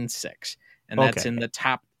 47.96, and that's in the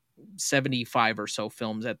top 75 or so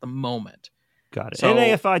films at the moment. Got it. So, and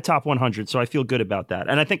AFI top 100, so I feel good about that.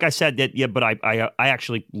 And I think I said that, yeah, but I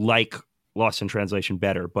actually like Lost in Translation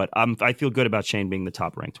better, but I feel good about Shane being the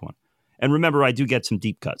top ranked one. And remember, I do get some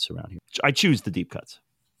deep cuts around here. I choose the deep cuts.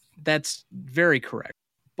 That's very correct.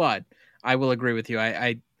 But I will agree with you.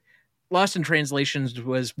 I Lost in Translations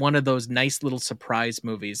was one of those nice little surprise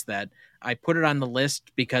movies that I put it on the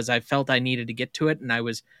list because I felt I needed to get to it, and I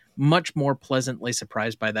was much more pleasantly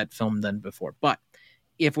surprised by that film than before. But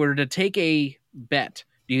if we were to take a bet,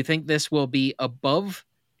 do you think this will be above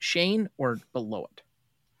Shane or below it?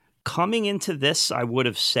 Coming into this, I would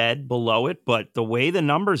have said below it, but the way the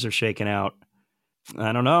numbers are shaking out,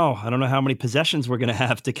 I don't know. I don't know how many possessions we're going to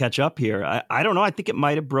have to catch up here. I don't know. I think it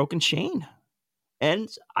might have broken Shane. And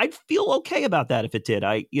I'd feel okay about that if it did.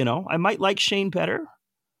 I might like Shane better,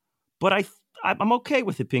 but I'm okay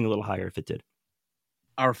with it being a little higher if it did.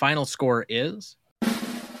 Our final score is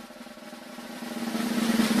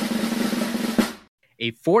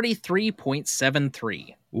a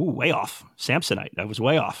 43.73. Ooh, way off. Samsonite. That was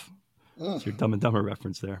way off. It's your Dumb and Dumber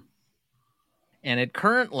reference there. And it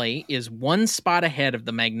currently is one spot ahead of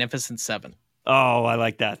the Magnificent Seven. Oh, I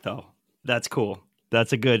like that though. That's cool.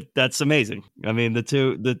 That's amazing. I mean, the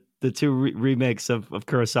two remakes of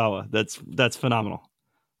Kurosawa. That's phenomenal.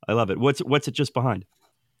 I love it. What's it just behind?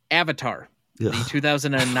 Avatar, the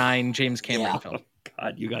 2009 James Cameron film. Oh,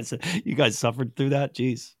 God, you guys suffered through that.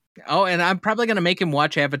 Jeez. Oh, and I'm probably going to make him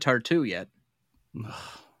watch Avatar 2 yet.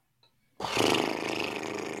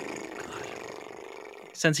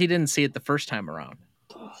 Since he didn't see it the first time around.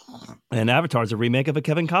 And Avatar's a remake of a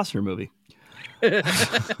Kevin Costner movie.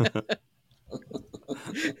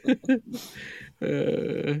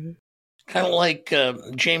 Kind of like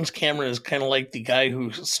James Cameron is kind of like the guy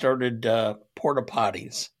who started porta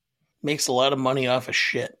potties. Makes a lot of money off of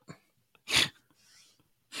shit.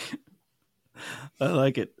 I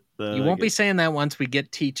like it. You won't be saying that once we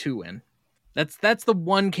get T2 in. That's the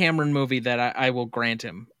one Cameron movie that I will grant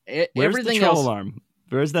him. Where's Everything the troll else, alarm?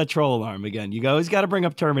 Where's that troll alarm again? You always got to bring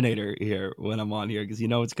up Terminator here when I'm on here because you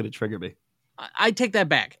know it's going to trigger me. I take that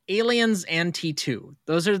back. Aliens and T2.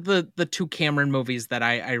 Those are the two Cameron movies that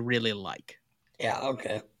I really like. Yeah,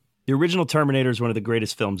 okay. The original Terminator is one of the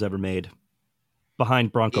greatest films ever made.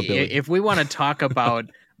 Behind Bronco Billy. If we want to talk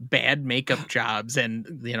about bad makeup jobs and,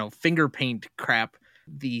 finger paint crap,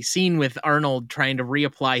 the scene with Arnold trying to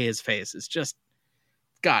reapply his face is just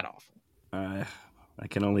god awful. I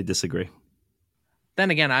can only disagree.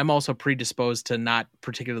 Then again, I'm also predisposed to not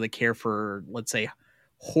particularly care for, let's say,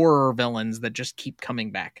 horror villains that just keep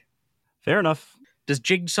coming back. Fair enough. Does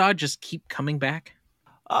Jigsaw just keep coming back?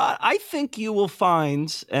 I think you will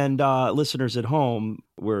find, and listeners at home,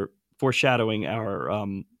 we're foreshadowing our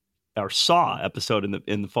Saw episode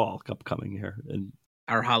in the fall upcoming here, and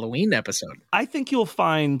Our Halloween episode. I think you'll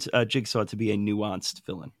find Jigsaw to be a nuanced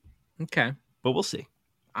villain. Okay. But we'll see.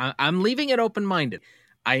 I'm leaving it open-minded.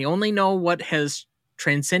 I only know what has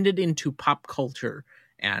transcended into pop culture,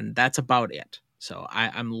 and that's about it. So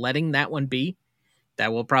I'm letting that one be.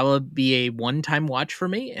 That will probably be a one-time watch for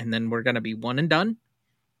me, and then we're going to be one and done.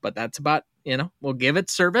 But that's about, we'll give it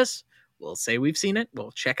service. We'll say we've seen it.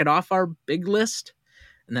 We'll check it off our big list,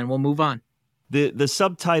 and then we'll move on. The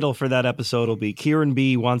subtitle for that episode will be Kieran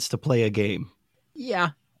B wants to play a game.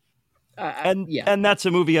 Yeah. And that's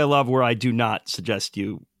a movie I love where I do not suggest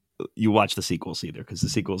you watch the sequels either, because the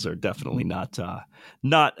sequels are definitely not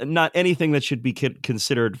anything that should be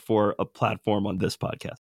considered for a platform on this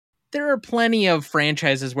podcast. There are plenty of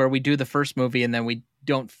franchises where we do the first movie and then we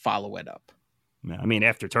don't follow it up. I mean,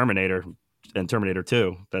 after Terminator and Terminator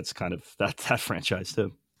 2, that's kind of that franchise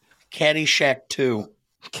too. Caddyshack 2.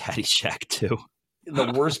 Caddyshack 2.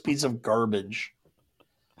 The worst piece of garbage.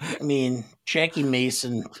 I mean, Jackie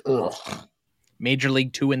Mason. Ugh. Major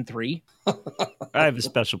League 2 and 3. I have a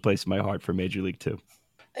special place in my heart for Major League 2.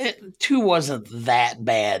 2 wasn't that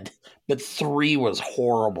bad, but 3 was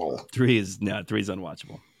horrible. 3 is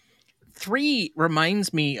unwatchable. 3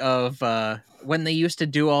 reminds me of when they used to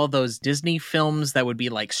do all those Disney films that would be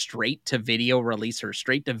like straight to video release or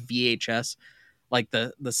straight to VHS, like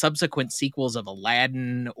the subsequent sequels of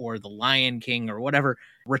Aladdin or The Lion King or whatever,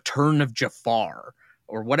 Return of Jafar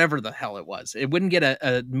or whatever the hell it was. It wouldn't get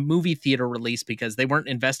a movie theater release because they weren't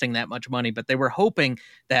investing that much money, but they were hoping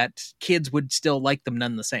that kids would still like them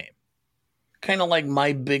none the same. Kind of like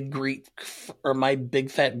My Big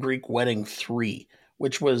Fat Greek Wedding 3,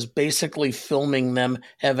 which was basically filming them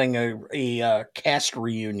having a cast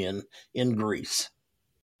reunion in Greece.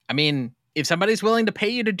 I mean, if somebody's willing to pay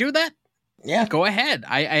you to do that, yeah, go ahead.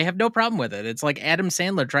 I have no problem with it. It's like Adam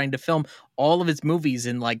Sandler trying to film all of his movies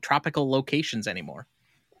in like tropical locations anymore.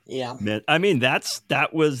 Yeah. I mean, that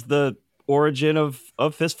was the origin of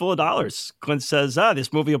Fistful of Dollars. Clint says,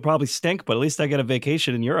 this movie will probably stink, but at least I get a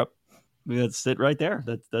vacation in Europe. I mean, that's it right there.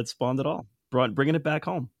 That spawned it all. Bringing it back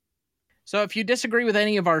home. So if you disagree with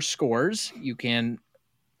any of our scores, you can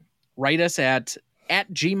write us at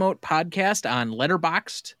Gmote Podcast on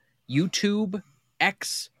Letterboxd, YouTube,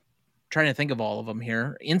 X, trying to think of all of them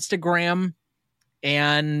here, Instagram,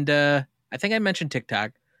 and I think I mentioned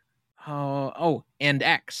TikTok. And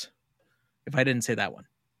X, if I didn't say that one.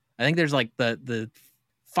 I think there's like the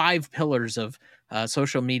 5 pillars of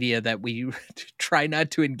social media that we try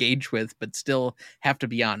not to engage with, but still have to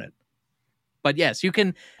be on it. But yes, you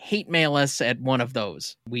can hate mail us at one of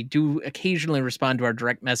those. We do occasionally respond to our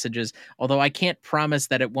direct messages, although I can't promise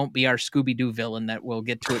that it won't be our Scooby-Doo villain that will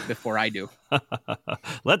get to it before I do.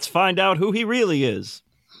 Let's find out who he really is.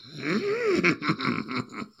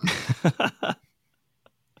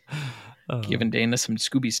 Giving Dana some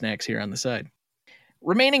Scooby snacks here on the side.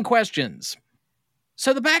 Remaining questions.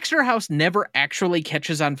 So the Baxter house never actually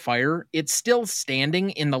catches on fire. It's still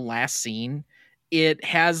standing in the last scene. It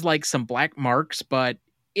has like some black marks, but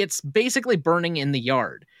it's basically burning in the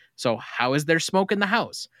yard. So how is there smoke in the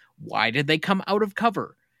house? Why did they come out of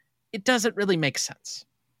cover? It doesn't really make sense.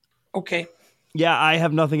 Okay. Yeah, I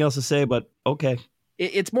have nothing else to say, but okay.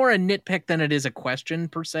 It's more a nitpick than it is a question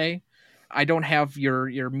per se. I don't have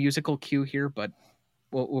your musical cue here, but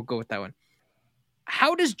we'll go with that one.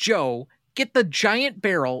 How does Joe get the giant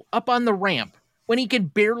barrel up on the ramp when he can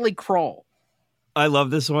barely crawl? I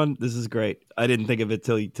love this one. This is great. I didn't think of it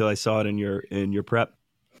till I saw it in your prep,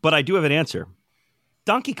 but I do have an answer.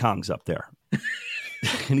 Donkey Kong's up there,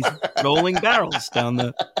 and he's rolling barrels down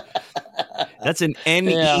the. That's an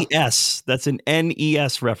NES. Yeah. That's an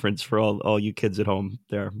NES reference for all you kids at home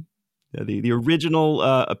there. The original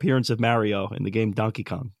appearance of Mario in the game Donkey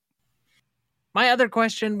Kong. My other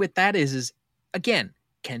question with that is again,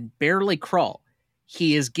 can barely crawl.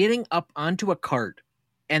 He is getting up onto a cart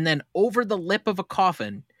and then over the lip of a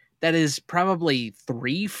coffin that is probably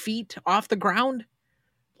 3 feet off the ground.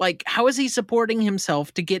 Like, how is he supporting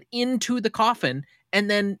himself to get into the coffin and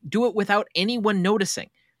then do it without anyone noticing?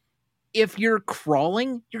 If you're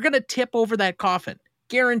crawling, you're going to tip over that coffin,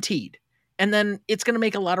 guaranteed. And then it's going to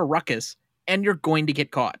make a lot of ruckus and you're going to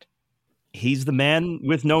get caught. He's the man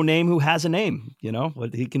with no name who has a name,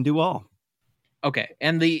 he can do all. Okay.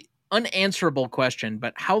 And the unanswerable question,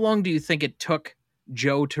 but how long do you think it took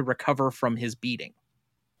Joe to recover from his beating?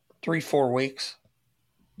 3-4 weeks.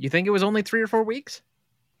 You think it was only 3 or 4 weeks?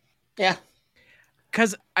 Yeah.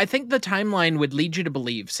 Because I think the timeline would lead you to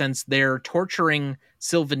believe, since they're torturing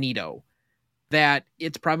Silvanito, that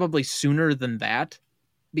it's probably sooner than that.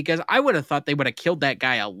 Because I would have thought they would have killed that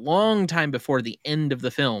guy a long time before the end of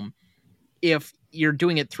the film if you're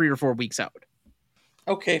doing it 3 or 4 weeks out.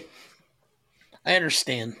 Okay. I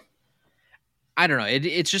understand. I don't know.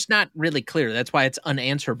 It's just not really clear. That's why it's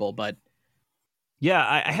unanswerable. But Yeah,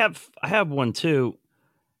 I have one too.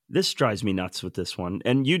 This drives me nuts with this one.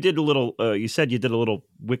 And you did a little. You said you did a little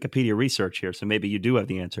Wikipedia research here, so maybe you do have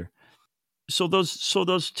the answer. So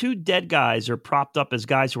those 2 dead guys are propped up as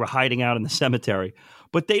guys who are hiding out in the cemetery,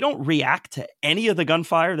 but they don't react to any of the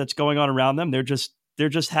gunfire that's going on around them. They're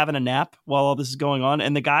just having a nap while all this is going on.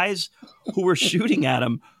 And the guys who were shooting at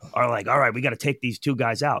them are like, all right, we got to take these 2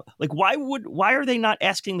 guys out. Like, why are they not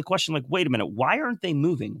asking the question, like, wait a minute, why aren't they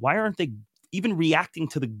moving? Why aren't they even reacting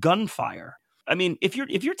to the gunfire? I mean, if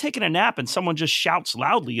you're taking a nap and someone just shouts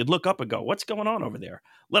loudly, you'd look up and go, what's going on over there?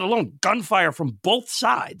 Let alone gunfire from both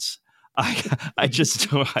sides. I just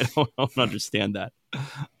don't understand that.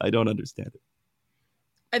 I don't understand it.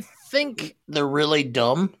 I think they're really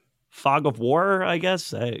dumb. Fog of war, I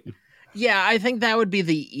guess. Yeah, I think that would be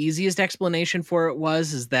the easiest explanation for it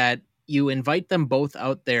is that you invite them both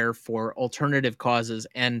out there for alternative causes.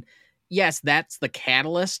 And yes, that's the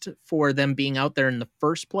catalyst for them being out there in the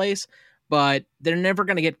first place, but they're never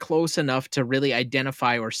going to get close enough to really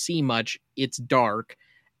identify or see much. It's dark.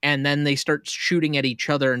 And then they start shooting at each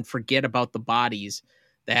other and forget about the bodies.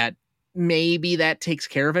 That maybe that takes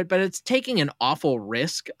care of it, but it's taking an awful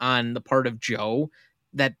risk on the part of Joe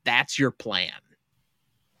that's your plan.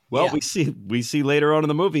 Well, Yeah. we see later on in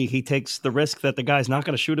the movie, he takes the risk that the guy's not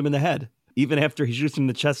going to shoot him in the head, even after he shoots him in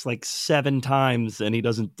the chest like 7 times and he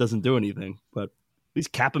doesn't do anything. But at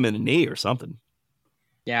least cap him in the knee or something.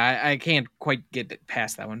 Yeah, I can't quite get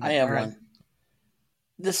past that one. I have one.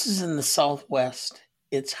 This is in the Southwest.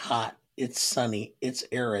 It's hot. It's sunny. It's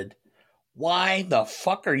arid. Why the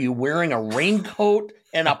fuck are you wearing a raincoat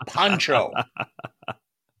and a poncho?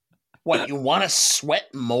 What, you want to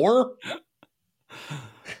sweat more?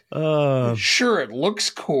 Sure, it looks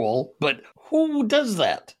cool, but who does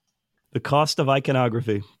that? The cost of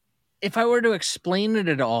iconography. If I were to explain it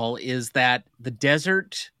at all, is that the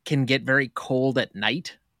desert can get very cold at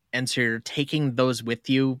night, and so you're taking those with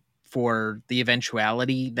you for the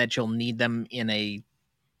eventuality that you'll need them in a,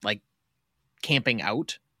 like, camping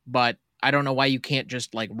out. But I don't know why you can't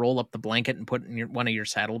just, like, roll up the blanket and put it in one of your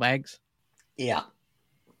saddlebags. Yeah.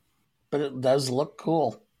 But it does look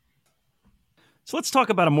cool. So let's talk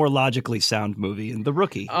about a more logically sound movie, and The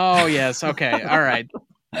Rookie. Oh, yes. Okay. All right.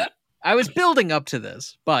 I was building up to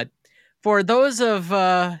this, but for those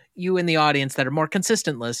of you in the audience that are more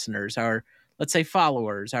consistent listeners, our, let's say,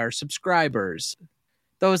 followers, our subscribers,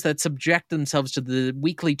 those that subject themselves to the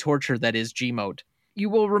weekly torture that is Gmote, you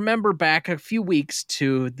will remember back a few weeks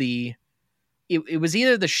to it was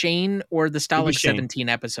either the Shane or the Stalag 17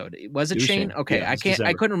 episode. Was it Shane? Okay, yeah,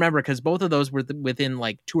 I couldn't remember because both of those were within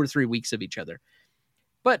like 2 or 3 weeks of each other.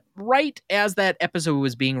 But right as that episode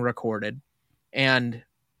was being recorded, and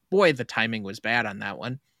boy, the timing was bad on that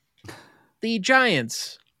one, the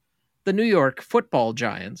Giants, the New York Football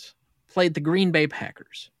Giants, played the Green Bay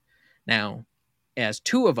Packers. Now, as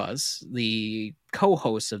 2 of us, the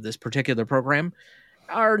co-hosts of this particular program,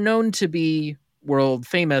 are known to be world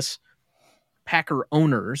famous Packer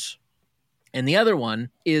owners, and the other one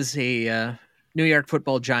is a New York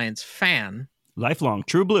Football Giants fan. Lifelong,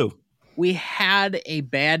 true blue. We had a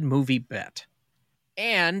bad movie bet.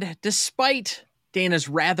 And despite Dana's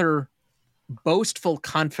rather boastful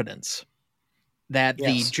confidence that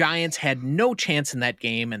the Giants had no chance in that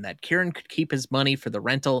game and that Kieran could keep his money for the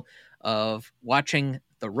rental of watching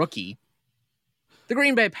The Rookie, the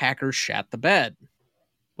Green Bay Packers shat the bed.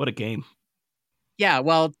 What a game. Yeah,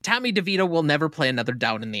 well, Tommy DeVito will never play another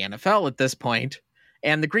down in the NFL at this point,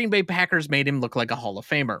 and the Green Bay Packers made him look like a Hall of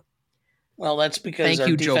Famer. Well, that's because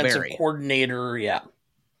our defensive coordinator,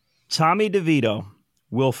 Tommy DeVito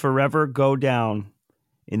will forever go down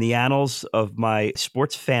in the annals of my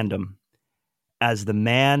sports fandom as the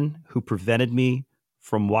man who prevented me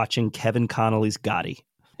from watching Kevin Connolly's Gotti.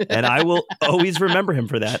 And I will always remember him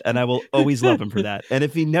for that, and I will always love him for that. And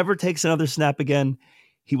if he never takes another snap again,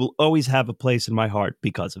 he will always have a place in my heart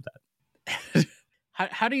because of that.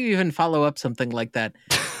 How do you even follow up something like that?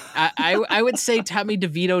 I would say Tommy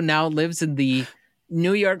DeVito now lives in the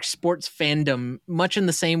New York sports fandom much in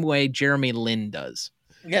the same way Jeremy Lin does.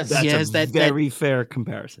 Yes, that's a very fair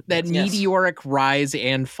comparison. That meteoric rise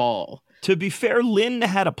and fall. To be fair, Lynn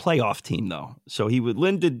had a playoff team though, so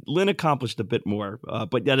Lynn accomplished a bit more.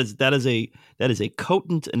 But that is a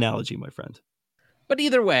potent analogy, my friend. But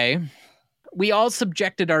either way, we all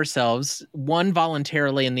subjected ourselves, one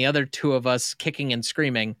voluntarily and the other two of us kicking and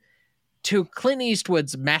screaming, to Clint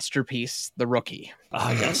Eastwood's masterpiece, The Rookie.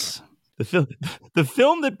 Ah, yes. The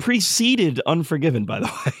film that preceded Unforgiven, by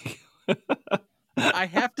the way. I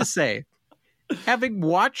have to say, having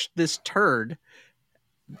watched this turd,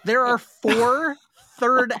 there are 4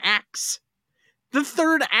 third acts. The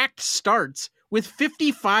third act starts with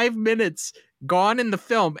 55 minutes gone in the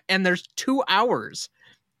film, and there's 2 hours.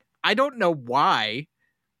 I don't know why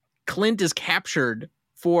Clint is captured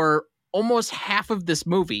for almost half of this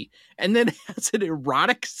movie and then has an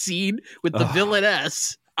erotic scene with the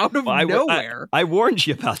villainess out of nowhere. I warned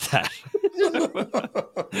you about that.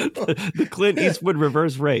 the Clint Eastwood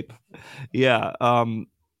reverse rape. Yeah.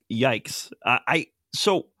 Yikes.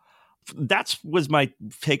 So that was my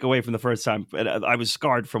takeaway from the first time. I was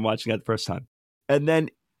scarred from watching that the first time. And then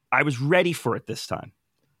I was ready for it this time.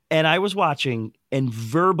 And I was watching and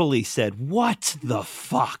verbally said, what the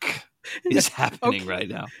fuck is happening right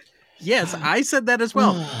now? Yes, I said that as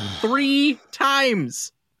well. 3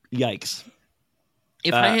 times. Yikes.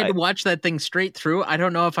 If I had to watch that thing straight through, I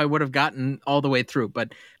don't know if I would have gotten all the way through.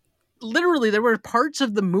 But literally, there were parts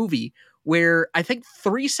of the movie where I think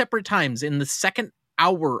 3 separate times in the second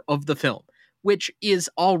hour of the film, which is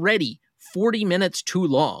already 40 minutes too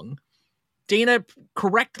long, Dana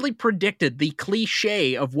correctly predicted the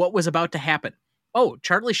cliche of what was about to happen. Oh,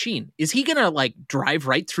 Charlie Sheen, is he going to drive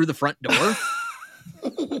right through the front door?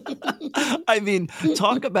 I mean,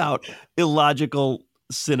 talk about illogical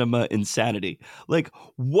cinema insanity.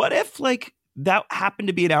 What if that happened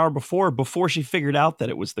to be an hour before she figured out that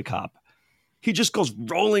it was the cop? He just goes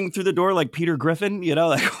rolling through the door like Peter Griffin, he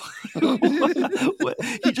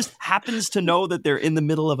just happens to know that they're in the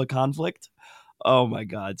middle of a conflict. Oh my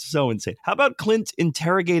God, so insane. How about Clint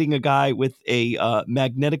interrogating a guy with a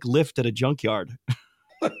magnetic lift at a junkyard?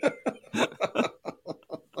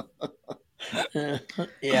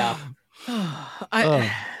 Yeah.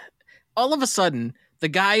 All of a sudden, the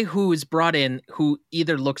guy who is brought in, who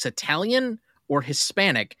either looks Italian or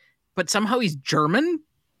Hispanic, but somehow he's German?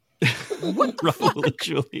 What the fuck?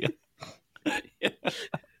 Julia. Yeah.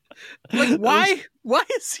 Why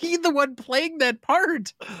is he the one playing that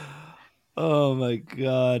part? Oh my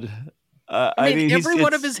God. I mean every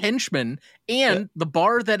one of his henchmen and the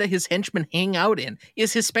bar that his henchmen hang out in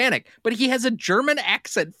is Hispanic, but he has a German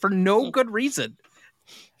accent for no good reason.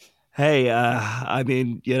 Hey, I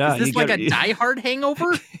mean, is this a Die Hard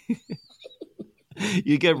hangover?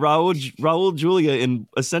 You get Raul Julia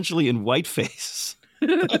essentially in whiteface.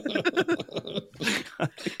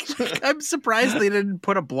 I'm surprised they didn't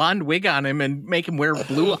put a blonde wig on him and make him wear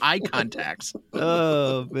blue eye contacts.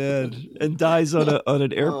 Oh man! And dies on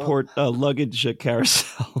an airport luggage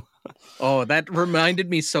carousel. Oh, that reminded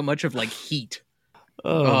me so much of Heat.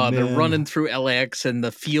 Oh, they're running through LAX and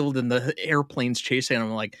the field and the airplanes chasing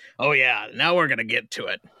them. I'm oh yeah, now we're gonna get to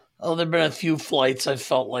it. Oh, there've been a few flights I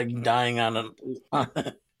felt like dying on a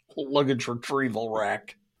luggage retrieval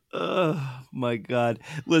rack. Oh my God.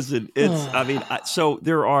 Listen, it's, I mean, I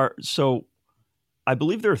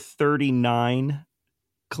believe there are 39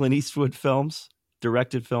 Clint Eastwood films,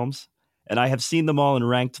 directed films, and I have seen them all and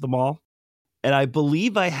ranked them all. And I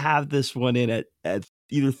believe I have this one in at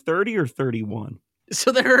either 30 or 31.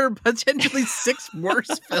 So there are potentially 6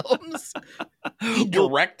 worse films. He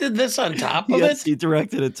directed this on top of yes, it? he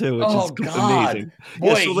directed it too, which is God. amazing.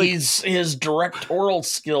 Boy, yeah, so his directorial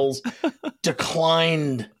skills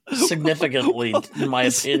declined significantly, in my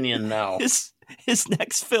opinion now. His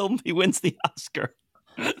next film, he wins the Oscar.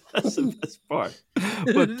 That's the best part.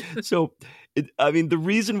 But so, the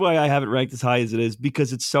reason why I have it ranked as high as it is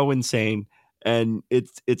because it's so insane. And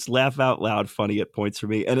it's laugh out loud funny at points for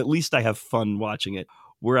me. And at least I have fun watching it.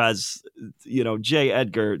 Whereas, J.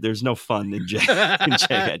 Edgar, there's no fun in J.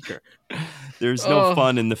 Edgar. There's no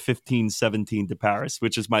fun in the 1517 to Paris,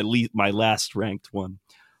 which is my last ranked one.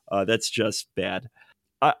 That's just bad.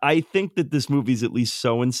 I think that this movie is at least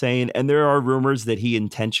so insane. And there are rumors that he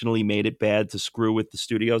intentionally made it bad to screw with the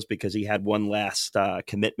studios because he had one last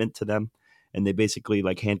commitment to them. And they basically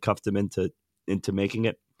handcuffed him into making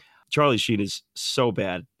it. Charlie Sheen is so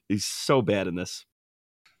bad. He's so bad in this.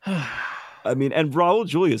 I mean, and Raul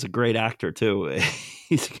Julia is a great actor, too.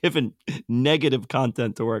 He's given negative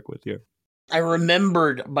content to work with here. I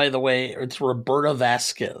remembered, by the way, it's Roberta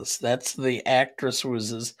Vasquez. That's the actress who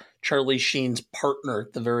was Charlie Sheen's partner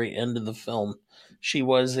at the very end of the film. She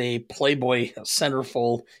was a Playboy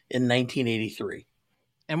centerfold in 1983.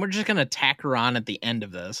 And we're just going to tack her on at the end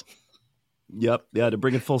of this. Yep. Yeah, to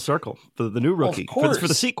bring it full circle for the new rookie. Of For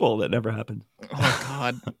the sequel that never happened. Oh,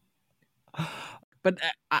 God. But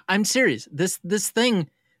I'm serious. This thing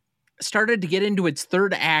started to get into its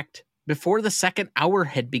third act before the second hour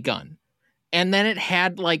had begun. And then it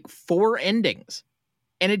had like 4 endings.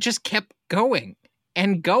 And it just kept going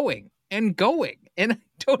and going and going. And I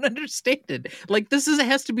don't understand it. Like, this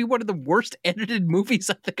has to be one of the worst edited movies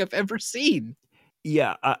I think I've ever seen.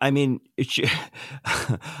 Yeah, I mean,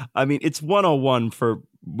 I mean, it's 101 for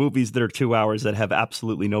movies that are 2 hours that have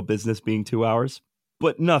absolutely no business being 2 hours.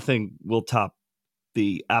 But nothing will top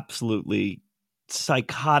the absolutely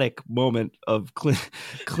psychotic moment of Clint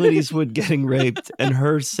Eastwood getting raped and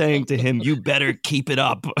her saying to him, "You better keep it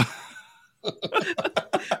up."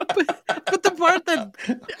 But the part that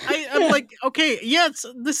I'm like, okay, yes,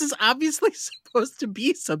 this is obviously supposed to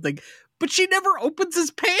be something, but she never opens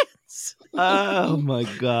his pants. Oh my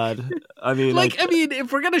God. I mean, I mean,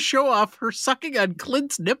 if we're going to show off her sucking on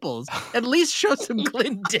Clint's nipples, at least show some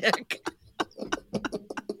Clint dick.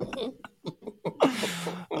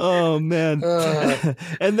 Oh man.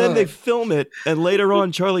 And then they film it, and later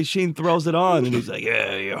on Charlie Sheen throws it on and he's like,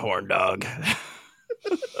 "Yeah, you horn dog."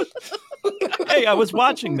 Hey, I was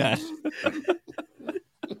watching that.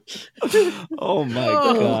 Oh my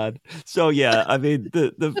God. So yeah, I mean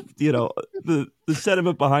the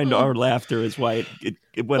sentiment behind our laughter is why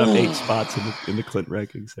it went up 8 spots in the Clint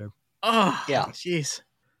rankings there. Oh yeah, jeez.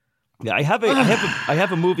 Yeah, I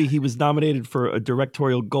have a movie he was nominated for a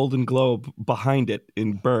directorial Golden Globe behind it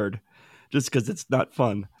in Bird, just because it's not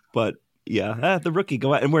fun. But yeah, The Rookie,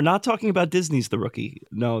 go out. And we're not talking about Disney's The Rookie.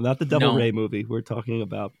 No, not the Double Ray movie. We're talking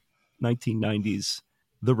about 1990s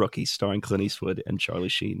The Rookie, starring Clint Eastwood and Charlie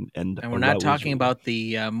Sheen. And we're not talking about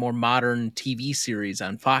the more modern TV series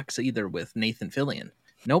on Fox either with Nathan Fillion.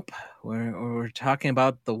 Nope. We're talking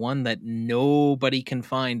about the one that nobody can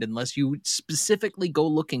find unless you specifically go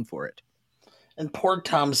looking for it. And poor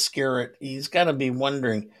Tom Skerritt, he's got to be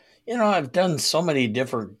wondering, I've done so many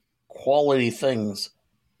different quality things.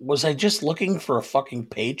 Was I just looking for a fucking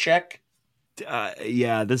paycheck?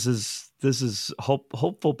 Yeah, this is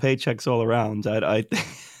hopeful paychecks all around. I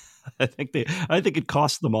think it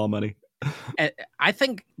costs them all money. I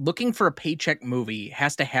think looking for a paycheck movie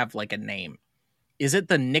has to have like a name. Is it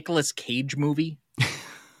the Nicolas Cage movie?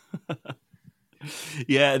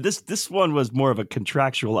 Yeah, this one was more of a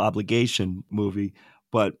contractual obligation movie,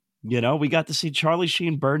 but we got to see Charlie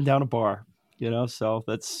Sheen burn down a bar. So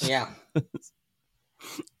that's yeah.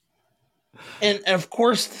 And of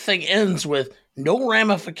course, the thing ends with no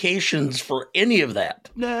ramifications for any of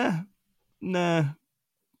that. Nah. No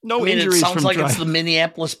injuries. It sounds like it's the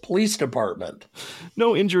Minneapolis Police Department.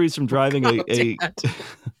 No injuries from driving Jeez.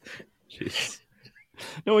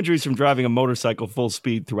 No injuries from driving a motorcycle full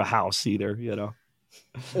speed through a house either,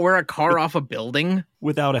 Or a car off a building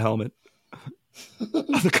without a helmet.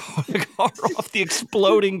 the car off the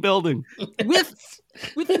exploding building with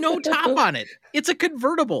no top on it. It's a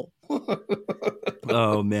convertible.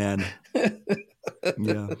 Oh man.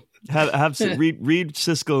 Yeah. Have some, read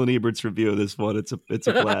Siskel and Ebert's review of this one. It's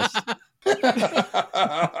a blast.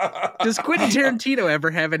 Does Quentin Tarantino ever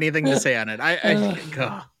have anything to say on it?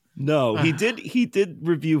 No, he did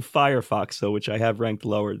review Firefox though, which I have ranked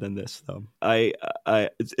lower than this though. The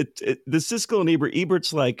Siskel and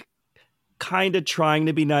Ebert's like kind of trying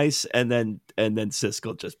to be nice, and then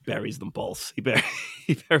Siskel just buries them both. He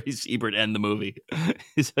buries Ebert and the movie.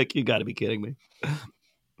 He's like, you got to be kidding me.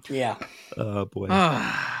 Yeah. Oh boy.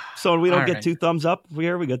 So we don't get 2 thumbs up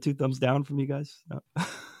here. We got 2 thumbs down from you guys. No.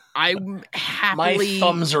 I'm happily. My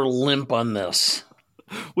thumbs are limp on this.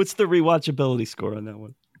 What's the rewatchability score on that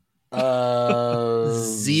one? 0.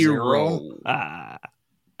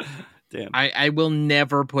 Damn. I will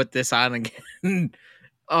never put this on again.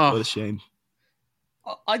 Oh, what a shame.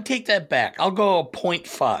 I take that back. I'll go a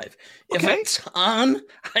 0.5. Okay. If it's on,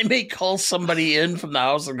 I may call somebody in from the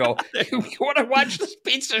house and go, "You want to watch this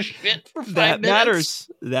piece of shit for 5 minutes?"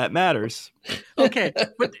 That matters. Okay,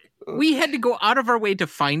 but we had to go out of our way to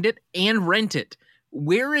find it and rent it.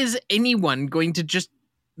 Where is anyone going to just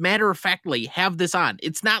matter-of-factly have this on?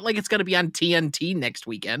 It's not like it's going to be on TNT next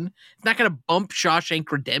weekend. It's not going to bump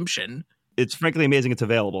Shawshank Redemption. It's frankly amazing it's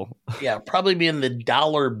available. Yeah, probably be in the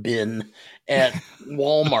dollar bin at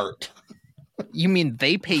Walmart. You mean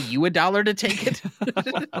they pay you $1 to take it?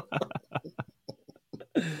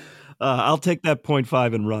 I'll take that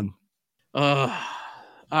 0.5 and run. All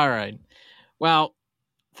right. Well,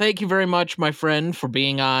 thank you very much, my friend, for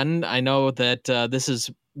being on. I know that this is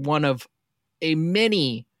one of a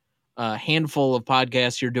many handful of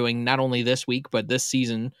podcasts you're doing, not only this week, but this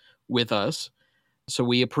season with us. So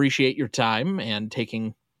we appreciate your time and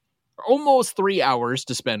taking almost 3 hours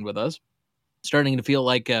to spend with us. Starting to feel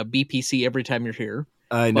like BPC every time you're here.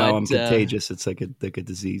 I know, I'm contagious. It's like a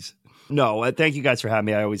disease. No, thank you guys for having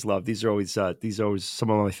me. I always love these. Are always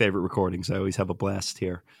some of my favorite recordings. I always have a blast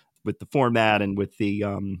here with the format and with the.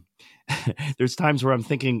 There's times where I'm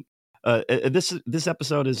thinking. This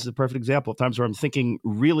episode is a perfect example of times where I'm thinking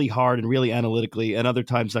really hard and really analytically, and other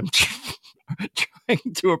times I'm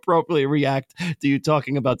trying to appropriately react to you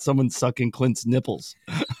talking about someone sucking Clint's nipples.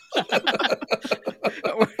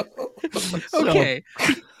 Okay,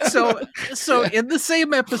 so in the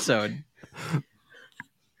same episode,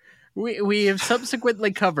 we have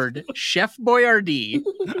subsequently covered Chef Boyardee.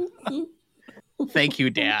 Thank you,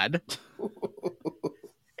 Dad.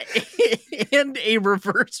 And a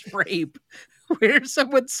reverse rape where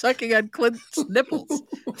someone's sucking on Clint's nipples.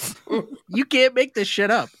 You can't make this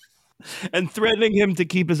shit up. And threatening him to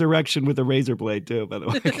keep his erection with a razor blade, too, by the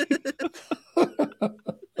way.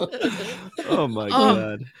 Oh, my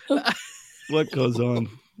God. What goes on?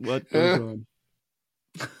 What goes on?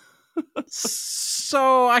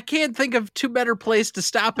 So I can't think of two better place to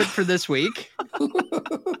stop it for this week.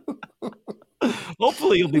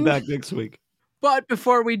 Hopefully you'll be back next week. But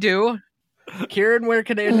before we do, Kieran, where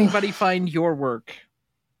can anybody find your work?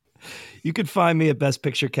 You can find me at Best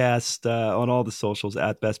Picture Cast on all the socials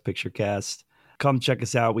at Best Picture Cast. Come check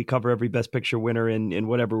us out. We cover every Best Picture winner in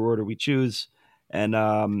whatever order we choose. And,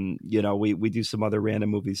 we do some other random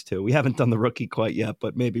movies, too. We haven't done The Rookie quite yet,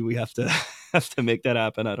 but maybe we have to make that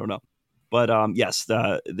happen. I don't know. But, yes,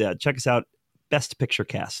 check us out, Best Picture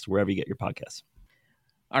Cast, wherever you get your podcasts.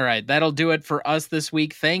 All right, that'll do it for us this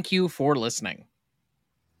week. Thank you for listening.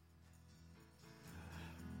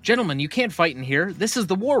 Gentlemen, you can't fight in here. This is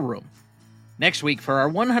the War Room. Next week, for our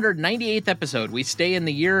 198th episode, we stay in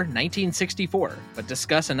the year 1964, but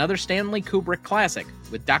discuss another Stanley Kubrick classic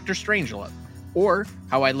with Dr. Strangelove, or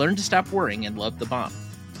How I Learned to Stop Worrying and Love the Bomb.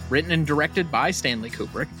 Written and directed by Stanley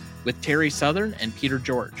Kubrick, with Terry Southern and Peter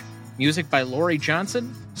George. Music by Laurie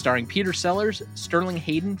Johnson, starring Peter Sellers, Sterling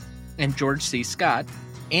Hayden, and George C. Scott,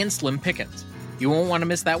 and Slim Pickens. You won't want to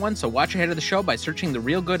miss that one, so watch ahead of the show by searching the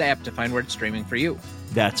Real Good app to find where it's streaming for you.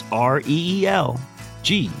 That's REELGOOD.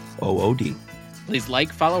 Please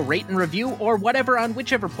like, follow, rate, and review, or whatever on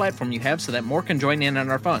whichever platform you have so that more can join in on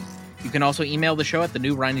our fun. You can also email the show at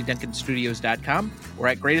thenewRonnieDuncanStudios.com or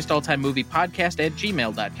at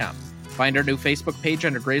greatestalltimemoviepodcast@gmail.com. Find our new Facebook page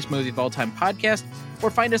under Greatest Movie of All Time Podcast, or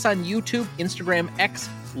find us on YouTube, Instagram, X,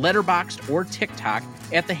 Letterboxd, or TikTok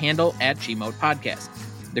at the handle @GModePodcast.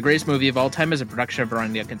 The Greatest Movie of All Time is a production of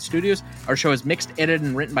Ronnie Duncan Studios. Our show is mixed, edited,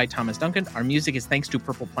 and written by Thomas Duncan. Our music is thanks to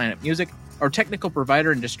Purple Planet Music. Our technical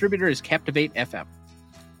provider and distributor is Captivate FM.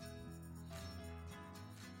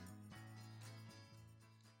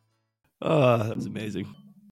 Oh, that was amazing.